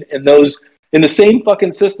be in the same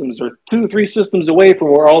fucking systems, or 2 or 3 systems away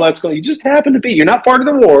from where all that's going. You just happen to be. You're not part of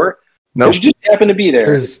the war. No, nope. You just happen to be there.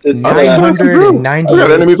 There's it's 990 I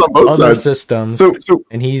got enemies on both other sides. systems. So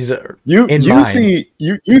and he's you in you mine. see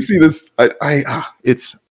this.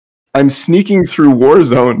 I'm sneaking through war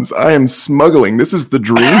zones. I am smuggling. This is the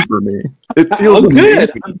dream for me. It feels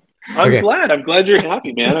amazing. Good. I'm glad. I'm glad you're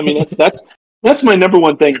happy, man. I mean, that's my number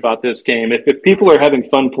one thing about this game. If people are having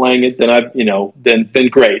fun playing it, then then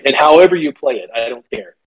great. And however you play it, I don't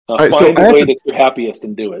care. Find the way that you're happiest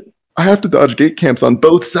and do it. I have to dodge gate camps on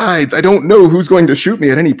both sides. I don't know who's going to shoot me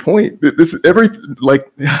at any point.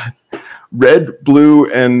 Red, blue,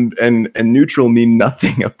 and neutral mean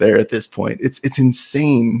nothing up there at this point. It's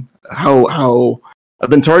insane how I've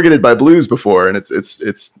been targeted by blues before, and it's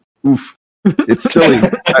oof. It's silly.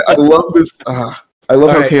 I love this. I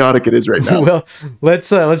love how chaotic it is right now. Well,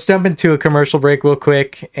 let's jump into a commercial break real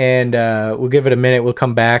quick, and we'll give it a minute. We'll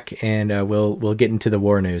come back and we'll get into the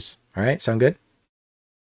war news. All right, sound good?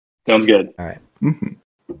 Sounds good. All right. Mm-hmm.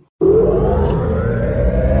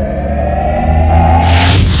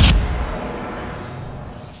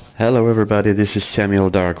 Hello everybody, this is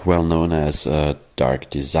Samuel Dark, well known as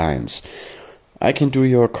Dark Designs. I can do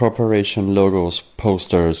your corporation logos,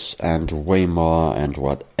 posters, and way more, and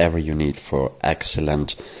whatever you need for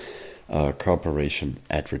excellent corporation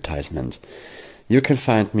advertisement. You can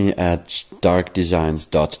find me at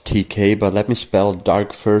darkdesigns.tk, but let me spell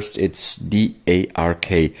dark first. It's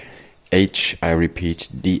DARKH. I repeat,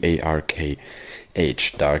 DARKH,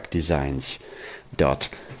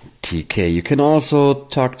 darkdesigns.tk. You can also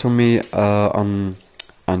talk to me on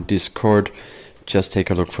Discord. Just take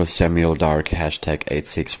a look for Samuel Dark, hashtag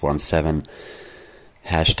 8617,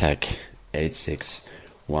 hashtag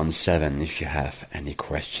 8617 if you have any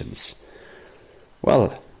questions.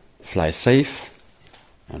 Well, fly safe,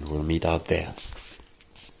 and we'll meet out there.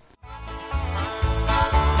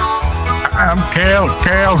 I'm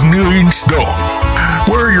Cal's New Eden Store.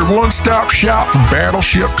 We're your one-stop shop for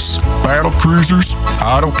battleships, battle cruisers,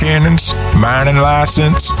 autocannons, mining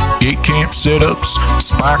license, gate camp setups,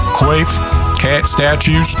 spike quaif, cat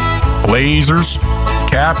statues, lasers,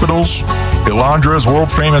 capitals, Elandra's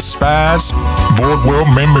world-famous spies, Void World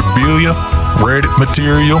memorabilia, Reddit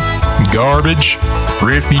material, garbage,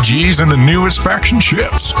 refugees, and the newest faction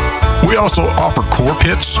ships. We also offer core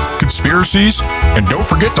pits, conspiracies, and don't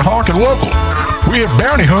forget to honk and local. We have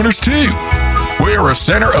bounty hunters too. We are a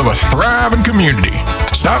center of a thriving community.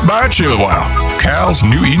 Stop by and chill a while. Cal's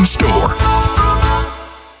New Eden Store.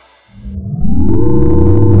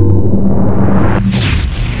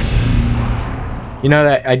 You know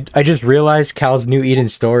that I just realized Cal's New Eden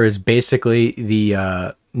Store is basically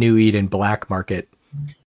the New Eden black market.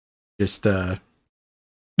 Just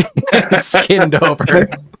skinned over.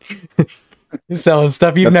 Selling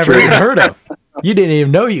stuff you've never even heard of. You didn't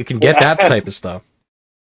even know you can get that type of stuff.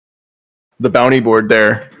 The bounty board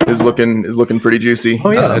there is looking pretty juicy. Oh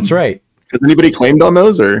yeah, that's right. Has anybody claimed on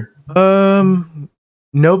those, or?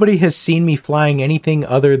 Nobody has seen me flying anything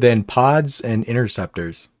other than pods and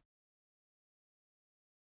interceptors.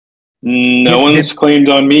 No one's claimed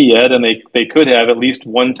on me yet, and they could have at least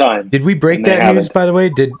one time. Did we break that news, by the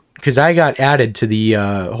way? because I got added to the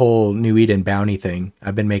whole New Eden bounty thing.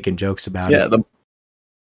 I've been making jokes about it. Yeah,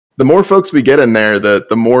 the more folks we get in there,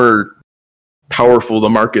 the more powerful the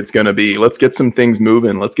market's going to be. Let's get some things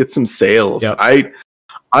moving. Let's get some sales. Yep.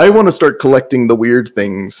 I want to start collecting the weird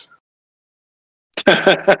things.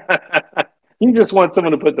 You just want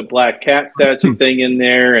someone to put the black cat statue thing in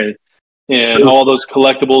there, and all those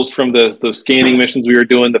collectibles from those scanning missions we were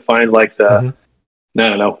doing to find like the I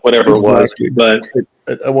don't know, whatever Exactly. it was.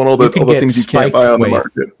 But I want all the things you can't buy on the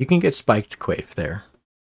market. You can get spiked Quaif there.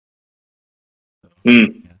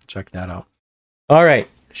 Check that out. All right,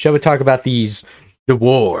 shall we talk about the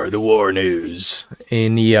war news?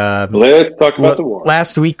 In the let's talk about the war.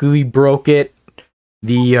 Last week we broke it.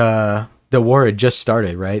 The war had just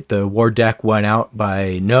started, right? The war deck went out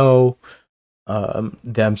by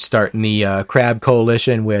them starting the Crab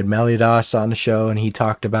Coalition. We had Meliodas on the show, and he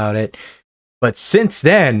talked about it. But since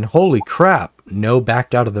then, holy crap, No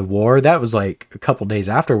backed out of the war. That was like a couple days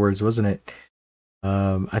afterwards, wasn't it?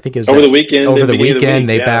 I think it was over the weekend. Over the weekend,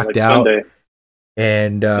 they backed like out, Sunday.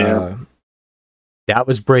 And that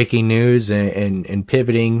was breaking news and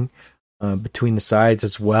pivoting between the sides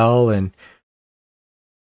as well. And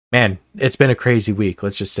man, it's been a crazy week.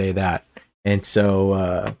 Let's just say that. And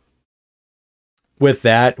so with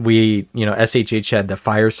that, we, SHH had the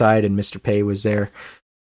fireside, and Mr. Pay was there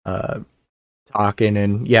talking,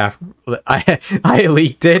 and yeah, I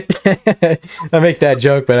leaked it. I make that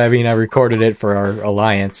joke, but I mean, I recorded it for our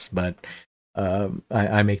alliance, but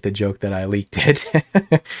I make the joke that I leaked it.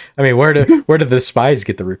 I mean, where did the spies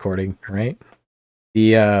get the recording, right?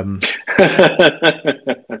 The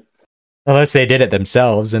unless they did it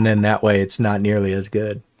themselves, and then that way it's not nearly as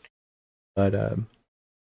good. But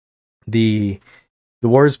the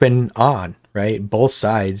war's been on, right? Both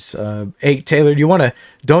sides. Hey, Taylor, do you want to?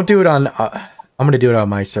 Don't do it on. I'm going to do it on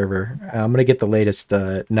my server. I'm going to get the latest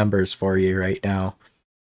numbers for you right now.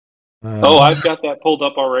 I've got that pulled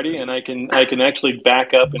up already, and I can actually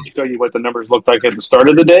back up and show you what the numbers looked like at the start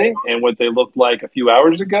of the day, and what they looked like a few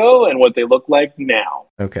hours ago, and what they look like now.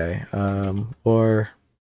 Okay. Or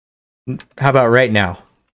how about right now,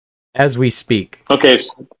 as we speak? Okay.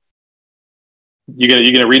 So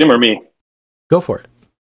you gonna read them or me? Go for it.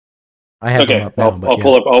 I have them up now, I'll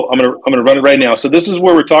pull up. I'm gonna run it right now. So this is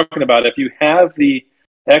where we're talking about. If you have the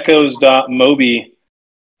echoes.mobi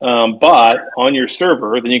bot on your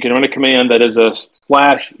server, then you can run a command that is a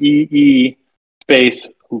 /EE space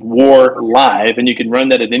war live, and you can run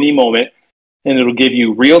that at any moment, and it'll give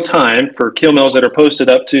you real time for kill mails that are posted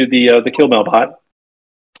up to the kill mail bot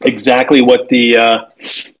exactly what the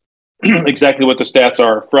stats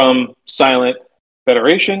are from Silent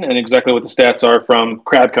Federation, and exactly what the stats are from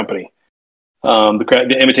Crab Company.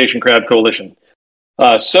 The Imitation Crab Coalition.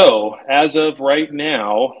 So, as of right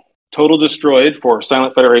now, total destroyed for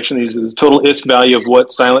Silent Federation, the total ISK value of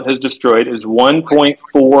what Silent has destroyed is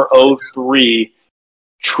 1.403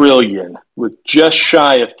 trillion, with just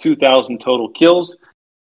shy of 2,000 total kills,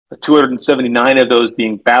 279 of those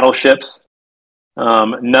being battleships.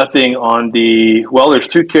 Nothing on there's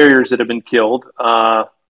 2 carriers that have been killed,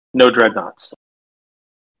 no dreadnoughts.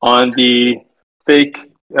 On the fake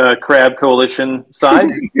Crab Coalition side,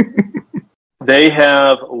 they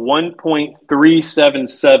have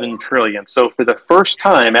 1.377 trillion. So for the first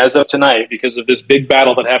time as of tonight, because of this big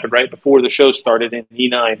battle that happened right before the show started in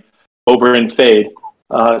E9 over in Fade,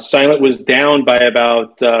 Silent was down by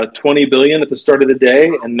about 20 billion at the start of the day,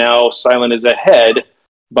 and now Silent is ahead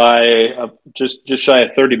by just shy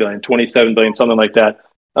of 30 billion, 27 billion, something like that.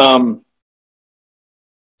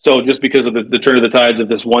 So just because of the turn of the tides of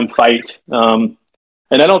this one fight,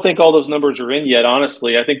 and I don't think all those numbers are in yet,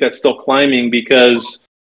 honestly. I think that's still climbing, because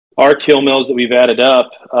our kill mills that we've added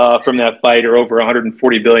up from that fight are over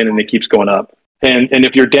 140 billion, and it keeps going up. And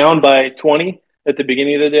if you're down by 20 at the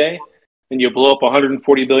beginning of the day, and you blow up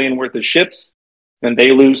 140 billion worth of ships, and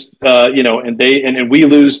they lose, and we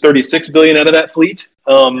lose 36 billion out of that fleet,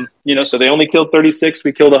 so they only killed 36,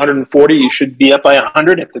 we killed 140, you should be up by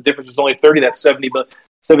 100. If the difference is only 30, that's 70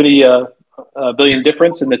 billion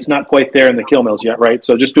difference, and it's not quite there in the kill mills yet, right?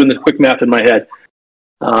 So just doing the quick math in my head.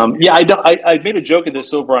 I made a joke of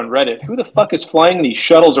this over on Reddit. Who the fuck is flying these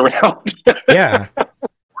shuttles around? Yeah.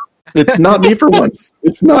 It's not me for once.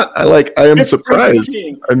 It's not. I am surprised.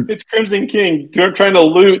 It's Crimson King trying to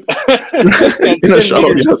loot. In a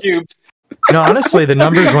shuttle, yes. No, honestly, the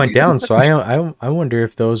numbers went down, so I wonder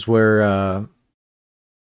if those were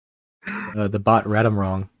the bot read them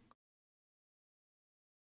wrong.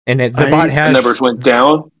 And the bot has the numbers went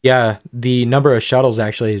down. Yeah, the number of shuttles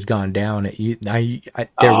actually has gone down. There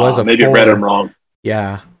was a maybe 4. read them wrong.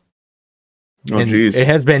 Yeah. Oh, geez. It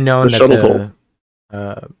has been known that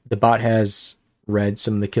the bot has read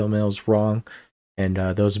some of the kill mills wrong, and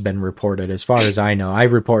those have been reported. As far as I know, I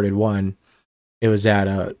reported one. It was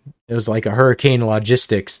like a Hurricane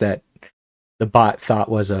Logistics that the bot thought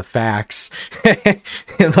was a fax.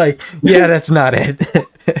 And like, yeah, that's not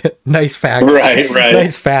it. Nice fax. Right.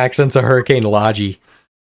 Nice fax. And it's a Hurricane Logi.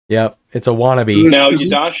 Yep. It's a wannabe. Now,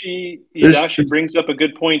 Yadashi brings up a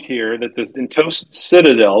good point here that the Entosis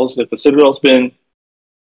citadels, if a citadel's been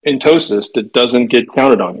Entosis, it doesn't get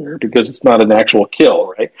counted on here because it's not an actual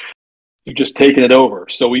kill, right? You're just taking it over.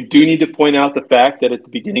 So we do need to point out the fact that at the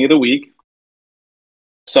beginning of the week,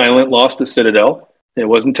 Silent lost the Citadel. It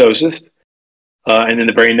wasn't Entosis. And then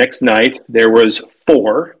the very next night, there was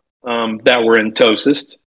 4 that were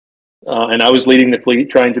Entosis. And I was leading the fleet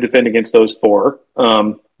trying to defend against those 4.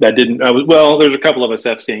 There's a couple of us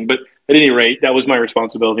FCing, but at any rate, that was my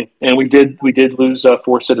responsibility. And we did lose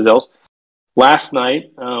 4 Citadels. Last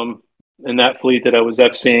night, in that fleet that I was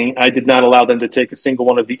FCing, I did not allow them to take a single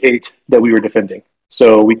one of the 8 that we were defending.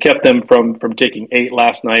 So we kept them from taking 8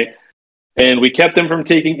 last night, and we kept them from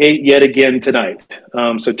taking 8 yet again tonight.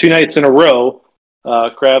 So 2 nights in a row,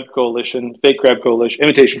 Crab Coalition, Fake Crab Coalition,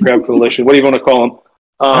 Imitation Crab Coalition, what do you want to call them?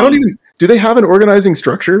 I don't even. Do they have an organizing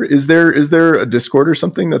structure? Is there a Discord or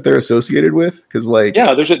something that they're associated with? Because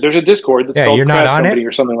there's a Discord that's called you're not Crab on Company it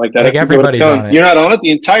or something like that. Like everybody's on it. You're not on it.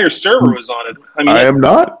 The entire server was on it. I am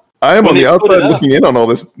not. I am on the outside looking in on all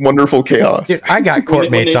this wonderful chaos. Dude, I got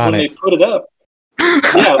court mates on it. When they put it up,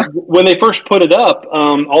 when they first put it up,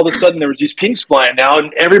 all of a sudden there was these pings flying out,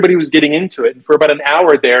 and everybody was getting into it. And for about an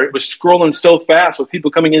hour there, it was scrolling so fast with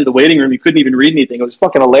people coming into the waiting room, you couldn't even read anything. It was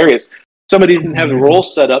fucking hilarious. Somebody didn't have the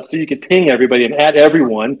roles set up so you could ping everybody and add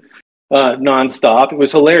everyone nonstop. It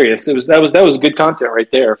was hilarious. That was good content right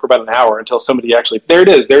there for about an hour until somebody actually. There it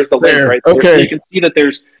is. There's the link right there. Okay. So you can see that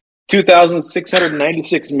there's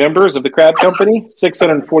 2,696 members of the Crab Company.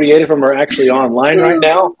 648 of them are actually online right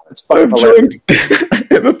now. It's fucking hilarious.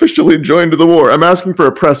 I've officially joined the war. I'm asking for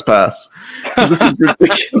a press pass. This is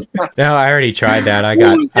ridiculous. No, I already tried that. I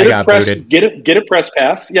got booted. Get a press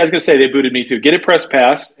pass. Yeah, I was gonna say they booted me too. Get a press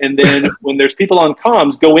pass, and then when there's people on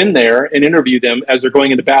comms, go in there and interview them as they're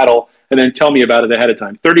going into battle, and then tell me about it ahead of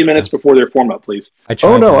time. 30 minutes before their form up, please. I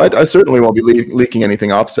certainly won't be leaking anything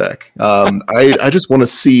OPSEC. I just want to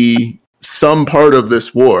see some part of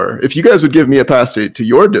this war. If you guys would give me a pass to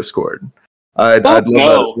your Discord, I'd love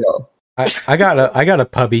that as well. I got a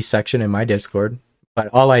pubby section in my Discord, but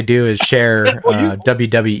all I do is share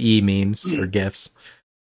WWE memes or GIFs.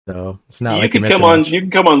 So it's not like you're missing much. You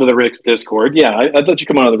can come onto the Rick's Discord. Yeah, I'd let you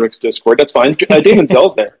come onto the Rick's Discord. That's fine. Damon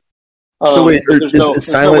Zell's there. So wait, is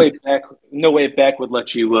Silent? No way back would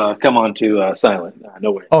let you come on to Silent.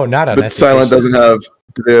 No way. Oh, not on. But Silent doesn't have.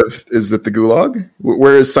 Do they have? Is it the Gulag?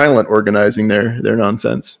 Where is Silent organizing their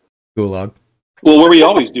nonsense? Gulag. Well, where we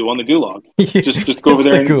always do on the Gulag. Just go over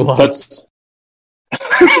there. That's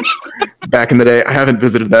back in the day. I haven't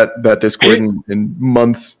visited that Discord in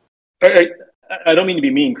months. I don't mean to be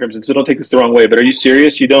mean, Crimson, so don't take this the wrong way. But are you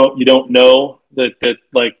serious? You don't know that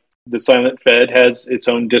like the Silent Fed has its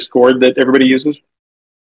own Discord that everybody uses?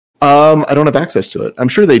 I don't have access to it. I'm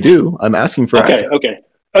sure they do. I'm asking for access. Okay.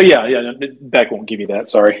 Oh yeah. No, Beck won't give you that.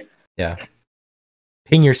 Sorry. Yeah.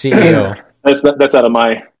 Ping your CEO. That's out of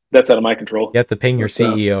my control. You have to ping your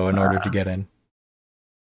CEO in order to get in.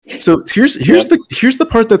 So here's the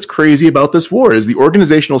part that's crazy about this war is the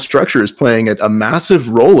organizational structure is playing a massive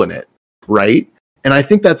role in it, right? And I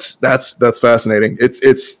think that's fascinating.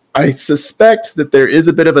 I suspect that there is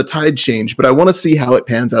a bit of a tide change, but I want to see how it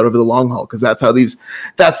pans out over the long haul because that's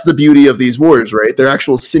the beauty of these wars, right? They're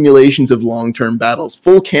actual simulations of long-term battles,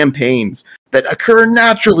 full campaigns that occur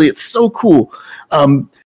naturally. It's so cool.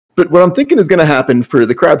 But what I'm thinking is going to happen for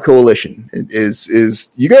the Crab Coalition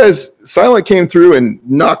is you guys, Silent came through and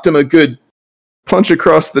knocked him a good punch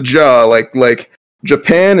across the jaw, like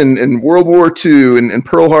Japan and World War II and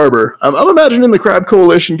Pearl Harbor. I'm imagining the Crab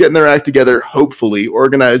Coalition getting their act together, hopefully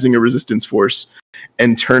organizing a resistance force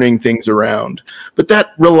and turning things around. But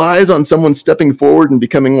that relies on someone stepping forward and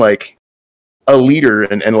becoming like a leader.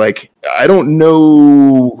 And like, I don't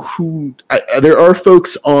know who, there are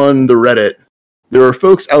folks on the Reddit. There are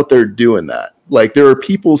folks out there doing that. Like, there are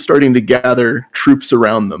people starting to gather troops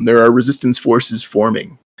around them. There are resistance forces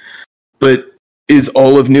forming. But is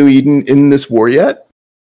all of New Eden in this war yet?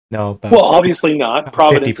 No. Well, obviously not.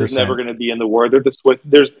 Providence 50%. Is never going to be in the war. There's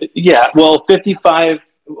 55.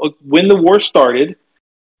 When the war started,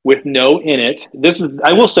 with no in it.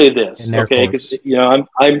 I will say this, okay? Because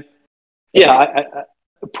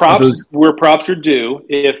props where props are due.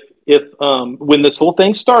 If when this whole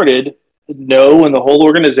thing started, No and the whole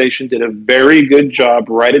organization did a very good job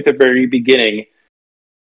right at the very beginning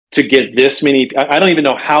to get this many. I don't even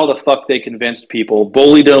know how the fuck they convinced people,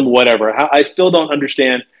 bullied them, whatever. I still don't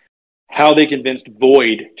understand how they convinced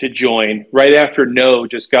Void to join right after No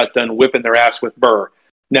just got done whipping their ass with Burr.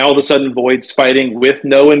 Now all of a sudden Void's fighting with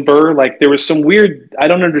No and Burr. Like there was some weird, I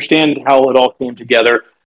don't understand how it all came together.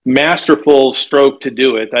 Masterful stroke to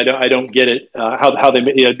do it. I don't get it. How they,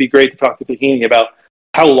 it'd be great to talk to Tahini about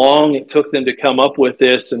how long it took them to come up with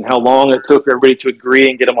this and how long it took everybody to agree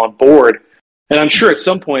and get them on board. And I'm sure at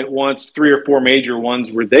some point, once 3 or 4 major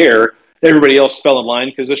ones were there, everybody else fell in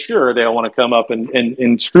line because sure, they all want to come up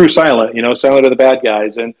and screw Silent. Silent are the bad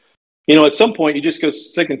guys. And, at some point, you just go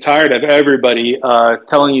sick and tired of everybody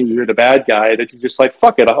telling you you're the bad guy that you're just like,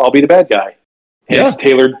 fuck it, I'll be the bad guy. Hence,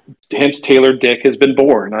 Taylor Dick has been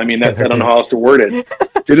born. I mean, I don't know how else to word it.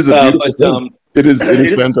 It is a beautiful thing. It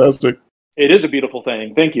is fantastic. It is a beautiful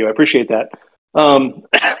thing. Thank you. I appreciate that.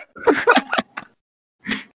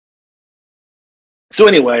 So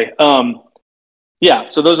anyway,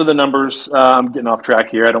 so those are the numbers. I'm getting off track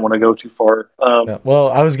here. I don't want to go too far. Well,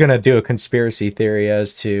 I was going to do a conspiracy theory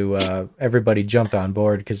as to everybody jumped on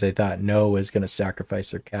board because they thought No was going to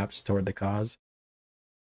sacrifice their caps toward the cause.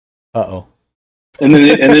 Uh-oh. And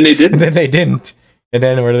then they didn't. And then they didn't. And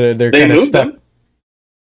then they're kind of stuck. Them.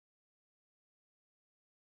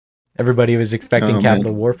 Everybody was expecting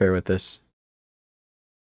Capital Warfare with this.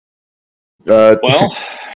 Well...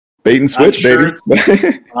 Bait and switch, baby.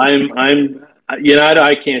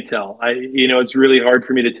 I can't tell. It's really hard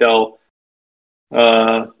for me to tell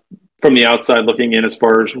from the outside looking in as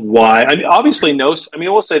far as why. I mean, obviously,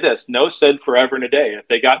 we'll say this. No said forever and a day. If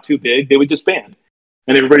they got too big, they would disband.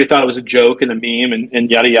 And everybody thought it was a joke and a meme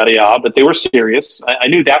and yada, yada, yada. But they were serious. I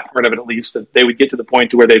knew that part of it, at least, that they would get to the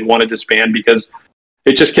point to where they'd want to disband because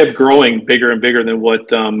it just kept growing bigger and bigger than what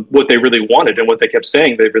they really wanted and what they kept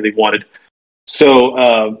saying they really wanted.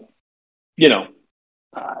 So,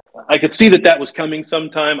 I could see that was coming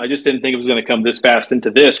sometime. I just didn't think it was going to come this fast into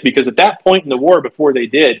this because at that point in the war, before they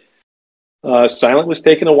did, Silent was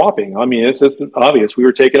taking a whopping. I mean, it's obvious. We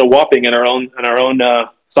were taking a whopping in our own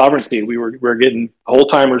sovereignty. We were getting whole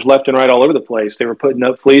timers left and right all over the place. They were putting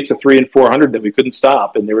up fleets of 300 and 400 that we couldn't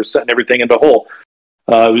stop, and they were setting everything into hole.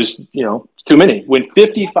 It was it's too many. When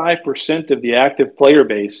 55% of the active player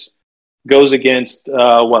base goes against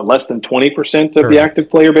less than 20% of the active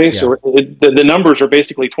player base, or the numbers are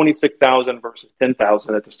basically 26,000 versus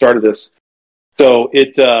 10,000 at the start of this. So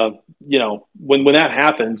it when that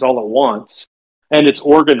happens all at once and it's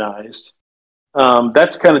organized,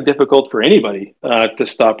 that's kind of difficult for anybody to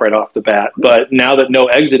stop right off the bat. But now that No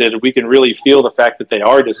exited, we can really feel the fact that they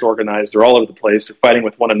are disorganized. They're all over the place. They're fighting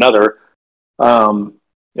with one another.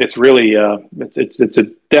 It's really it's a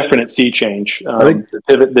definite sea change.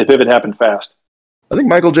 The pivot happened fast. I think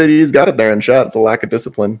Michael JD's got it there in chat. It's a lack of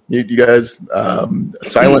discipline. You guys,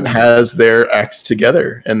 Silent has their acts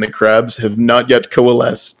together, and the Crabs have not yet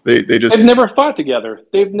coalesced. They've never fought together.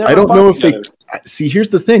 I don't know if they. See, here's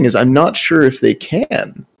the thing: is I'm not sure if they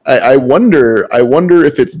can. I wonder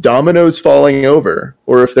if it's dominoes falling over,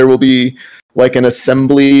 or if there will be like an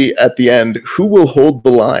assembly at the end. Who will hold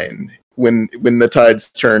the line when the tides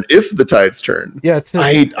turn? If the tides turn,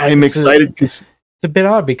 I'm excited. It's a bit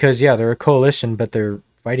odd because they're a coalition, but they're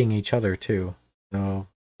fighting each other too. So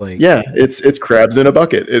it's crabs in a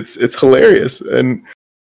bucket. It's hilarious. And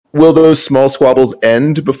will those small squabbles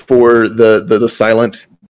end before the Silent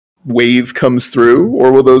wave comes through,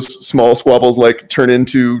 or will those small squabbles like turn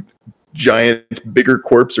into giant, bigger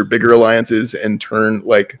corps or bigger alliances and turn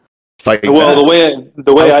like fight? Well, back?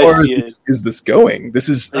 the way How I far see is this going? This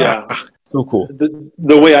is so cool.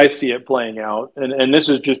 The way I see it playing out, and this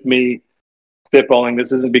is just me spitballing.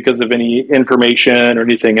 This isn't because of any information or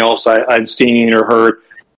anything else I've seen or heard.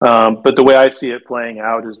 But the way I see it playing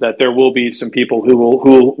out is that there will be some people who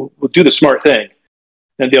will do the smart thing,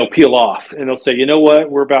 and they'll peel off and they'll say, you know what,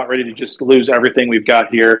 we're about ready to just lose everything we've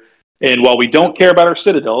got here. And while we don't care about our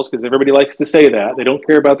citadels, because everybody likes to say that, they don't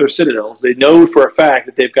care about their citadels. They know for a fact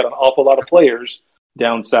that they've got an awful lot of players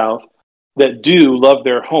down south that do love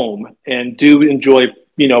their home and do enjoy,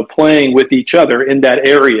 playing with each other in that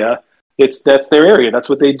area. That's their area. That's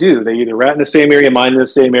what they do. They either rat in the same area, mine in the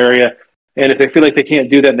same area. And if they feel like they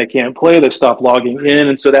can't do that and they can't play, they stop logging in.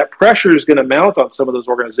 And so that pressure is going to mount on some of those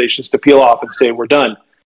organizations to peel off and say, we're done.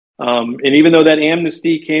 And even though that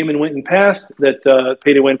amnesty came and went and passed that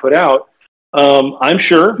Pay to Win put out, I'm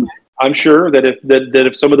sure that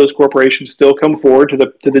if some of those corporations still come forward to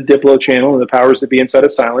the Diplo channel and the powers that be inside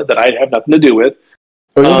of Silent that I have nothing to do with,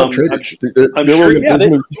 I'm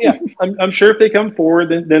sure if they come forward,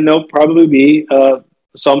 then there'll probably be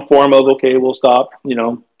some form of, okay, we'll stop,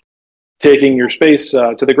 taking your space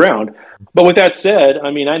to the ground. But with that said,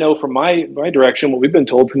 I mean, I know from my direction, what we've been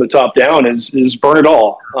told from the top down is burn it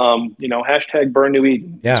all. Hashtag burn New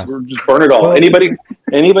Eden. Yeah. Just burn it all. Well,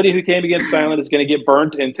 anybody who came against Silent is going to get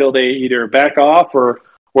burnt until they either back off or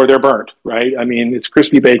they're burnt, right? I mean, it's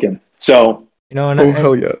crispy bacon. So,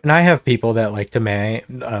 hell yeah. And I have people that like to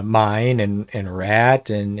mine and rat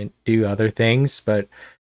and do other things, but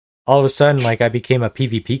all of a sudden, like, I became a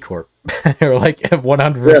PvP corp. Or like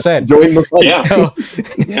 100%. Join the fight.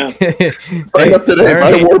 Sign up today.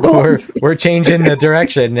 Buy war bonds. We're changing the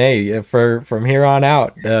direction. Hey, from here on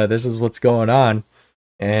out, this is what's going on,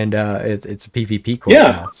 and it's a PvP corp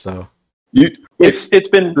now. So it's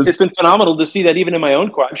been phenomenal to see that even in my own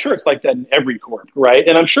corp. I'm sure it's like that in every corp, right?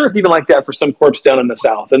 And I'm sure it's even like that for some corps down in the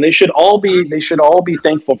South. And they should all be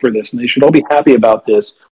thankful for this, and they should all be happy about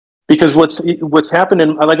this. Because what's happened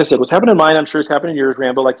in, like I said, what's happened in mine, I'm sure it's happened in yours,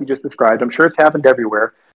 Rambo, like you just described. I'm sure it's happened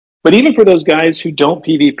everywhere. But even for those guys who don't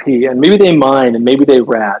PvP, and maybe they mine, and maybe they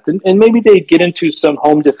rat, and maybe they get into some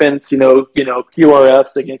home defense,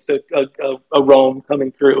 QRFs against a roam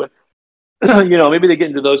coming through, and maybe they get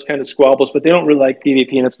into those kind of squabbles, but they don't really like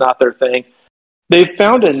PvP, and it's not their thing. They've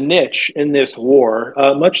found a niche in this war,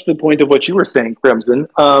 much to the point of what you were saying, Crimson,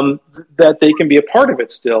 that they can be a part of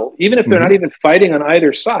it still, even if they're not even fighting on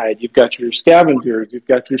either side. You've got your scavengers, you've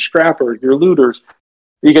got your scrappers, your looters,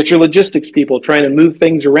 you got your logistics people trying to move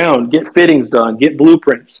things around, get fittings done, get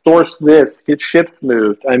blueprints, source this, get ships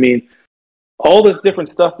moved. I mean, all this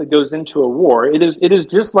different stuff that goes into a war. It is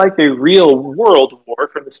just like a real world war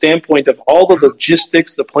from the standpoint of all the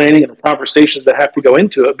logistics, the planning, and the conversations that have to go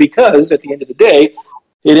into it, because at the end of the day,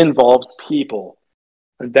 it involves people.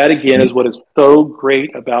 And that, again, is what is so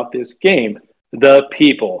great about this game, the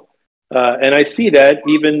people. And I see that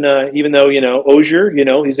even though, Ozier,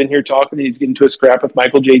 he's in here talking, he's getting to a scrap with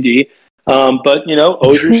Michael J.D., but,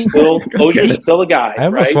 Ozier's still a guy. I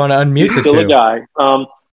almost right? want to unmute he's still a guy.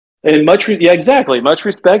 And much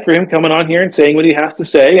respect for him coming on here and saying what he has to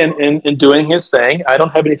say and doing his thing. I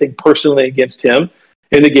don't have anything personally against him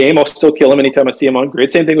in the game. I'll still kill him anytime I see him on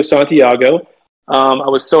grid. Same thing with Santiago. I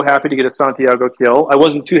was so happy to get a Santiago kill. I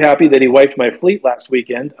wasn't too happy that he wiped my fleet last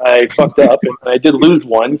weekend. I fucked up and I did lose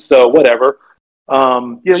one, so whatever.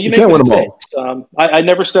 You make mistakes. I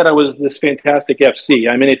never said I was this fantastic FC.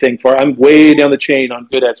 I'm way down the chain on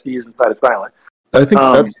good FCs inside of Silent. I think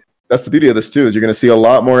that's the beauty of this too, is you're going to see a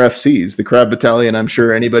lot more FCs. The Crab Battalion, I'm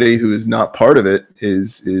sure anybody who is not part of it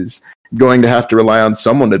is going to have to rely on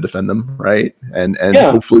someone to defend them, right? And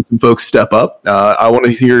hopefully some folks step up. I want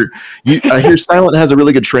to hear I hear Silent has a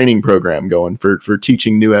really good training program going for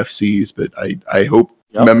teaching new FCs, but I hope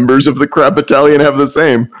members of the Crab Battalion have the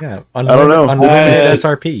same. Yeah, I don't know. It's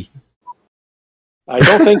SRP. I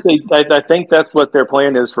don't think I think that's what their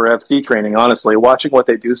plan is for FC training. Honestly, watching what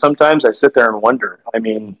they do sometimes, I sit there and wonder. I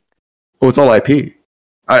mean, well, it's all IP.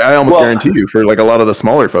 I almost guarantee you, for like a lot of the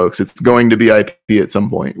smaller folks, it's going to be IP at some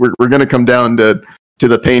point. We're going to come down to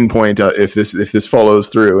the pain point if this follows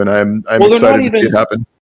through, and I'm excited to see it happen.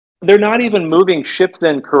 They're not even moving ships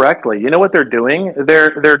in correctly. You know what they're doing?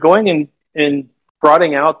 They're going and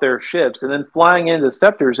prodding out their ships and then flying into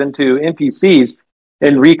scepters into NPCs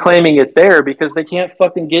and reclaiming it there because they can't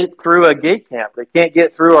fucking get through a gate camp. They can't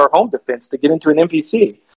get through our home defense to get into an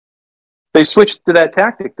NPC. They switched to that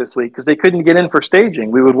tactic this week because they couldn't get in for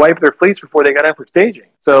staging. We would wipe their fleets before they got in for staging.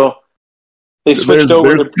 So they switched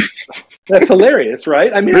over to... That's hilarious,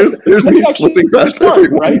 right? I mean, there's me slipping past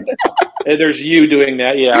everyone. Right? And there's you doing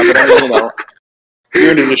that, yeah. But I mean,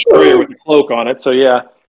 you're in a destroyer with a cloak on it, so yeah.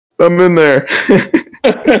 I'm in there.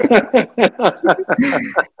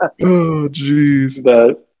 Oh, jeez.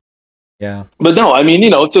 But no, I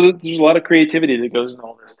mean, so there's a lot of creativity that goes in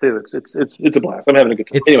all this too. It's a blast. I'm having a good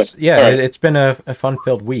time. Anyway, it's been a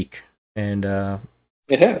fun-filled week, and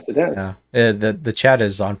it has. Yeah, the chat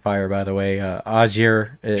is on fire. By the way,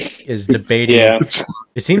 Ozier is debating.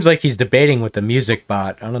 It seems like he's debating with the music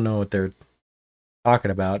bot. I don't know what they're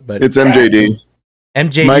talking about, but it's MJD.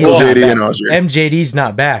 Michael JD and Ozier. MJD's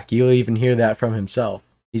not back. You'll even hear that from himself.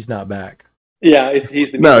 He's not back. Yeah, he's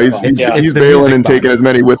the he's bailing and taking as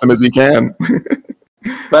many with him as he can.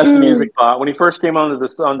 That's the music bot. When he first came onto the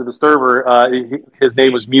server, his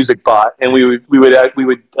name was Music Bot, and we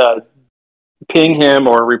would ping him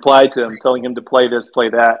or reply to him, telling him to play this, play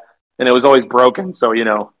that, and it was always broken. So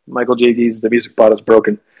Michael JD's the music bot is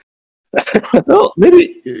broken. Well,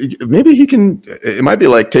 maybe he can. It might be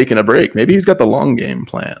like taking a break. Maybe he's got the long game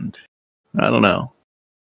planned. I don't know.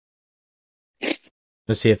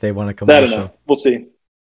 Let's see if they want to come on the show. We'll see.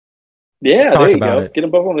 Yeah, there you go. Get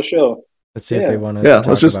them both on the show. Let's see if they want to talk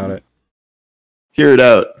let's just about it. Hear it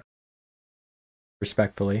out.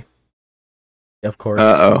 Respectfully. Of course.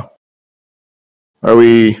 Uh-oh. Are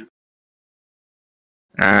we...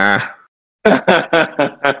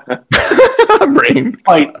 Brain.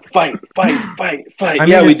 Fight. I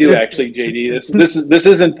Yeah, mean, we it's- do it- actually, JD. This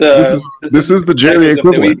isn't the This is the Jerry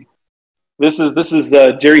equivalent. This is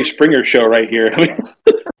Jerry Springer show right here. I mean,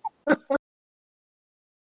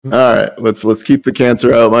 All right, let's keep the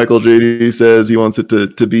cancer out. Michael JD says he wants it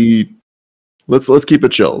to be. Let's keep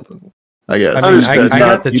it chilled. I guess. I mean, He says I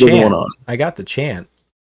got the he doesn't chant. want on. I got the chant.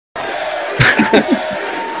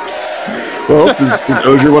 Well, does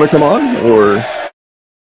Ozier want to come on, or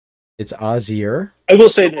It's Ozier. I will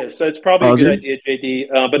say this: it's probably a Ozzy? good idea,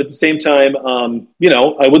 JD. But at the same time,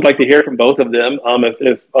 I would like to hear from both of them.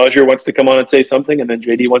 If Ozier wants to come on and say something, and then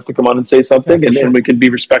JD wants to come on and say something, Yeah, sure. and we can be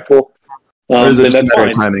respectful, or is it then just a that's matter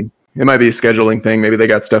of fine. timing? It might be a scheduling thing. Maybe they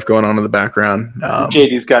got stuff going on in the background.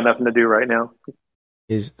 JD's got nothing to do right now.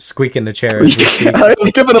 He's squeaking the chair. as we speak. I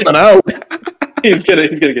was giving him an out. He's gonna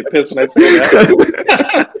get pissed when I say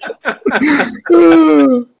that.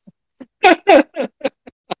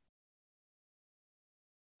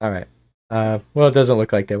 All right. Well, it doesn't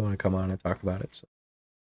look like they want to come on and talk about it. So.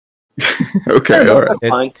 Okay, all right.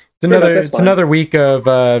 Fine. It's another week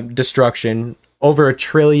of destruction. Over $1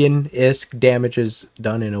 trillion ISK damages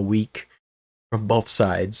done in a week from both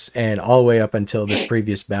sides, and all the way up until this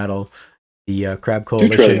previous battle, the Crab trillion.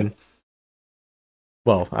 Coalition.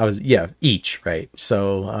 Well, each, right?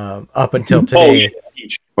 So up until today.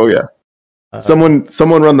 Oh yeah. Someone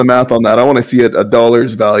run the math on that. I want to see it a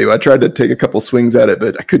dollar's value. I tried to take a couple swings at it,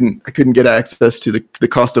 but I couldn't get access to the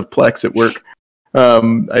cost of Plex at work.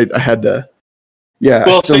 I had to. Yeah.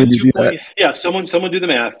 Well, I still say need to do that. someone do the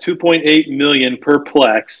math. 2.8 million per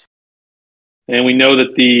Plex, and we know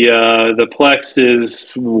that the Plex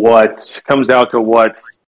is what comes out to what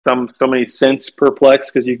so many cents per Plex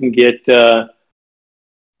because you can get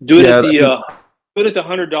do it at the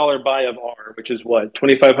 $100 buy of R, which is what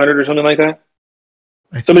 2,500 or something like that.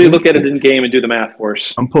 Somebody look at it in game and do the math for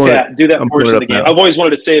us. I'm pulling Chat, do that I'm for us pulling in it the up game. now. I've always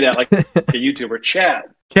wanted to say that, like a YouTuber. Chat,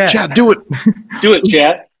 Chat, do it. do it,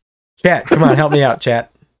 chat. Chat, come on, help me out,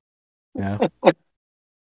 chat. Yeah.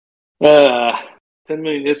 10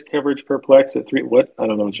 million ISK coverage per Plex at 3. What? I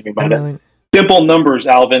don't know what you mean by 10 that. million. Simple numbers,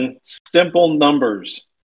 Alvin. Simple numbers.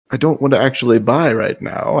 I don't want to actually buy right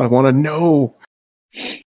now. I want to know.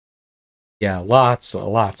 Yeah, lots of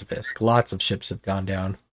ISK. Lots of ships have gone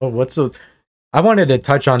down. I wanted to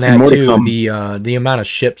touch on that more to too. come. The amount of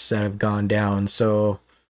ships that have gone down. So,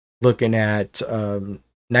 looking at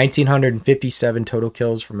 1,957 total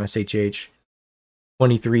kills from SHH,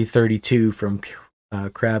 2,332 from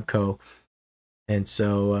Crabco, and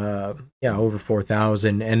so over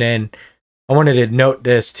 4,000. And then I wanted to note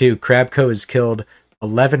this too. Crabco has killed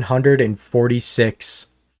 1,146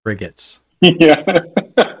 frigates. Yeah.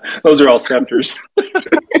 Those are all scepters.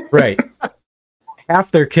 Right.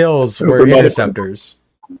 Half their kills were Open mother- interceptors.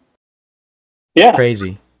 Yeah.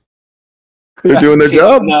 Crazy. They're doing their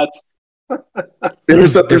job. Nuts.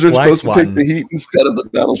 Interceptors They're are fly supposed to take swatting. the heat instead of the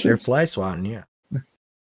They're battleships. fly swatting, yeah.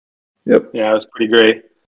 Yep. Yeah, it was pretty great.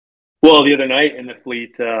 Well, the other night in the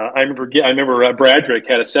fleet, I remember Bradrick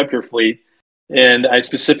had a scepter fleet, and I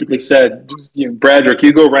specifically said, Bradrick,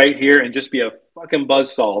 you go right here and just be a fucking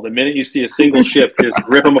buzzsaw. The minute you see a single ship, just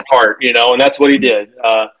rip them apart, and that's what he did.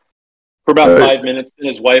 For about 5 minutes, and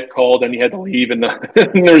his wife called, and he had to leave, and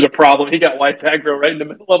there was a problem. He got wife aggro right in the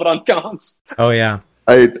middle of it on comms. Oh yeah.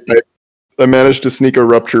 I managed to sneak a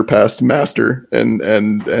rupture past Master and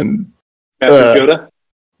Master Uh, Joda?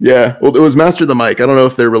 yeah. Well, it was Master the Mike. I don't know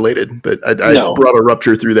if they're related, but I No. brought a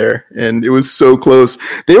rupture through there, and it was so close.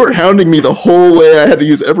 They were hounding me the whole way. I had to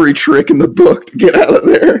use every trick in the book to get out of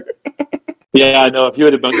there. Yeah, I know. If you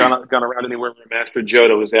had gone around anywhere where Master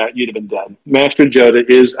Joda was at, you'd have been dead. Master Joda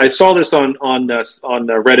is. I saw this on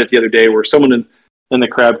Reddit the other day, where someone in the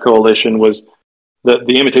Crab Coalition was the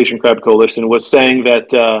Imitation Crab Coalition was saying that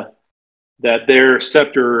their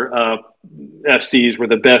Scepter FCs were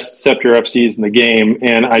the best Scepter FCs in the game,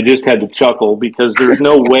 and I just had to chuckle because there's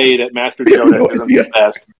no way that Master Joda isn't the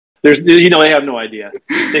best. They have no idea.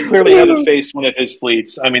 They clearly haven't faced one of his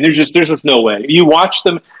fleets. I mean, there's just no way. You watch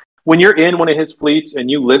them. When you're in one of his fleets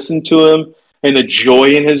and you listen to him and the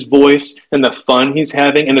joy in his voice and the fun he's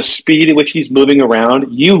having and the speed at which he's moving around,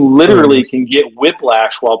 you literally can get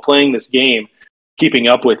whiplash while playing this game, keeping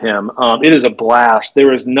up with him. It is a blast.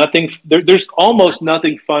 There is nothing. There's almost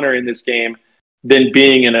nothing funner in this game than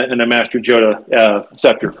being in a Master Joda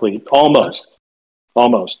Scepter fleet. Almost.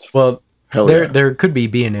 Well, Hell there could be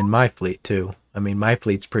being in my fleet too. I mean, my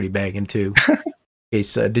fleet's pretty banging too. Okay,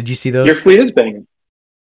 so did you see those? Your fleet is banging.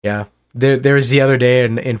 Yeah, there was the other day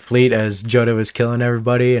in Fleet as Joda was killing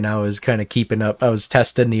everybody, and I was kind of keeping up. I was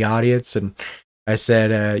testing the audience, and I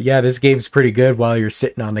said, yeah, this game's pretty good while you're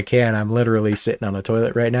sitting on the can. I'm literally sitting on the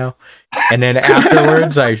toilet right now. And then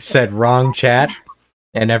afterwards, I said wrong chat,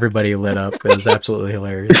 and everybody lit up. It was absolutely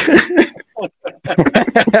hilarious.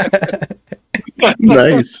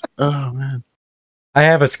 Nice. Oh, man. I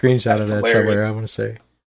have a screenshot of that hilarious. somewhere, I want to say.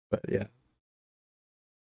 But yeah.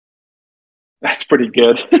 That's pretty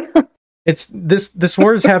good. It's this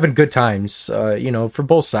war is having good times, for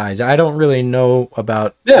both sides. I don't really know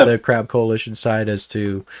about the Crab Coalition side as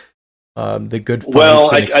to the good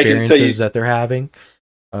fights and experiences that they're having.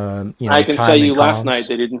 I can tell you last night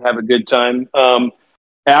they didn't have a good time.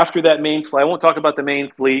 After that main fleet, I won't talk about the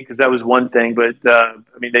main fleet because that was one thing, but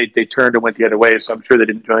they turned and went the other way, so I'm sure they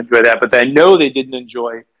didn't enjoy that. But I know they didn't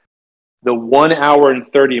enjoy the 1 hour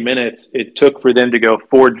and 30 minutes it took for them to go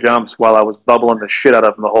 4 jumps while I was bubbling the shit out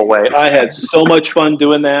of them the whole way. I had so much fun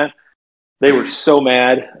doing that. They were so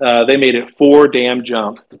mad. They made it 4 damn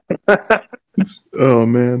jumps. Oh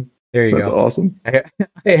man, there you go. That's awesome. I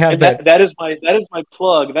have that is my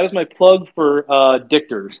plug. That is my plug for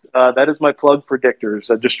Dictors. That is my plug for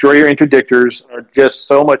Dictors. Destroyer Interdictors are just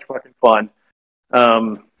so much fucking fun.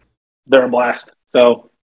 They're a blast.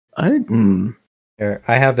 So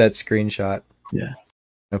I have that screenshot. Yeah.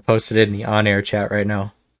 I posted it in the on-air chat right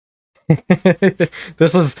now.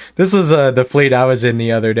 This was the fleet I was in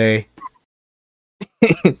the other day.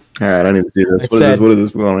 All right, I need to see this. What is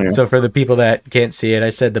this going on here? So for the people that can't see it, I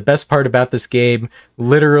said the best part about this game,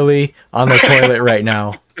 literally on the toilet right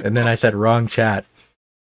now. And then I said wrong chat.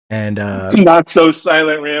 And not so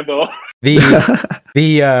silent, Rambo.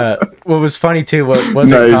 The what was funny too, what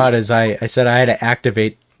wasn't Nice. caught is I said I had to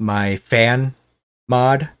activate my fan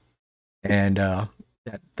mod, and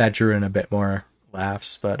that drew in a bit more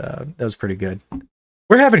laughs, but that was pretty good.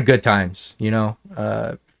 We're having good times,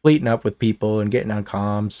 fleeting up with people and getting on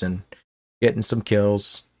comms and getting some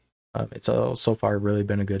kills. It's so far really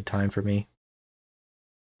been a good time for me,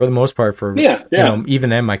 for the most part. For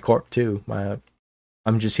even in my corp too.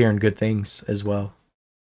 I'm just hearing good things as well.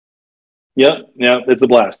 Yeah, it's a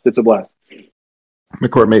blast. My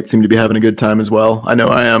court mates seem to be having a good time as well. I know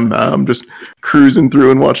I am. I'm just cruising through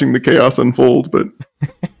and watching the chaos unfold, but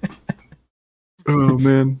oh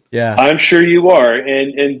man, yeah, I'm sure you are,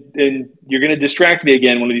 and you're going to distract me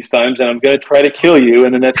again one of these times, and I'm going to try to kill you,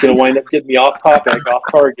 and then that's going to wind up getting me off topic, off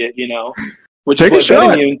target, Which Take is a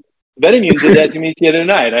what shot. Vetemune did that to me the other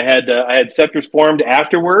night. I had Scepters formed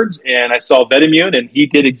afterwards, and I saw Vetemune, and he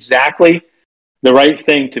did exactly the right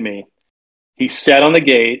thing to me. He sat on the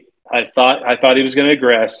gate. I thought he was going to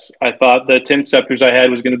aggress. I thought the 10 Scepters I had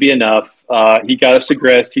was going to be enough. He got us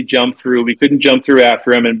aggressed. He jumped through. We couldn't jump through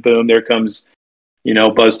after him, and boom, there comes,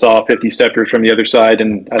 Buzzsaw, 50 Scepters from the other side,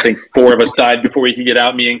 and I think 4 of us died before he could get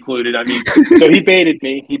out, me included. I mean, so he baited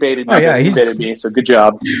me. He baited me. Oh, yeah, he baited me. So good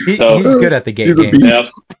job. He's good at the gate He's a games.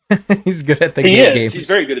 beast. He's good at the He gate is. games. He's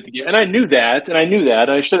very good at the game, and I knew that.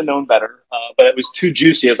 I should have known better, but it was too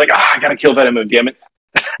juicy. I was like, I got to kill Vetemune, damn it.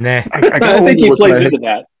 Nah. I think he plays into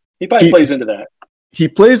that. He probably plays into that. He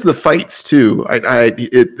plays the fights too.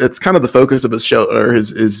 It's kind of the focus of his show or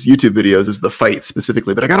his YouTube videos is the fights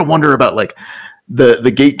specifically. But I gotta wonder about like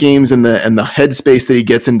the gate games and the headspace that he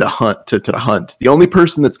gets into hunt to hunt. The only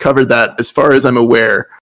person that's covered that, as far as I'm aware,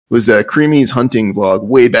 was Creamy's hunting vlog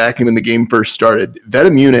way back when the game first started.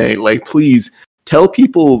 Vetemune, like, please tell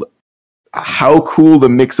people how cool the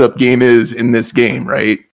mix-up game is in this game,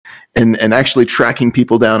 right? And actually tracking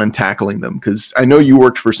people down and tackling them, because I know you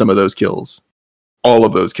worked for some of those kills, all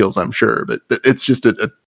of those kills, I'm sure. But it's just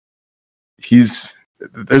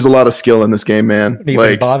there's a lot of skill in this game, man. I don't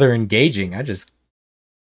even bother engaging.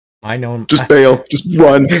 I know. Just bail, just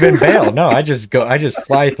run. Even bail. No, I just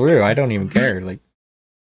fly through. I don't even care. Like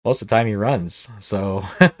most of the time he runs, so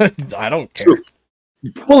I don't care.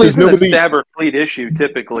 Well, he's a stabber fleet issue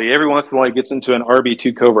typically. Every once in a while he gets into an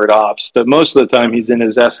RB2 covert ops, but most of the time he's in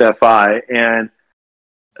his SFI. And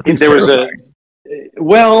there was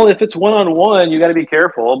if it's one-on-one, you got to be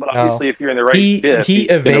careful. But obviously, if you're in the right diff, he's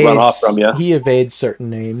going to run off from you. He evades certain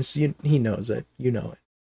names. He knows it. You know it.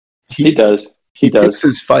 He does. He picks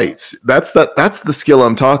his fights. That's the skill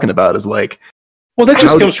I'm talking about. Is like. Well, that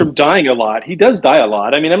just comes from dying a lot. He does die a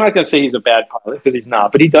lot. I mean, I'm not going to say he's a bad pilot because he's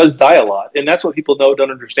not, but he does die a lot. And that's what people don't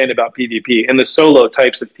understand about PvP and the solo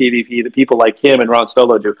types of PvP that people like him and Ron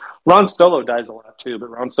Solo do. Ron Solo dies a lot too, but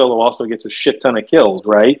Ron Solo also gets a shit ton of kills,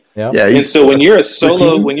 right? Yeah. And so when you're a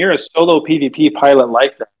solo PvP pilot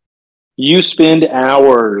like that, you spend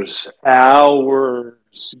hours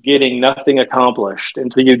getting nothing accomplished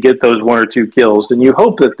until you get those 1 or 2 kills, and you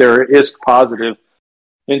hope that they're ISK positive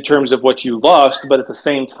in terms of what you lost, but at the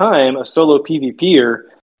same time, a solo PvPer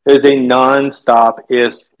is a non-stop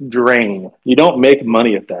ISK drain. You don't make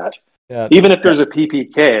money at that. Yeah. Even if there's a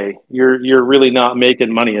PPK, you're really not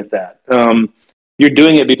making money at that. You're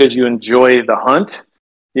doing it because you enjoy the hunt,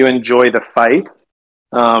 you enjoy the fight,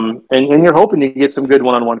 and you're hoping to get some good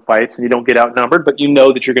one-on-one fights and you don't get outnumbered, but you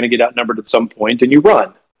know that you're going to get outnumbered at some point and you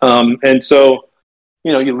run. And so,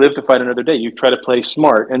 you live to fight another day. You try to play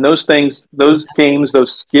smart. And those things, those games,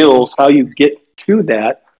 those skills, how you get to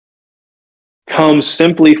that comes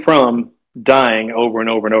simply from dying over and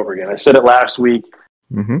over and over again. I said it last week.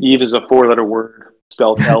 Mm-hmm. Eve is a 4-letter word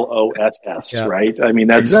spelled LOSS, Yeah. right? I mean,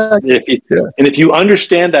 that's Exactly. if you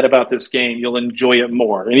understand that about this game, you'll enjoy it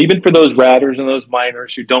more. And even for those ratters and those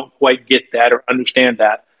miners who don't quite get that or understand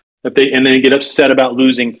that, and then get upset about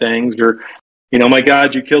losing things, or my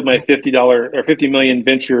God, you killed my $50 or $50 million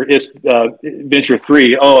venture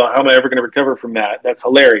 3. Oh, how am I ever going to recover from that? That's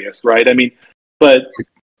hilarious, right? I mean, but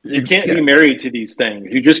you can't be married to these things.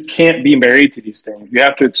 You just can't be married to these things. You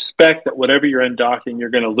have to expect that whatever you're undocking, you're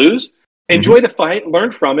going to lose. Enjoy the fight,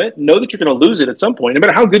 learn from it, know that you're going to lose it at some point, no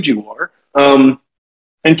matter how good you are,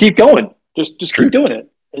 and keep going. Just keep doing it,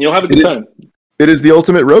 and you'll have a good time. It is the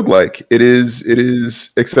ultimate roguelike. It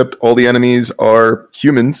is, except all the enemies are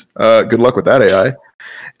humans. Good luck with that AI.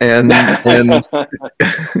 And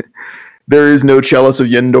there is no Chalice of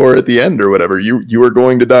Yendor at the end or whatever. You are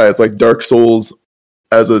going to die. It's like Dark Souls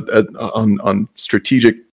on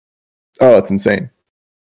strategic. Oh, it's insane.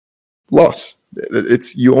 Loss.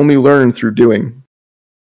 It's you only learn through doing.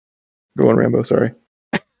 Go on, Rambo. Sorry.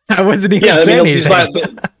 I wasn't even saying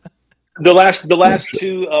anything. The last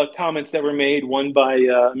two comments that were made, one by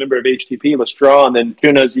a member of HTP, Lestraw, and then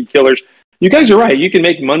Tuna Z Killers. You guys are right. You can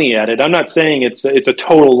make money at it. I'm not saying it's a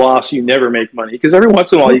total loss. You never make money, because every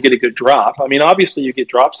once in a while you get a good drop. I mean, obviously you get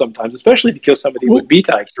drops sometimes, especially if you kill somebody with B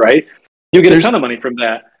types, right? You get a ton of money from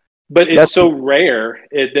that. But it's so rare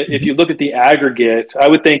that if you look at the aggregate, I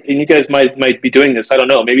would think, and you guys might be doing this. I don't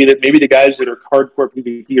know. Maybe the guys that are hardcore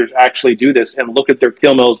PvPers actually do this and look at their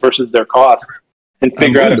kill mills versus their cost and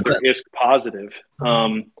figure out if they're ISK positive.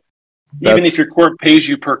 Even if your corp pays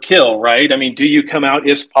you per kill, right? I mean, do you come out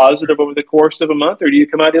ISK positive over the course of a month, or do you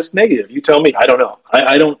come out ISK negative? You tell me. I don't know.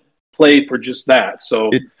 I don't play for just that. So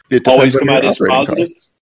it always come out ISK positive.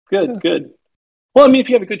 Good. Well, I mean, if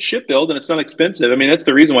you have a good ship build and it's not expensive, I mean, that's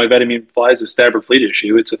the reason why Vetemune flies a Stabber Fleet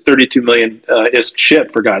issue. It's a 32 million ISK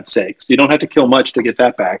ship, for God's sakes. You don't have to kill much to get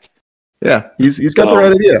that back. Yeah, he's got the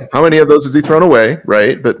right idea. How many of those has he thrown away,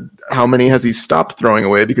 right? But how many has he stopped throwing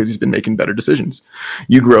away because he's been making better decisions?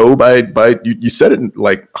 You grow by you said it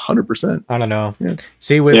like 100%. I don't know. Yeah.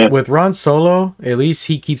 See, with Ron Solo, at least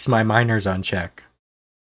he keeps my miners on check.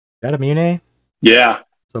 Vetemune? Yeah.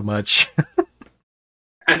 So much.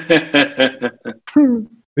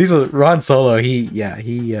 These are Ron Solo. He's you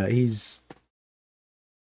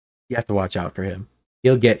have to watch out for him.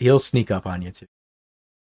 He'll sneak up on you too.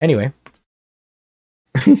 Anyway,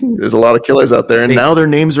 there's a lot of killers out there, and now their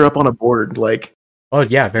names are up on a board. Like, oh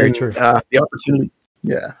yeah, very true. The opportunity,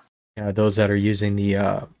 yeah, those that are using the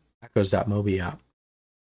Echoes.mobi app.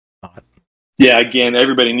 Yeah, again,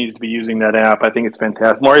 everybody needs to be using that app. I think it's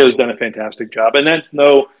fantastic. Mario's done a fantastic job, and that's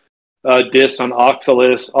no diss on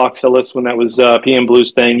Oxalis when that was PM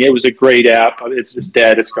Blue's thing. It was a great app. It's just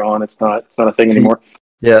dead. It's gone. It's not a thing anymore.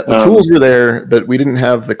 Yeah, the tools were there, but we didn't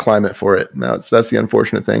have the climate for it. Now that's the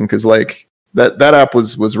unfortunate thing, because like that app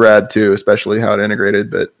was rad too, especially how it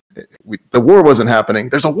integrated. But the war wasn't happening.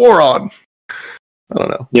 There's a war on. I don't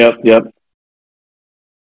know. Yep.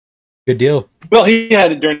 Good deal. Well, he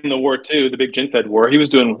had it during the war too, the big GenFed war. He was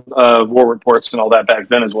doing war reports and all that back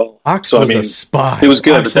then as well. Ox was a spy. It was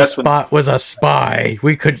good. Ox was a spy.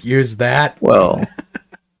 We could use that. Well,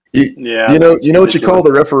 you know what you call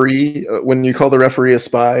the referee when you call the referee a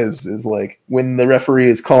spy is like when the referee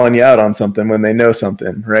is calling you out on something when they know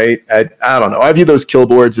something, right? I don't know. I view those kill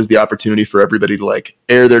boards as the opportunity for everybody to like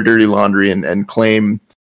air their dirty laundry and claim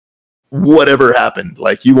whatever happened.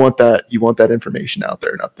 Like you want that information out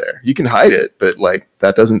there and up there. You can hide it, but like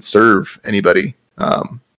that doesn't serve anybody.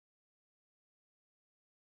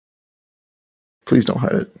 Please don't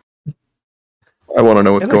hide it. I want to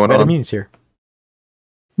know what's going on. Vetamune's here.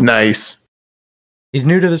 Nice. He's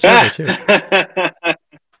new to the server too.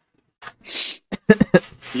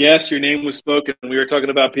 Yes, your name was spoken. We were talking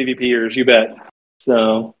about PvPers, you bet.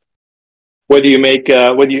 So whether you make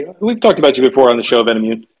we've talked about you before on the show,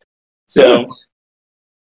 Vetemune. So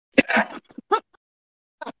of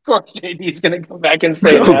course JD's gonna come back and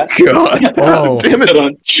say that. God. Oh damn it.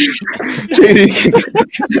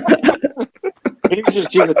 JD. He's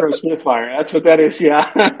just here to throw Spitfire. That's what that is,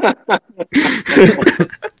 yeah.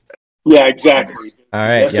 Yeah, exactly. All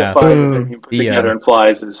right, The yeah. SF5 that you put The, together and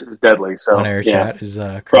flies is deadly. So on air yeah, chat is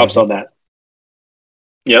props crazy. on that.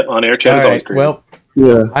 Yep, on air chat All is always right, great. well,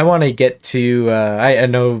 Yeah. I want to get to. I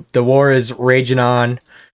know the war is raging on.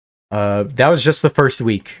 That was just the first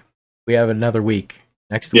week. We have another week.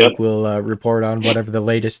 Next week we'll report on whatever the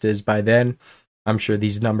latest is by then. I'm sure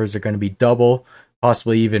these numbers are going to be double,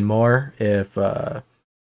 possibly even more if some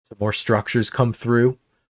more structures come through,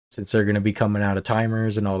 since they're going to be coming out of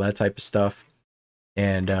timers and all that type of stuff.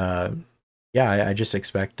 And I just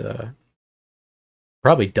expect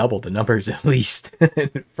probably double the numbers at least.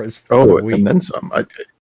 for the week. And then some.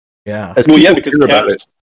 Yeah. As Well, yeah, people because hear about it,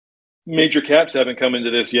 major caps haven't come into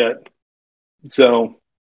this yet. So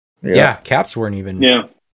Yeah, caps weren't even. yeah,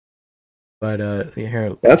 But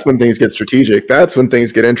here, that's when things get strategic. That's when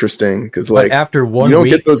things get interesting because, but like, after you 1 don't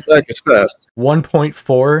week, get those back as fast.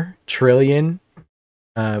 1.4 trillion,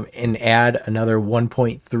 and add another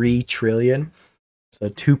 1.3 trillion, so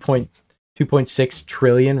 2.6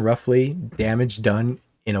 trillion roughly damage done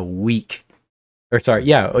in a week. Or sorry,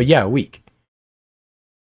 a week.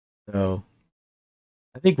 So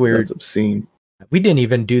I think That's obscene. we didn't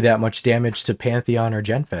even do that much damage to Pantheon or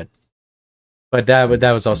GenFed. But that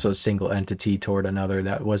was also a single entity toward another.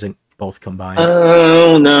 That wasn't both combined.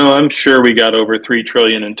 oh no, I'm sure we got over 3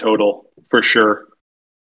 trillion in total for sure.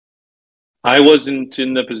 I wasn't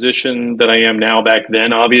in the position that I am now back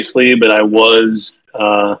then, obviously, but I was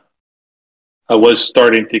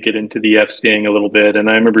starting to get into the FCing a little bit, and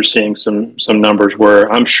I remember seeing some numbers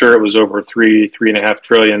where I'm sure it was over 3.5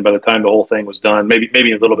 trillion by the time the whole thing was done.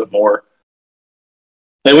 Maybe a little bit more.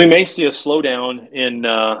 And we may see a slowdown in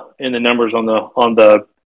the numbers on the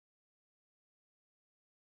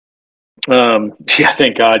yeah,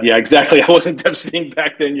 thank God. Yeah, exactly. I wasn't FCing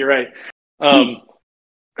back then. You're right.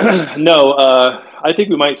 No, I think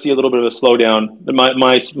we might see a little bit of a slowdown.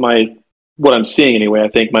 My what I'm seeing anyway, I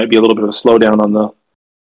think might be a little bit of a slowdown on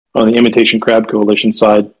the Imitation Crab Coalition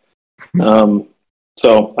side.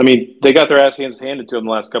 So, I mean, they got their ass handed to them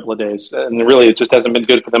the last couple of days, and really, it just hasn't been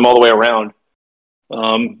good for them all the way around.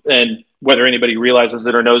 And whether anybody realizes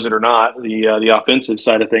it or knows it or not, the offensive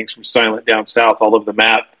side of things from Silent down south all over the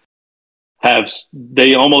map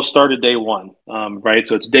they almost started day one, right?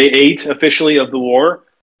 So it's day 8 officially of the war,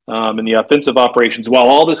 and the offensive operations, while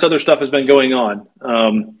all this other stuff has been going on,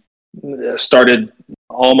 started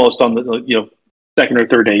almost on the second or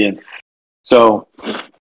third day in. So,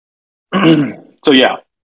 so yeah,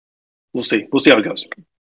 we'll see how it goes.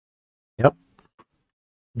 Yep.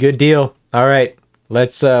 Good deal. All right.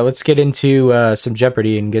 Let's get into some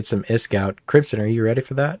Jeopardy and get some ISK out. Cribson, are you ready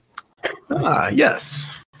for that?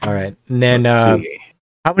 Yes. All right. And then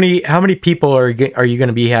how many people are you going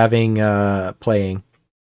to be having playing?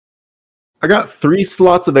 I got 3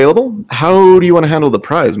 slots available. How do you want to handle the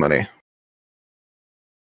prize money?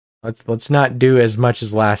 Let's not do as much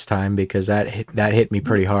as last time because that hit me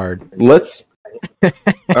pretty hard. All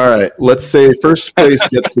right. Let's say first place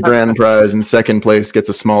gets the grand prize and second place gets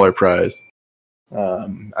a smaller prize.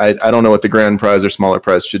 I don't know what the grand prize or smaller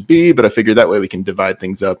prize should be, but I figured that way we can divide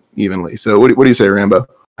things up evenly. So what do you say, Rambo?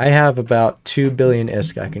 I have about 2 billion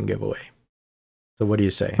ISK I can give away. So what do you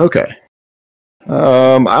say? Okay.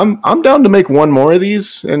 I'm down to make one more of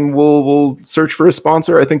these, and we'll search for a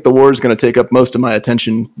sponsor. I think the war is going to take up most of my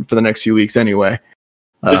attention for the next few weeks anyway.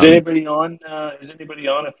 Is anybody on?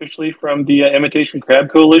 Officially from the Imitation Crab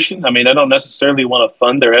Coalition? I mean, I don't necessarily want to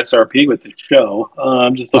fund their SRP with the show.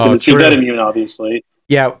 I'm just looking to see Vetemune, obviously.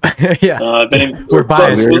 Yeah, yeah. We're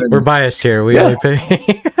biased. We're biased here. We only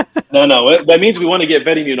pay. No. That means we want to get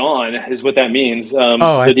Vetemune on, is what that means. So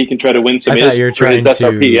that he can try to win some ISK for his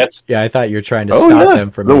SRP. I thought you were trying to stop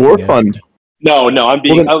them from the war making fund. No,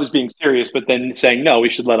 I was being serious, but then saying no, we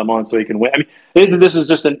should let him on so he can win. I mean, this is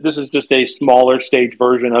just a smaller stage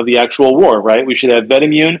version of the actual war, right? We should have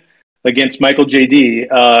Vetemune against Michael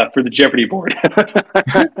JD for the Jeopardy board.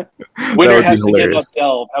 Winner has to give up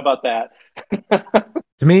Delve. How about that?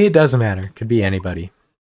 To me, it doesn't matter. Could be anybody.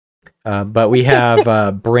 But we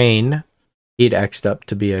have Brain. He'd X'd up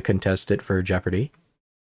to be a contestant for Jeopardy.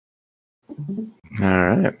 All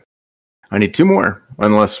right. I need 2 more,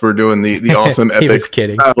 unless we're doing the awesome epic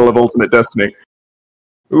Battle of Ultimate Destiny.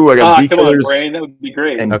 Ooh, I got Z Killers. Come on, Brain. That would be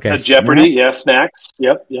great. Okay. Jeopardy, yeah, Snacks.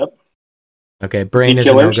 Yep. Okay, Brain is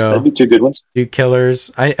a no-go. no-go. That'd be 2 good ones. Z Killers.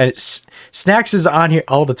 Snacks is on here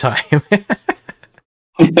all the time.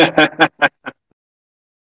 We're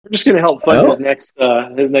just going to help fund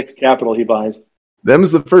his next capital he buys.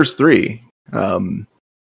 Them's the first 3.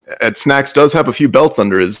 Ed Snacks does have a few belts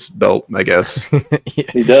under his belt, I guess.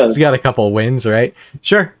 He does. He's got a couple of wins, right?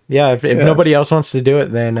 Sure. Yeah, if nobody else wants to do it,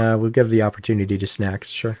 then we'll give the opportunity to Snacks.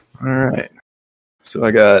 Sure. All right. So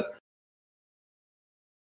I got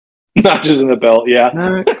Notches in the belt, yeah.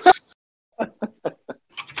 next.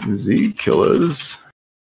 Z Killers.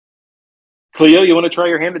 Cleo, you want to try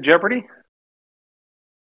your hand at Jeopardy?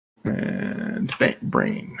 And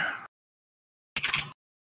Brain.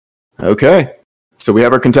 Okay. So we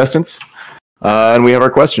have our contestants. And we have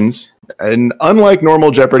our questions. And unlike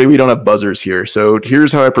normal Jeopardy, we don't have buzzers here. So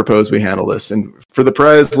here's how I propose we handle this. And for the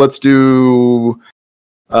prize, let's do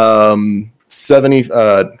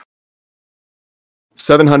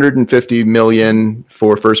 750 million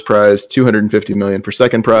for first prize, 250 million for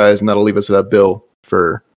second prize, and that'll leave us a bill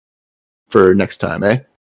for next time, eh? Does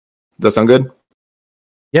that sound good?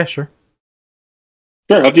 Yeah, sure.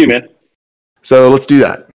 Sure, up to you, man. So let's do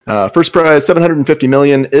that. First prize, 750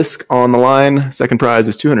 million, ISK on the line. Second prize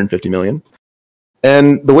is 250 million.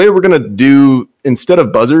 And the way we're going to do, instead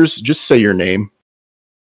of buzzers, just say your name.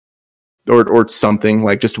 Or something,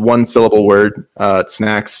 like just one syllable word.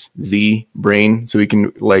 Snacks, Z, Brain, so we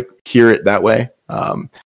can like hear it that way. And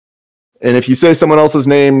if you say someone else's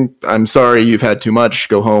name, I'm sorry, you've had too much,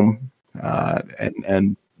 go home.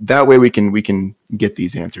 And that way we can get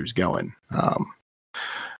these answers going.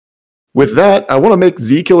 With that, I want to make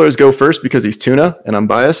Z Killers go first because he's tuna, and I'm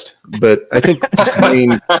biased. But I think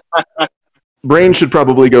Brain should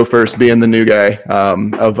probably go first, being the new guy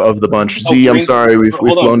of the bunch. Z, I'm sorry, we've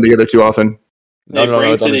flown together too often. No,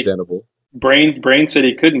 it's understandable. Brain said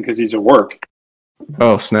he couldn't because he's at work.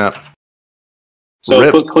 Oh, snap. So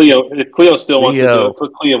Rip. put Cleo. If Cleo still wants to do it,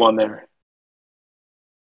 put Cleo on there.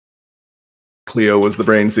 Cleo was the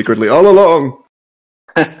brain secretly all along.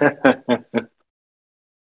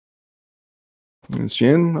 Is she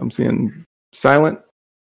in? I'm seeing silent.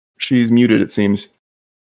 She's muted, it seems.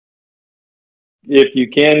 If you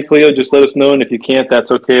can, Cleo, just let us know, and if you can't,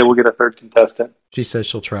 that's okay. We'll get a third contestant. She says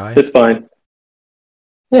she'll try. It's fine.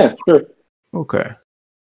 Yeah, sure. Okay.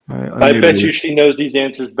 I bet you she knows these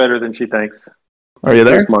answers better than she thinks. Are you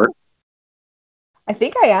there? Smart. I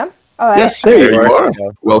think I am. Oh, Yes, there you are.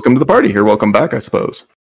 Welcome to the party. Or welcome back, I suppose.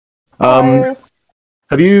 Have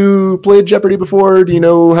you played Jeopardy before? Do you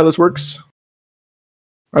know how this works?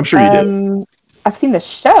 I'm sure you do. I've seen the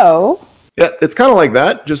show. Yeah, it's kind of like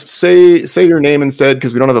that. Just say your name instead,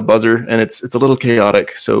 because we don't have a buzzer, and it's a little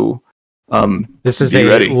chaotic. So, this is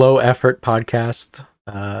a low effort podcast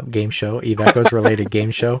game show, Eve Echoes related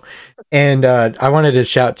game show, and I wanted to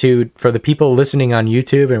shout to for the people listening on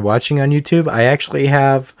YouTube and watching on YouTube. I actually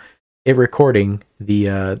have it recording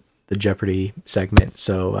the Jeopardy segment,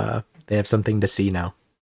 so they have something to see now.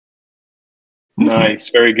 Nice,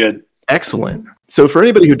 very good. Excellent. So for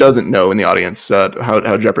anybody who doesn't know in the audience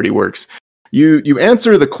how Jeopardy works, you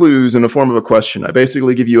answer the clues in the form of a question. I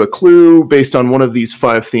basically give you a clue based on one of these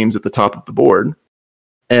 5 themes at the top of the board.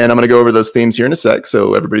 And I'm going to go over those themes here in a sec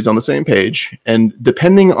so everybody's on the same page. And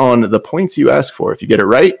depending on the points you ask for, if you get it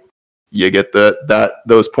right, you get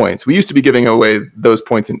those points. We used to be giving away those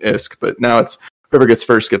points in ISK, but now it's whoever gets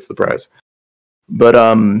first gets the prize. But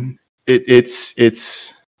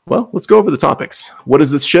it's well, let's go over the topics. What is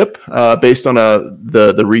this ship? Based on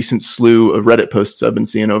the recent slew of Reddit posts I've been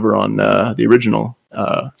seeing over on the original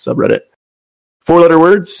subreddit. 4-letter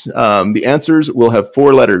words. The answers will have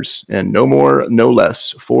 4 letters, and no more, no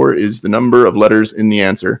less. 4 is the number of letters in the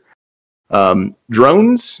answer.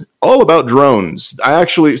 Drones. All about drones. I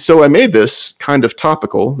made this kind of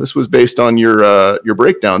topical. This was based on your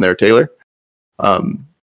breakdown there, Taylor.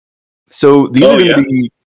 So these are going to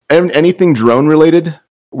be anything drone related.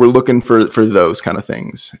 We're looking for those kind of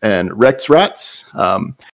things. And Rex Rats,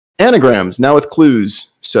 anagrams now with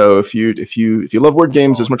clues. So if you love word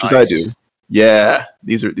games as much as I do, yeah,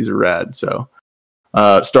 these are rad. So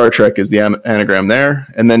Star Trek is the anagram there,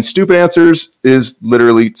 and then stupid answers is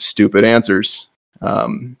literally stupid answers.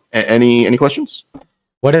 Any questions?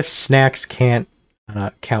 What if Snacks can't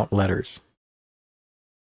count letters?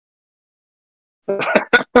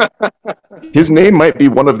 His name might be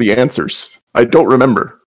one of the answers. I don't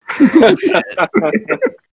remember.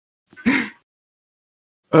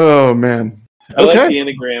 Oh man! I like the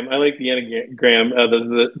anagram.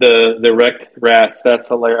 The wrecked rats. That's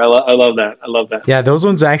hilarious. I love that. I love that. Yeah, those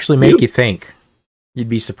ones actually make you think. You'd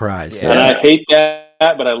be surprised. Yeah. And I hate that,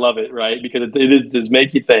 but I love it, right? Because it does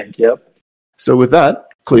make you think. Yep. So with that,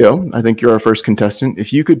 Cleo, I think you're our first contestant.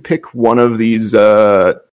 If you could pick one of these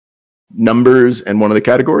numbers and one of the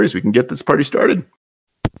categories, we can get this party started.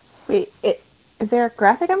 Wait, is there a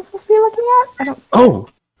graphic I'm supposed to be looking at? I don't. Oh,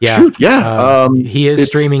 yeah, shoot, yeah. He is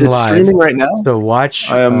streaming live. Streaming right now. So watch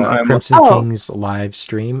Crimson King's live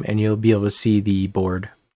stream, and you'll be able to see the board.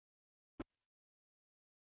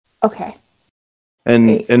 Okay.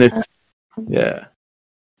 And if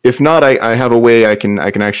If not, I have a way I can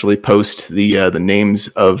actually post the names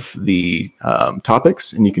of the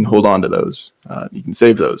topics, and you can hold on to those. You can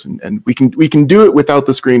save those, and we can do it without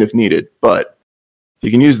the screen if needed. But if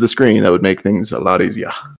you can use the screen, that would make things a lot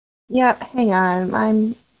easier. Yeah, hang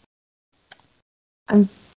on. I'm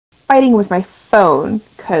fighting with my phone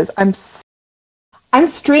because I'm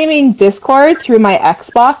streaming Discord through my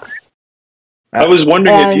Xbox. I was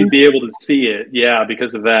wondering if you'd be able to see it. Yeah,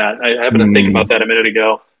 because of that. I happened to think about that a minute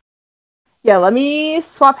ago. Yeah, let me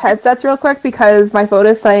swap headsets real quick because my phone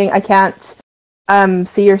is saying I can't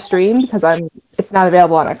see your stream because it's not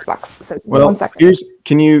available on Xbox. So 1 second.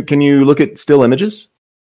 Can you look at still images?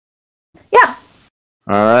 Yeah.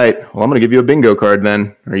 All right. Well, I'm going to give you a bingo card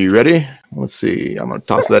then. Are you ready? Let's see. I'm going to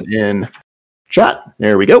toss that in chat.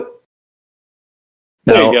 There we go.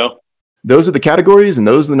 There you go. Those are the categories and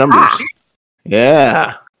those are the numbers.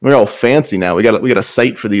 Yeah. We're all fancy now. We got a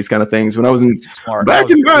site for these kind of things. When I was back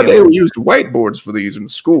in my day, we used whiteboards for these in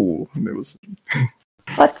school. And it was.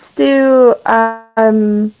 Let's do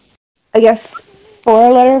I guess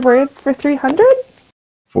 4-letter words for 300.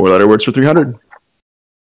 4-letter words for 300.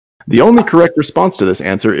 The only correct response to this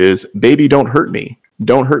answer is "Baby, don't hurt me.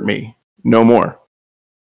 Don't hurt me. No more."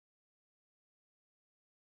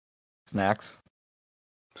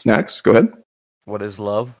 Snacks. Go ahead. What is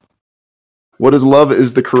love? What is love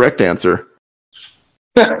is the correct answer.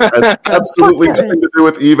 Has absolutely nothing to do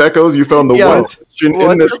with Eve Echoes. You found the one question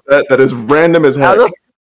in this set that is random as heck.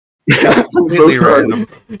 I'm so sorry.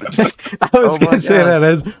 I was going to say that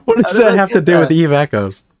as what does that have to do with Eve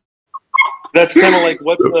Echoes? That's kind of like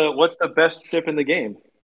what's the best ship in the game?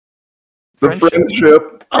 The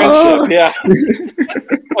friendship. Yeah.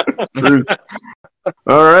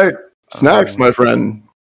 All right, Snacks, my friend.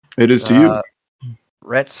 It is to you.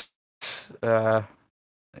 Rats. Yeah.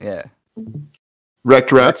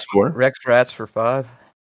 Wrecked Rats for. Wrecked Rats for 5.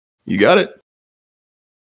 You got it.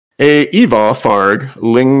 A Eva Farg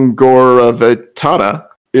Lingoravitata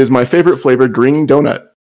is my favorite flavored green donut.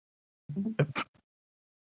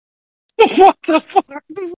 What the fuck?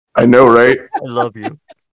 I know, right? I love you.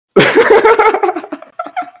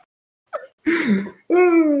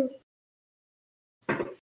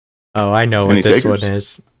 Oh, I know what this one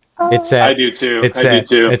is. It's that. I do too. It's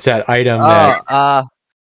that item that.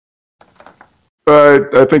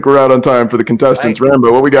 I think we're out on time for the contestants.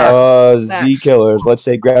 Rambo, what we got? Z killers. Let's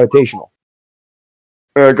say gravitational.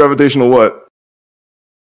 Gravitational what?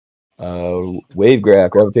 Wave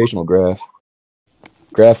graph. Gravitational graph.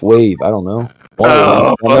 Graph wave. I don't know.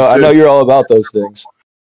 I know you're all about those things.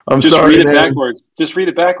 I'm Just sorry. Read it backwards. Just read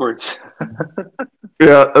it backwards.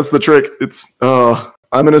 Yeah, that's the trick. It's.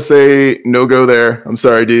 I'm gonna say no go there. I'm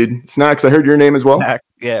sorry, dude. Snacks. I heard your name as well.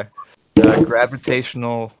 Yeah.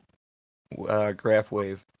 Gravitational graph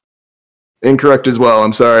wave. Incorrect as well.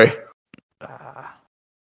 I'm sorry.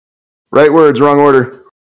 Right words, wrong order.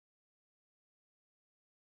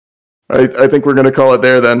 I think we're gonna call it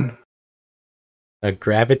there then. A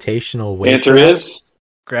gravitational wave. Answer is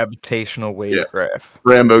gravitational wave graph.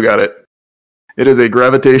 Rambo got it. It is a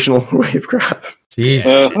gravitational wave graph. Jeez.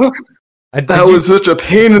 That was such a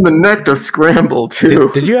pain in the neck to scramble too.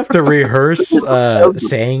 Did you have to rehearse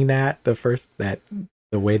saying that the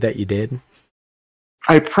way that you did?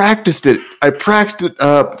 I practiced it.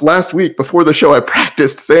 Last week before the show. I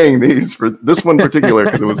practiced saying these for this one in particular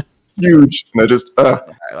because it was huge, and I just. I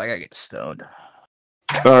gotta get stoned.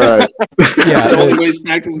 All right. Yeah. The only way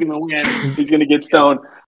Snacks is gonna win, he's gonna get stoned.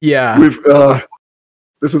 Yeah.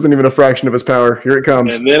 This isn't even a fraction of his power. Here it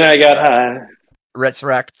comes. And then I got high.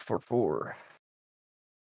 Retract for 4.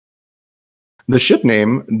 The ship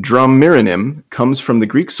name Dromiranim comes from the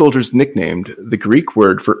Greek soldiers nicknamed the Greek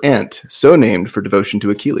word for ant, so named for devotion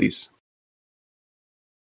to Achilles.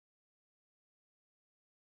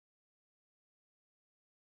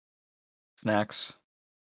 Snacks.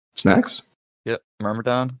 Snacks? Yep.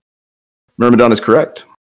 Myrmidon. Myrmidon is correct.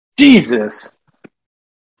 Jesus.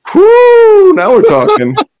 Whoo! Now we're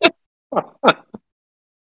talking.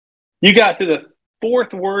 You got to the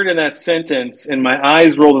 4th word in that sentence, and my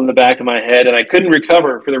eyes rolled in the back of my head, and I couldn't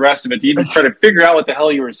recover for the rest of it to even try to figure out what the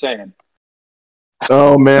hell you were saying.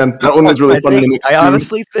 Oh man, that one was really funny. I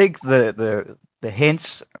honestly think the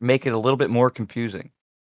hints make it a little bit more confusing.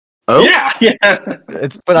 Oh yeah.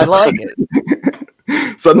 But I like it.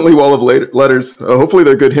 Suddenly, wall of letters. Hopefully,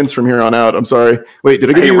 they're good hints from here on out. I'm sorry. Wait,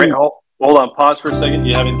 did I give you? Hold on, pause for a second.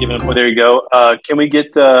 You haven't given up. Well, there you go. Can we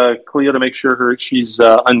get Cleo to make sure she's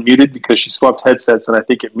unmuted because she swapped headsets and I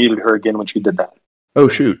think it muted her again when she did that. Oh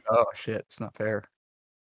shoot! Oh shit! It's not fair.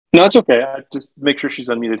 No, it's okay. Just make sure she's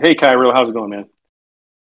unmuted. Hey, Cairo, how's it going, man?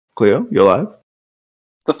 Cleo, you alive?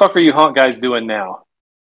 The fuck are you honk guys doing now?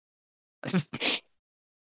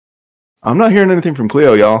 I'm not hearing anything from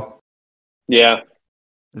Cleo, y'all. Yeah,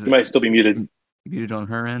 Is you might still be muted. muted on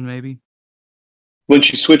her end, maybe? When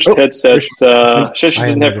she switched Oh, headsets, she I doesn't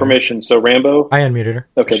have unmuted her. permission. So Rambo. I unmuted her.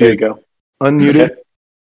 Okay, She there is you go. Unmuted. Okay.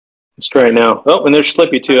 Let's try it now. Oh, and there's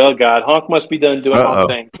Slippy too. Oh God, Honk must be done doing Uh-oh. Honk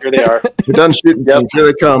things. Here they are. We're done shooting things. Here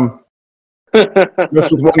they come.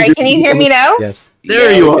 Mess with one Right, can you hear me now? Yes.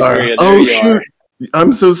 There Yeah, you we can are. hear you. There Oh you shoot!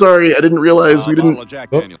 I'm so sorry. I didn't realize we didn't.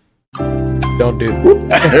 Don't do.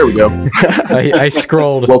 There we go. I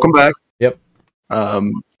scrolled. Welcome back. Yep.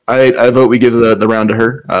 I vote we give the round to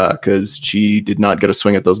her because she did not get a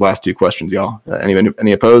swing at those last two questions, y'all.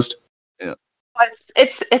 Any opposed? Yeah.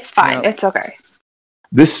 It's fine. No. It's okay.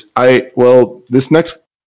 This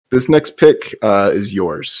next pick is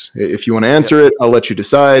yours. If you want to answer it, I'll let you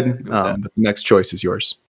decide. But the next choice is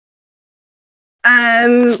yours.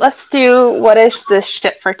 Let's do what is this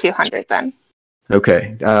ship for 200 then?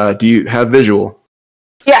 Okay. Do you have visual?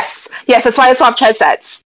 Yes, that's why I swapped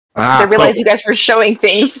headsets. I realized you guys were showing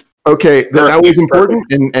things. Okay, that was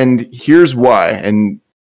important, and here's why. And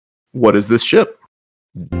what is this ship?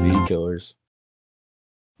 V killers.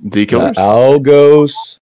 D killers.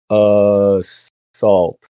 Algos.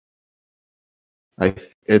 Salt. I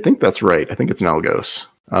think that's right. I think it's an Algos.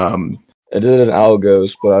 It is an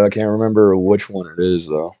Algos, but I can't remember which one it is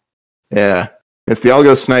though. Yeah, it's the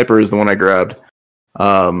Algos Sniper is the one I grabbed.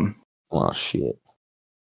 Oh shit.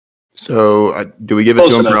 So do we give it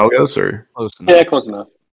Close to him enough. for Algos or? Close enough. Yeah, close enough.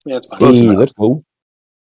 Yeah, it's fine. Close enough. Let's go. All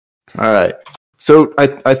right. So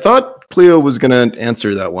I thought Cleo was going to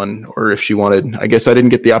answer that one, or if she wanted. I guess I didn't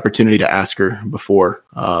get the opportunity to ask her before.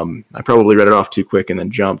 I probably read it off too quick and then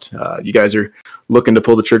jumped. You guys are looking to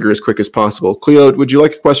pull the trigger as quick as possible. Cleo, would you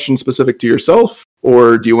like a question specific to yourself,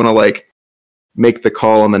 or do you want to make the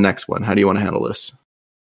call on the next one? How do you want to handle this?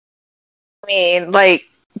 I mean,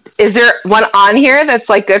 is there one on here that's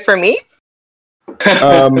good for me?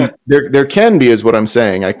 There can be, is what I'm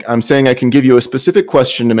saying. I'm saying I can give you a specific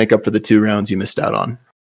question to make up for the 2 rounds you missed out on.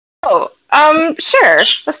 Oh, sure.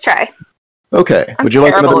 Let's try. Okay. I'm Would you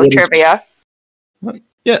like terrible another at trivia.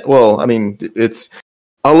 Yeah. Well, I mean,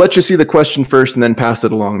 I'll let you see the question first and then pass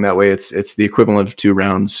it along. That way, it's the equivalent of 2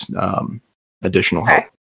 rounds additional help.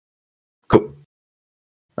 Cool.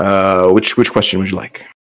 Which question would you like?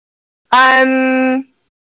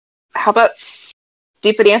 How about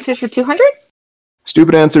stupid answers for 200?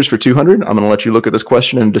 Stupid answers for 200. I'm going to let you look at this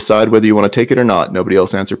question and decide whether you want to take it or not. Nobody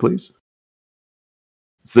else answer, please.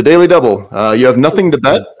 It's the Daily Double. You have nothing to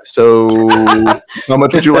bet, so how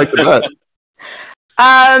much would you like to bet?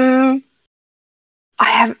 I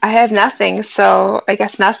have nothing, so I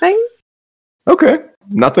guess nothing. Okay,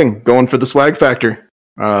 nothing. Going for the swag factor.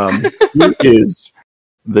 Here is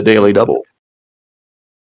the Daily Double.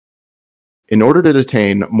 In order to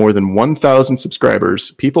attain more than 1,000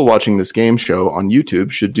 subscribers, people watching this game show on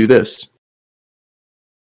YouTube should do this.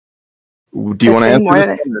 Do you want to answer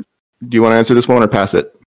this one? Do you want to answer this one or pass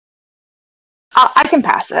it? I can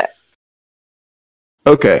pass it.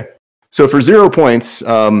 Okay. So for 0 points,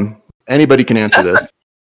 anybody can answer this.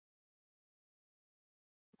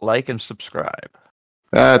 Like and subscribe.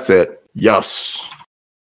 That's it. Yes.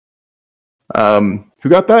 Who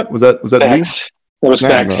got that? Was that Snacks. Z? That was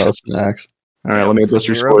Snacks. Snacks. All right, let me adjust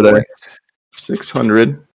your 0 score there. points.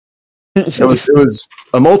 600. It was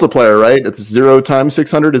a multiplier, right? It's 0 times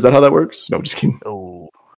 600. Is that how that works? No, I'm just kidding. Oh.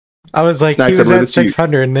 I was like, Snacks, he was I believe at it's you.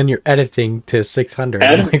 600, and then you're editing to 600.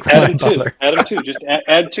 I'm like, why Add him bother? too. Add him too. Just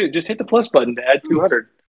add 2. Just hit the plus button to add 200.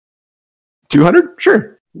 200?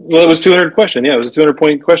 Sure. Well, it was 200 question. Yeah, it was a 200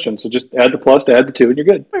 point question. So just add the plus to add the 2, and you're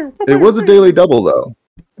good. It was a Daily Double, though.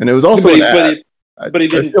 And it was also But an he- ad. but he- but he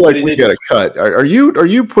didn't- I feel like but he we didn't- got a cut. Are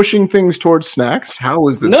you pushing things towards Snacks? How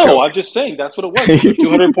is this No, going? I'm just saying that's what it was. It was a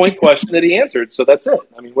 200 point question that he answered. So that's it.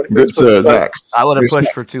 I mean, what Good, supposed to- Snacks. I would have Here's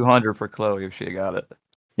pushed Snacks. for 200 for Chloe if she had got it.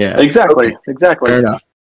 Yeah. Exactly. Exactly. Fair enough.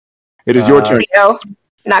 It is your turn. Cleo,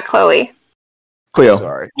 not Chloe. Cleo.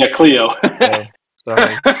 Sorry. Yeah, Cleo. Sorry.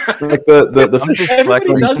 Like the I'm just Everybody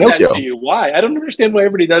from does Pinocchio. that to you. Why? I don't understand why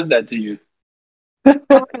everybody does that to you.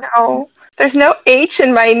 No, there's no H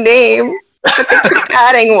in my name, but they keep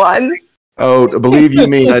adding one. Oh, believe you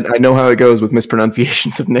me, I know how it goes with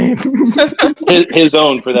mispronunciations of names. His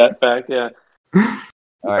own, for that fact. Yeah. All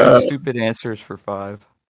right. Stupid answers for 5.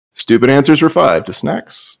 Stupid answers for 5 to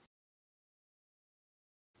Snacks.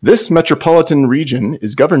 This metropolitan region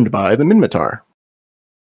is governed by the Minmatar.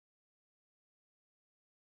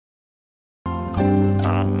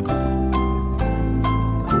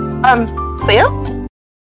 Cleo?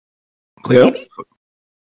 Cleo?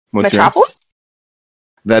 What's your answer? Metropolis?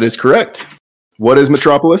 That is correct. What is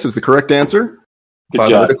Metropolis is the correct answer. Good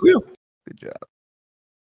 500 job. to Cleo. Good job.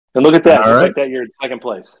 And look at that. All Just right. like that, you're in second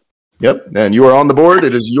place. Yep, and you are on the board.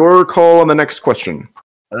 It is your call on the next question.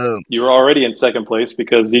 Oh, You were already in second place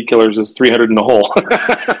because Z Killers is 300 in the hole.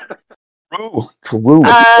 True.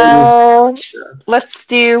 Let's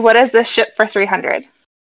do, what is this ship for 300?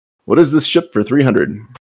 What is this ship for 300?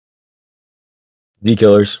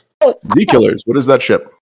 Z-Killers. Z-Killers. What is that ship?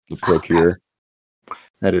 The Procure.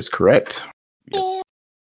 That is correct.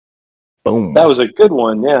 Boom. That was a good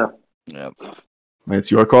one, yeah. Yep.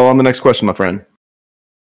 It's your call on the next question, my friend.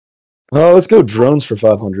 Oh, let's go drones for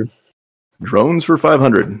 500. Drones for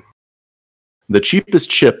 500. The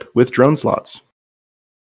cheapest ship with drone slots.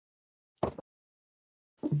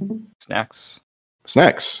 Snacks.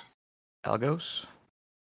 Snacks. Algos.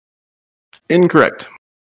 Incorrect.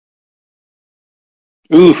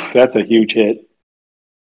 Oof, that's a huge hit.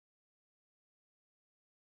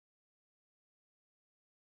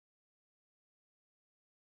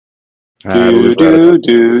 Do do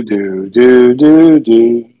do do do do do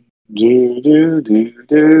do do do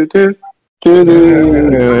do do.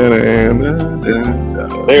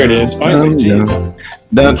 There it is. Finally.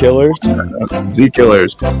 Z-Killers.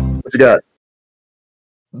 Z-Killers. What you got?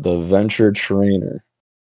 The Venture Trainer.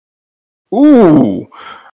 Ooh.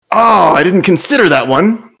 Oh, I didn't consider that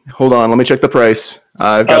one. Hold on, let me check the price.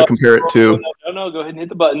 I've got to compare it to. No, go ahead and hit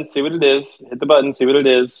the button. See what it is. Hit the button. See what it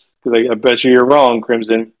is. Because I bet you're wrong,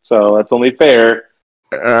 Crimson. So that's only fair.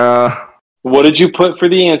 What did you put for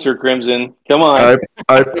the answer, Crimson? Come on.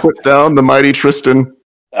 I put down the Mighty Tristan.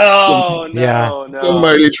 Oh, no, Yeah. no. The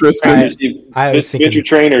Mighty Tristan. I was thinking- Venture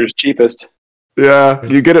Trainer's cheapest. Yeah,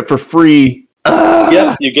 you get it for free.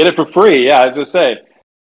 Yeah, you get it for free. Yeah, as I say.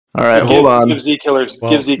 All right, hold on. Give Z Killers. Well,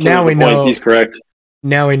 Give Z Killers now we the points. know- He's correct.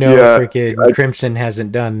 Now we know Yeah, freaking Crimson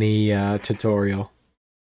hasn't done the tutorial.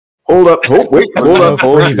 Hold up. Hold up.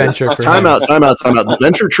 Free venture for Time him. out. The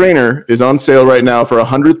Venture Trainer is on sale right now for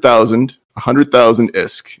 100,000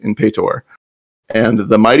 ISK in Paytor. And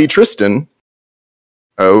the Mighty Tristan,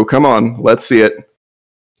 oh, come on. Let's see it.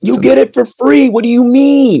 You get it for free. What do you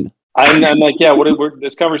mean? I'm like, yeah.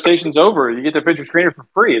 This conversation's over. You get the Venture Trainer for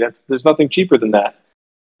free. There's nothing cheaper than that.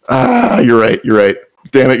 You're right.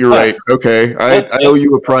 Damn it, you're right. Okay, I owe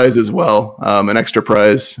you a prize as well, an extra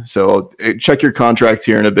prize. So check your contracts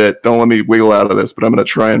here in a bit. Don't let me wiggle out of this, but I'm going to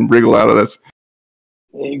try and wriggle out of this.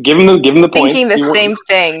 Give him the points. Thinking the same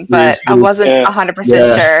thing, but I wasn't 100%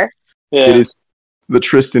 sure. Yeah. It is. The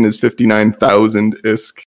Tristan is 59,000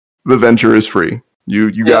 ISK. The Venture is free.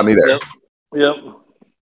 You got me there. Yep.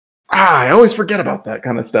 I always forget about that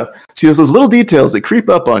kind of stuff. See, there's those little details that creep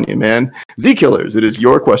up on you, man. Z-Killers, it is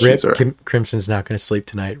your question, Rip, sir. Crimson's not going to sleep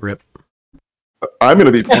tonight. Rip. I'm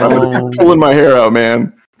gonna be pulling my hair out,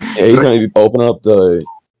 man. Yeah, he's going to be opening up the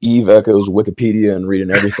Eve Echoes Wikipedia and reading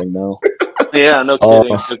everything now. Yeah, no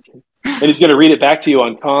kidding. And he's going to read it back to you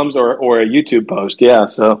on comms or a YouTube post. Yeah,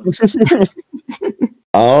 so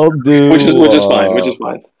I'll do. which is fine. Which is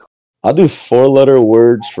fine. I'll do 4-letter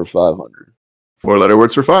words for 500. 4-letter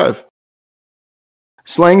words for 5.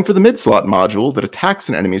 Slang for the mid-slot module that attacks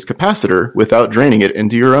an enemy's capacitor without draining it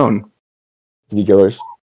into your own. Z-Killers.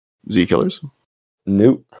 Z-Killers.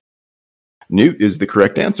 Newt. Newt is the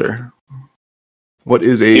correct answer. What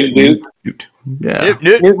is a Newt? Yeah.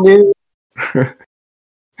 Newt.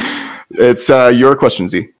 It's your question,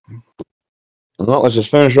 Z. Well, let's just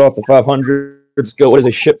finish off the 500. Let's go. What is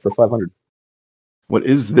a ship for 500? What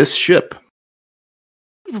is this ship?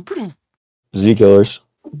 Z-Killers.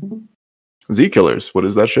 Z-Killers. What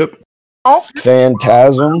is that ship? Oh,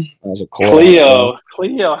 Phantasm. As a Cleo,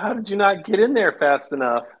 how did you not get in there fast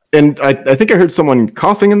enough? And I think I heard someone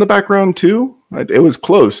coughing in the background too. It was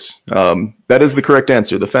close. That is the correct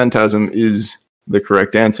answer. The Phantasm is the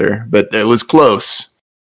correct answer, but it was close.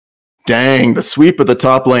 Dang, the sweep of the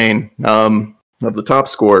top lane of the top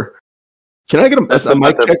score. Can I get a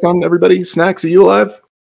mic check on everybody? Snacks, are you alive?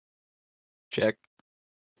 Check.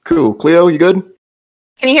 Cool. Cleo, you good?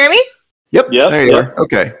 can you hear me? Yep. There you are.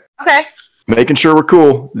 Okay. Okay. Making sure we're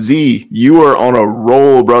cool. Z, you are on a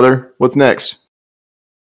roll, brother. What's next?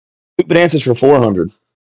 Stupid answers for 400.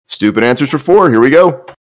 Stupid answers for 4. Here we go.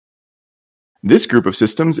 This group of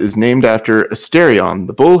systems is named after Asterion,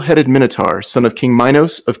 the bull-headed minotaur, son of King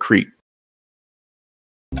Minos of Crete.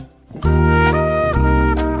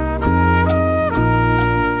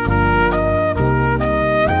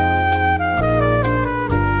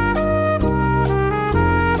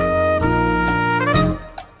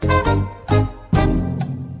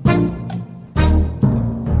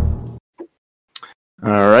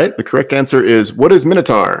 All right, the correct answer is, what is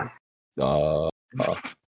Minotaur? Z-Killers,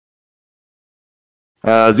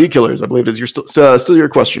 I believe is still your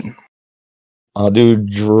question. I'll do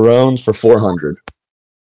drones for 400.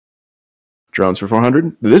 Drones for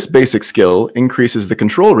 400. This basic skill increases the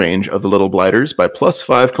control range of the little blighters by plus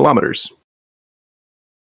 5 kilometers.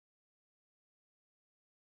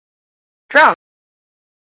 Drone.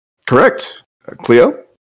 Correct. Cleo,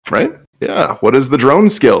 right? Yeah. What is the drone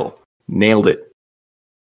skill? Nailed it.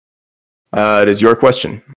 It is your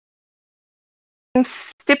question.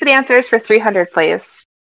 Stupid answers for 300, please.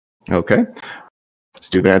 Okay.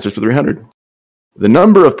 Stupid answers for 300. The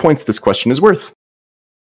number of points this question is worth.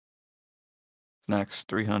 Next,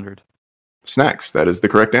 300. Snacks. That is the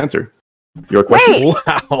correct answer. Your question. Wait!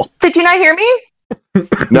 Wow. Did you not hear me?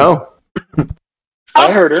 No.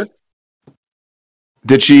 I heard her.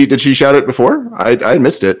 Did she shout it before? I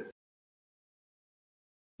missed it.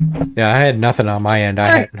 Yeah, I had nothing on my end. I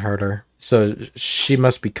hadn't heard her. So she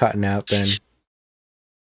must be cutting out then.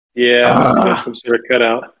 Yeah, got some sort of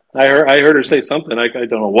cutout. I heard her say something. I don't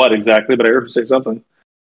know what exactly, but I heard her say something.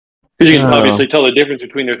 Because you can obviously tell the difference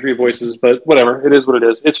between their three voices, but whatever. It is what it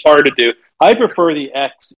is. It's hard to do. I prefer the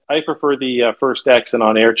X. I prefer the first X and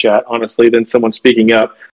on air chat, honestly, than someone speaking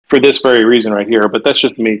up for this very reason right here. But that's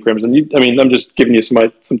just me, Crimson. I'm just giving you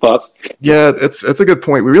some thoughts. Yeah, it's a good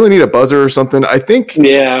point. We really need a buzzer or something. I think.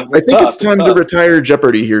 Yeah, it's time to retire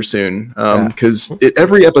Jeopardy here soon. Because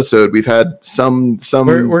every episode we've had some.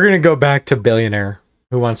 We're gonna go back to billionaire.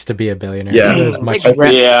 Who wants to be a billionaire? Yeah,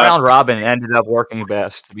 Round robin ended up working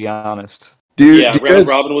best, to be honest. Round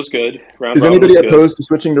robin was good. Is anybody opposed to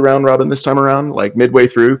switching to round robin this time around? Like midway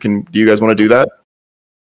through, do you guys want to do that?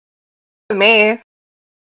 Me.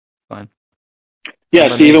 Fine. Yeah.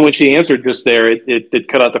 See, even when she answered just there, it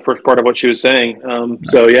cut out the first part of what she was saying.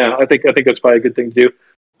 So yeah, I think that's probably a good thing to do.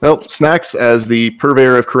 Well, Snacks, as the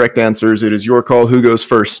purveyor of correct answers, it is your call. Who goes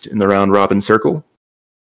first in the round robin circle?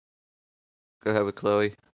 Go ahead with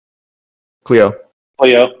Chloe. Cleo.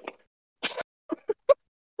 Cleo.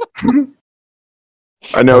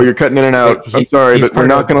 I know you're cutting in and out. I'm sorry, but we're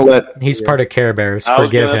not going to let. He's part of Care Bears. I was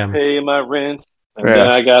Forgive gonna him. pay my rent, and then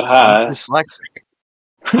I got high. Dyslexic.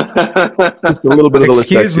 Just a little bit of the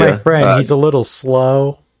Excuse my dyslexia. friend. He's a little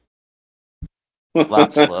slow. A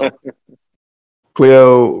lot slow.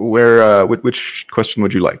 Cleo, which question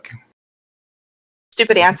would you like?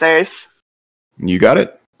 Stupid answers. You got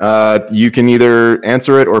it. You can either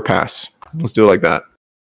answer it or pass. Let's do it like that.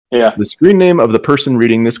 Yeah. The screen name of the person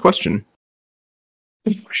reading this question.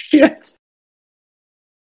 Shit.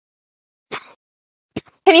 Can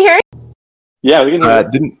you hear it? Yeah, we can hear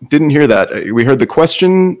it. Didn't hear that. We heard the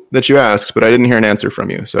question that you asked, but I didn't hear an answer from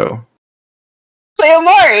you. So Cleo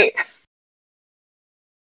Mori.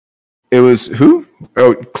 it was who?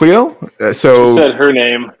 Oh, Cleo. She said her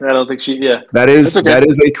name. I don't think she. Yeah. That is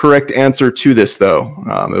a correct answer to this, though.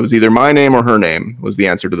 It was either my name or her name was the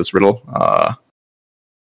answer to this riddle.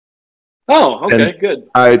 Oh, okay, good.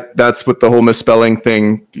 That's what the whole misspelling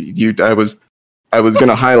thing. I was going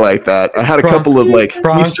to highlight that. I had a couple of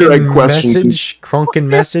Easter egg questions. Kronken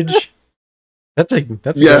message. That's a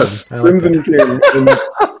yes. Good one. Crimson King.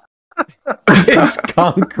 It's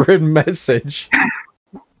Conquered message.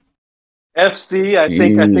 FC. I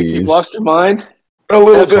think you've lost your mind. A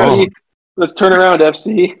little FC. bit. Let's turn around,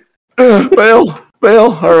 FC. Bail.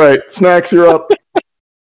 All right, Snacks, you're up.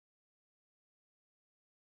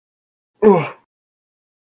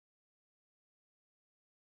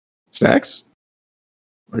 Snacks?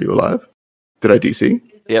 Are you alive? Did I DC?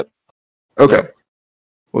 Yep. Okay. Yep.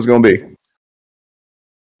 What's it going to be?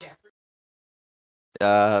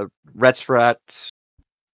 Rets Rats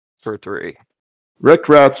for 3. Wreck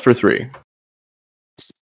Rats for 3.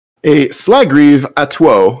 A Slagreave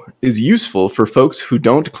Atois is useful for folks who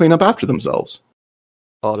don't clean up after themselves.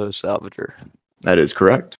 Auto Salvager. That is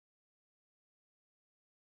correct.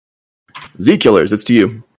 Z-Killers, it's to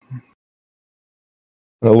you.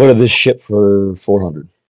 What is this ship for 400?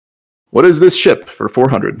 What is this ship for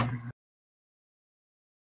 400?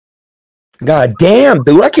 God damn,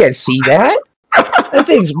 dude, I can't see that. That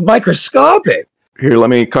thing's microscopic. Here,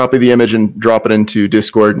 let me copy the image and drop it into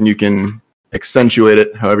Discord, and you can accentuate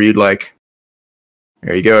it however you'd like.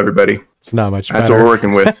 There you go, everybody. It's not much better. That's what we're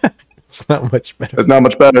working with. It's not much better. It's not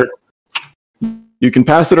much better. You can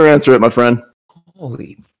pass it or answer it, my friend.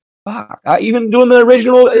 Holy fuck. Even doing the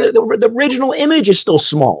original image is still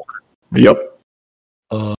small. Yep.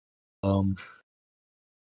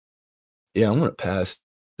 Yeah, I'm going to pass.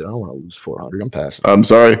 I don't want to lose 400. I'm passing. I'm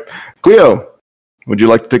sorry. Cleo, would you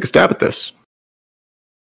like to take a stab at this?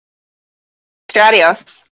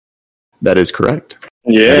 Stratios. That is correct.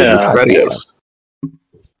 Yeah. That is Stratios.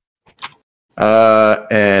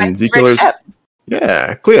 And Z-Killers.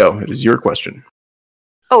 Yeah, Cleo, it is your question.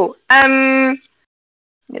 Oh,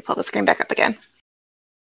 Let me pull the screen back up again.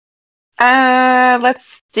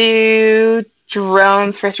 Let's do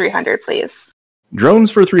drones for 300, please.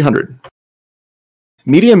 Drones for 300.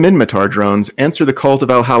 Medium Minmatar drones answer the call to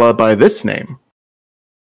Valhalla by this name.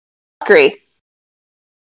 Valkyrie.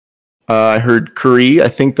 I heard Curry. I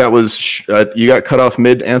think that was you got cut off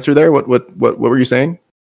mid answer there. What were you saying?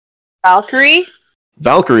 Valkyrie.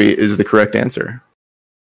 Valkyrie is the correct answer.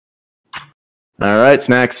 All right,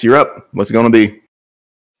 Snacks, you're up. What's it going to be?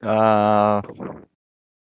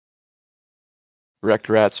 Wrecked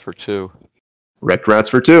Rats for 2. Wrecked Rats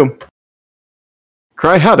for 2.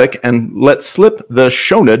 Cry havoc and let slip the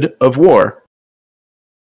Shonid of war.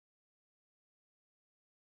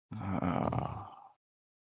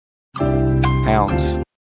 Hounds.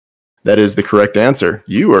 That is the correct answer.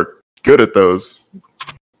 You are good at those.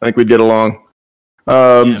 I think we'd get along.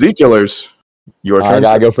 Z-Killers, your turn.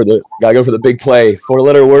 Gotta go for the big play.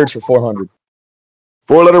 4-letter words for 400.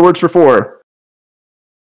 4-letter words for 4.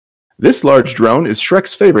 This large drone is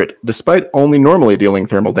Shrek's favorite, despite only normally dealing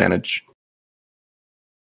thermal damage.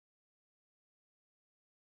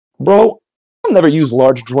 Bro, I've never used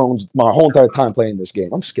large drones my whole entire time playing this game.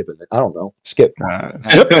 I'm skipping it. I don't know. Skip.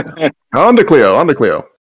 On to Cleo.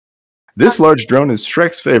 This large drone is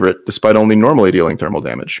Shrek's favorite, despite only normally dealing thermal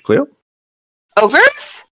damage. Cleo?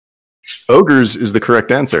 Ogres? Ogres is the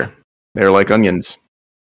correct answer. They're like onions.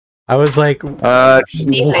 I was like, what?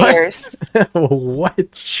 Layers.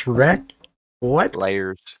 What? Shrek? What?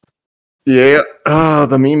 Layers. Yeah.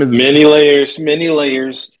 The meme is... Many layers.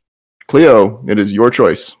 Cleo, it is your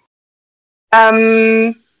choice.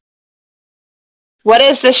 What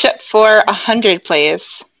is the ship for 100,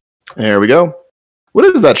 please? There we go. What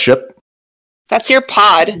is that ship? That's your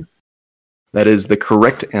pod. That is the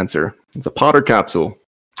correct answer. It's a pod or capsule.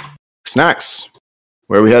 Snacks.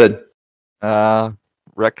 Where are we headed?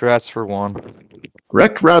 Wrecked Rats for 1.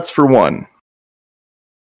 Wrecked Rats for 1.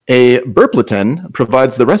 A Burpleten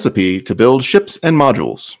provides the recipe to build ships and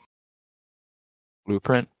modules.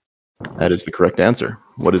 Blueprint. That is the correct answer.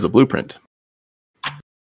 What is a blueprint?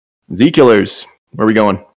 Z-Killers. Where are we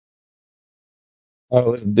going?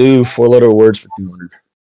 Let's do 4-letter words for 200.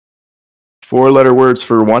 4-letter words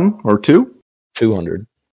for 1 or 2? 200.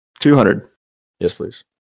 200. Yes, please.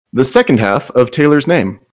 The second half of Taylor's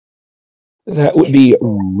name. That would be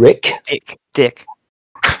Rick. Dick.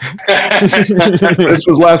 This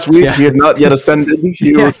was last week. Yeah. He had not yet ascended.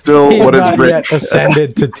 He was still what is Rick? Yet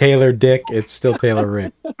ascended to Taylor Dick. It's still Taylor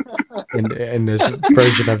Rick in this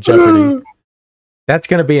version of Jeopardy. That's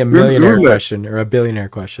going to be a millionaire question or a billionaire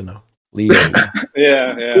question, though. Leo.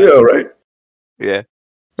 Yeah. Leo, right? Yeah.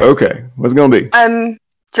 Okay. What's it going to be?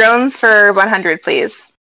 Drones for 100, please.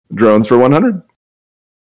 Drones for 100.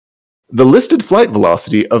 The listed flight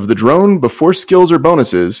velocity of the drone before skills or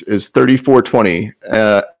bonuses is 3420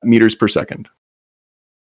 meters per second.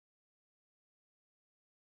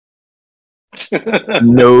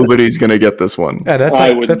 Nobody's going to get this one. Yeah,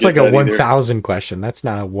 that's like a 1,000 question. That's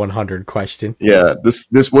not a 100 question. Yeah,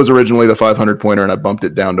 this was originally the 500 pointer, and I bumped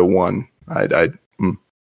it down to 1. The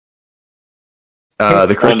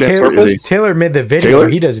correct answer is Taylor made the video. Taylor?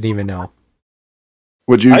 He doesn't even know.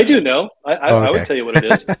 Would you? I do know. I would tell you what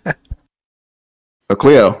it is.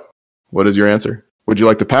 Cleo, what is your answer? Would you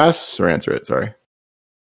like to pass or answer it? Sorry.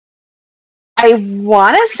 I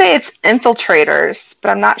want to say it's infiltrators, but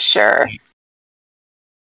I'm not sure.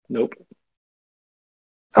 Nope.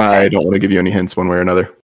 Okay. I don't want to give you any hints one way or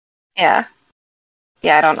another. Yeah,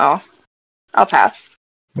 I don't know. I'll pass.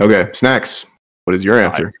 Okay, Snacks, what is your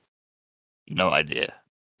answer? No idea.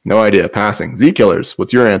 No idea. Passing. Z-Killers,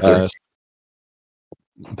 what's your answer?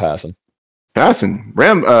 Passing. Passing.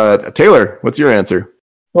 Taylor, what's your answer?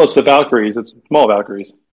 Well, it's the Valkyries. It's small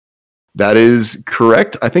Valkyries. That is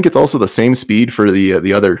correct. I think it's also the same speed for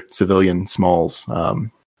the other civilian smalls.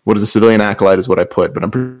 What is a civilian acolyte is what I put, but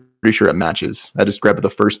I'm pretty sure it matches. I just grabbed the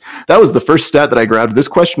first. That was the first stat that I grabbed. This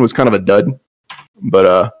question was kind of a dud,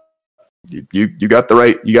 but you got the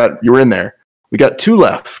right. You were in there. We got 2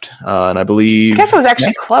 left, and I believe. I guess it was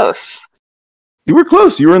actually close. You were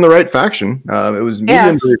close. You were in the right faction. It was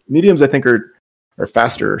mediums. Yeah. Mediums, I think, are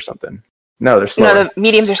faster or something. No, they're slower. No, the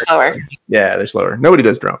mediums are slower. Yeah, they're slower. Nobody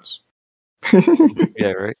does drones.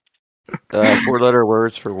 Yeah, right. 4-letter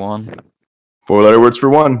words for 1. 4-letter words for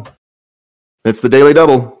 1. It's the daily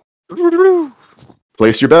double.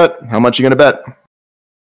 Place your bet. How much are you going to bet?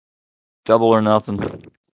 Double or nothing.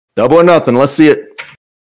 Double or nothing. Let's see it.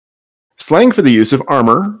 Slang for the use of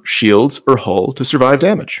armor, shields, or hull to survive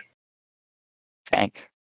damage. Tank.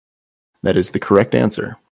 That is the correct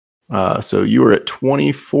answer. So you are at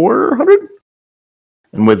 2,400?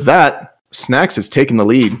 And with that, Snacks has taken the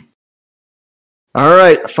lead. All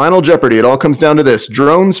right, Final Jeopardy. It all comes down to this.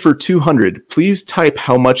 Drones for 200. Please type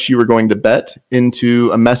how much you are going to bet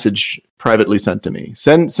into a message privately sent to me.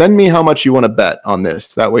 Send me how much you want to bet on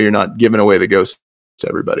this. That way you're not giving away the ghost to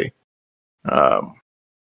everybody. Not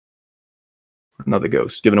the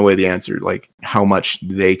ghost, giving away the answer, like how much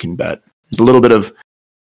they can bet. There's a little bit of...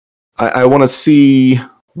 I want to see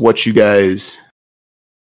what you guys...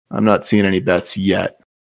 I'm not seeing any bets yet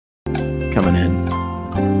coming in.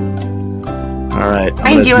 All right.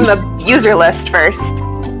 I'm doing the user list first.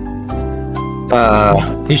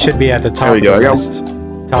 He should be at the top of the list.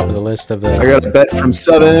 Top of the list of the... I got a bet from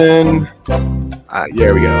 7.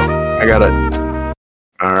 There we go. I got it.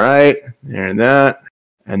 All right. And that.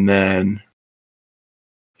 And then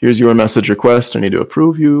here's your message request. I need to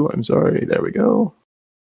approve you. I'm sorry. There we go.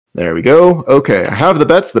 There we go. Okay. I have the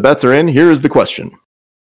bets. The bets are in. Here is the question.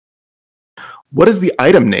 What is the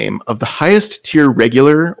item name of the highest tier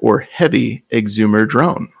regular or heavy exhumer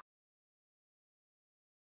drone?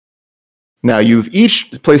 Now, you've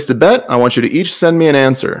each placed a bet. I want you to each send me an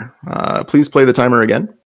answer. Please play the timer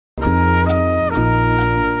again.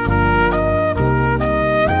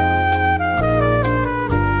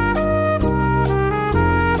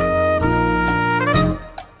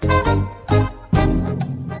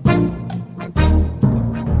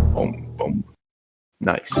 Boom, boom.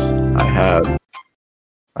 Nice.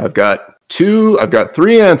 I've got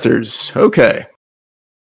 3 answers. Okay.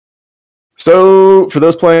 So, for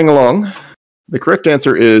those playing along, the correct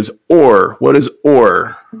answer is ore. What is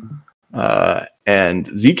ore? And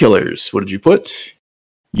Z-Killers, what did you put?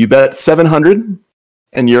 You bet 700,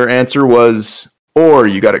 and your answer was ore.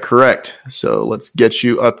 You got it correct. So, let's get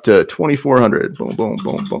you up to 2,400. Boom, boom,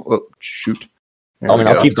 boom, boom. Oh, shoot.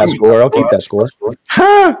 I'll keep that score.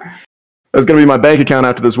 That's going to be my bank account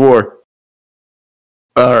after this war.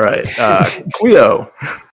 All right. Cleo,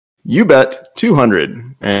 you bet 200,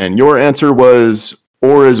 and your answer was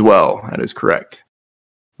ore as well. That is correct.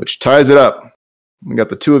 Which ties it up. We got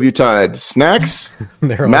the two of you tied. Snacks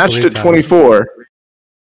matched at 24.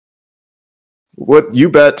 What you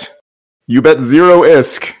bet? You bet 0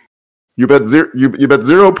 ISK. You bet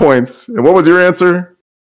 0 points. And what was your answer?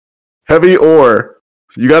 Heavy ore.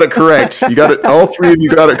 You got it correct. You got it. All 3 of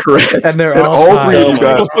you got it correct. And they're all tied. 3 of you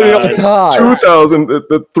got it. 2,000.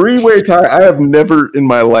 The 3-way tie. I have never in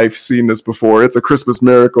my life seen this before. It's a Christmas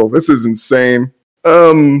miracle. This is insane.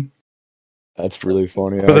 That's really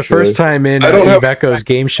funny. For the first time in Becco's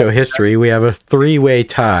game show history, we have a 3-way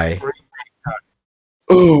tie.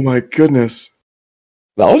 Oh my goodness.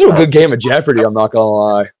 That was a good game of Jeopardy, I'm not gonna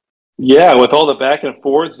lie. Yeah, with all the back and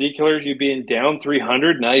forth, Z-Killers, you being down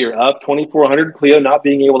 300, now you're up 2,400. Cleo not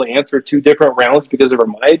being able to answer 2 different rounds because of her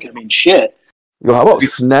mic. I mean, shit. Yo, how about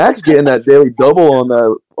Snacks getting that daily double on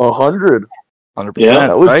that 100? 100%. Yeah,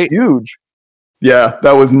 that was right? huge. Yeah,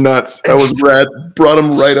 that was nuts. That was rad. Brought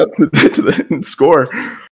him right up to the score.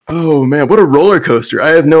 Oh man, what a roller coaster! I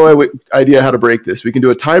have no idea how to break this. We can do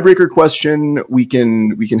a tiebreaker question. We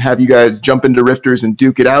can have you guys jump into Rifters and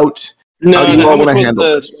duke it out. No, how do you all want to handle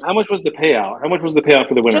this? How much was the payout? How much was the payout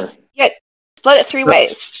for the winner? Split it 3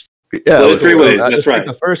 ways. Yeah, split it 3 ways. That's just right. Pick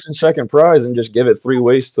the first and second prize and just give it 3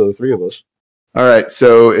 ways to the 3 of us. All right,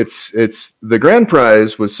 so it's the grand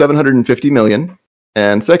prize was 750 million,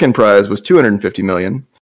 and second prize was 250 million.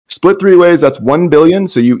 Split 3 ways, that's 1 billion.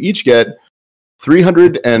 So you each get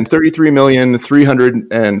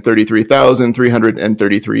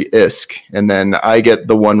 333,333,333 ISK, and then I get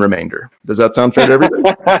the 1 remainder. Does that sound fair to everybody?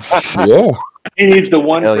 Yeah. He needs the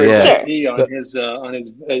 1 for yeah. his on his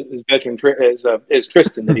veteran his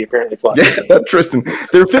Tristan that he apparently flies. Yeah, that Tristan.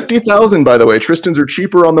 They're 50,000, by the way. Tristans are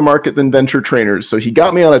cheaper on the market than venture trainers, so he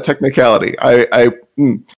got me on a technicality.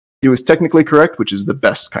 He was technically correct, which is the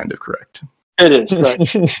best kind of correct. It is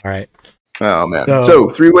correct. All right. Oh man. So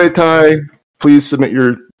 3-way tie. Please submit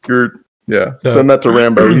your send that to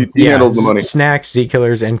Rambo. He handles the money. Snacks,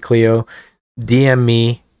 Z-Killers, and Cleo, DM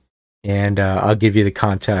me, and I'll give you the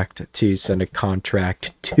contact to send a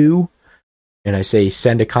contract to. And I say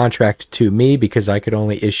send a contract to me because I could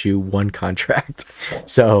only issue 1 contract.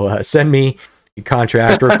 So send me a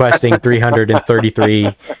contract requesting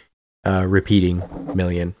 333 repeating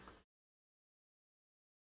million.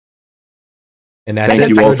 And that's Thank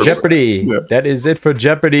it you all for Jeopardy. Yeah. That is it for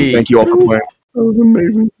Jeopardy. Thank you all for playing. That was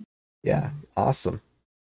amazing. Yeah, awesome.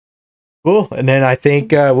 Cool. And then I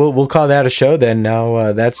think we'll call that a show then.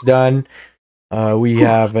 Now that's done. We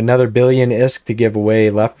have another billion ISK to give away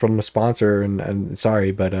left from the sponsor. And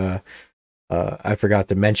sorry, but I forgot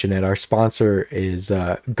to mention it. Our sponsor is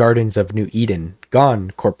Gardens of New Eden, Gone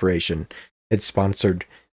Corporation. It sponsored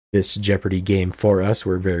this Jeopardy game for us.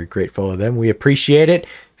 We're very grateful of them. We appreciate it.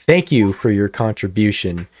 thank you for your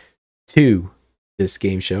contribution to this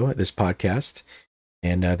game show, this podcast,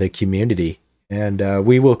 and the community. And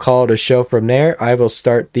we will call it a show from there. I will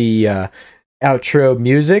start the outro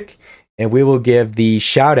music, and we will give the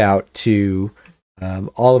shout out to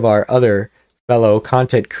all of our other fellow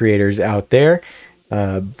content creators out there.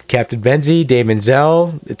 Captain Benzi, Damon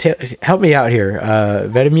Zell, help me out here.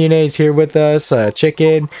 Vetamune is here with us.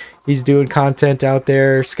 Chicken, he's doing content out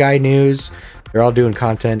there. Sky News, they're all doing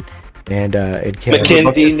content. And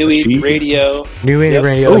Mackenzie, New Eden Radio. New Eden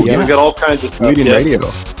Radio. Oh, yeah. We got all kinds of stuff. New Eden Radio.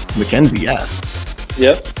 Mackenzie, yeah.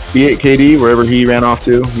 Yep. B8KD, wherever he ran off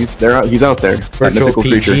to, he's there. He's out there. Virtual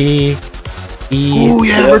PG. Oh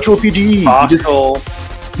yeah, Virtual PG. He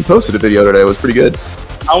posted a video today. It was pretty good.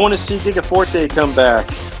 I want to see Gigaforte come back.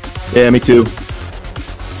 Yeah, me too.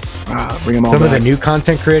 Bring them all Some back. of the new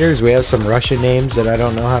content creators, we have some Russian names that I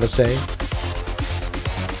don't know how to say.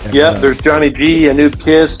 Yeah, there's Johnny G, a new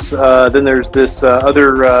Kiss. Then there's this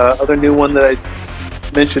other new one that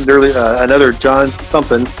I mentioned earlier, another John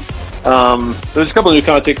something. There's a couple of new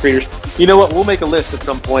content creators. You know what? We'll make a list at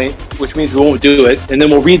some point, which means we won't do it, and then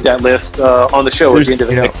we'll read that list on the show at the end of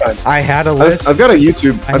the next time. I had a list. I've got a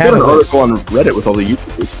YouTube. I've got an article on Reddit with all the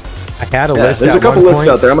YouTubers. I had a list. There's a couple lists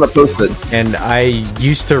out there. I'm going to post it. And I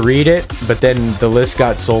used to read it, but then the list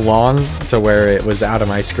got so long to where it was out of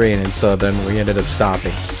my screen, and so then we ended up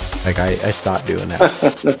stopping. Like I stopped doing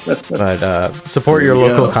that. But support your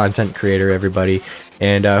local content creator, everybody,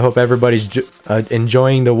 and I hope everybody's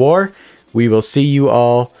enjoying the war. We will see you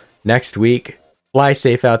all next week. Fly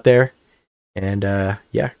safe out there, and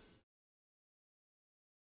yeah.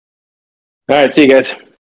 All right, see you guys.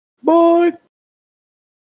 Bye.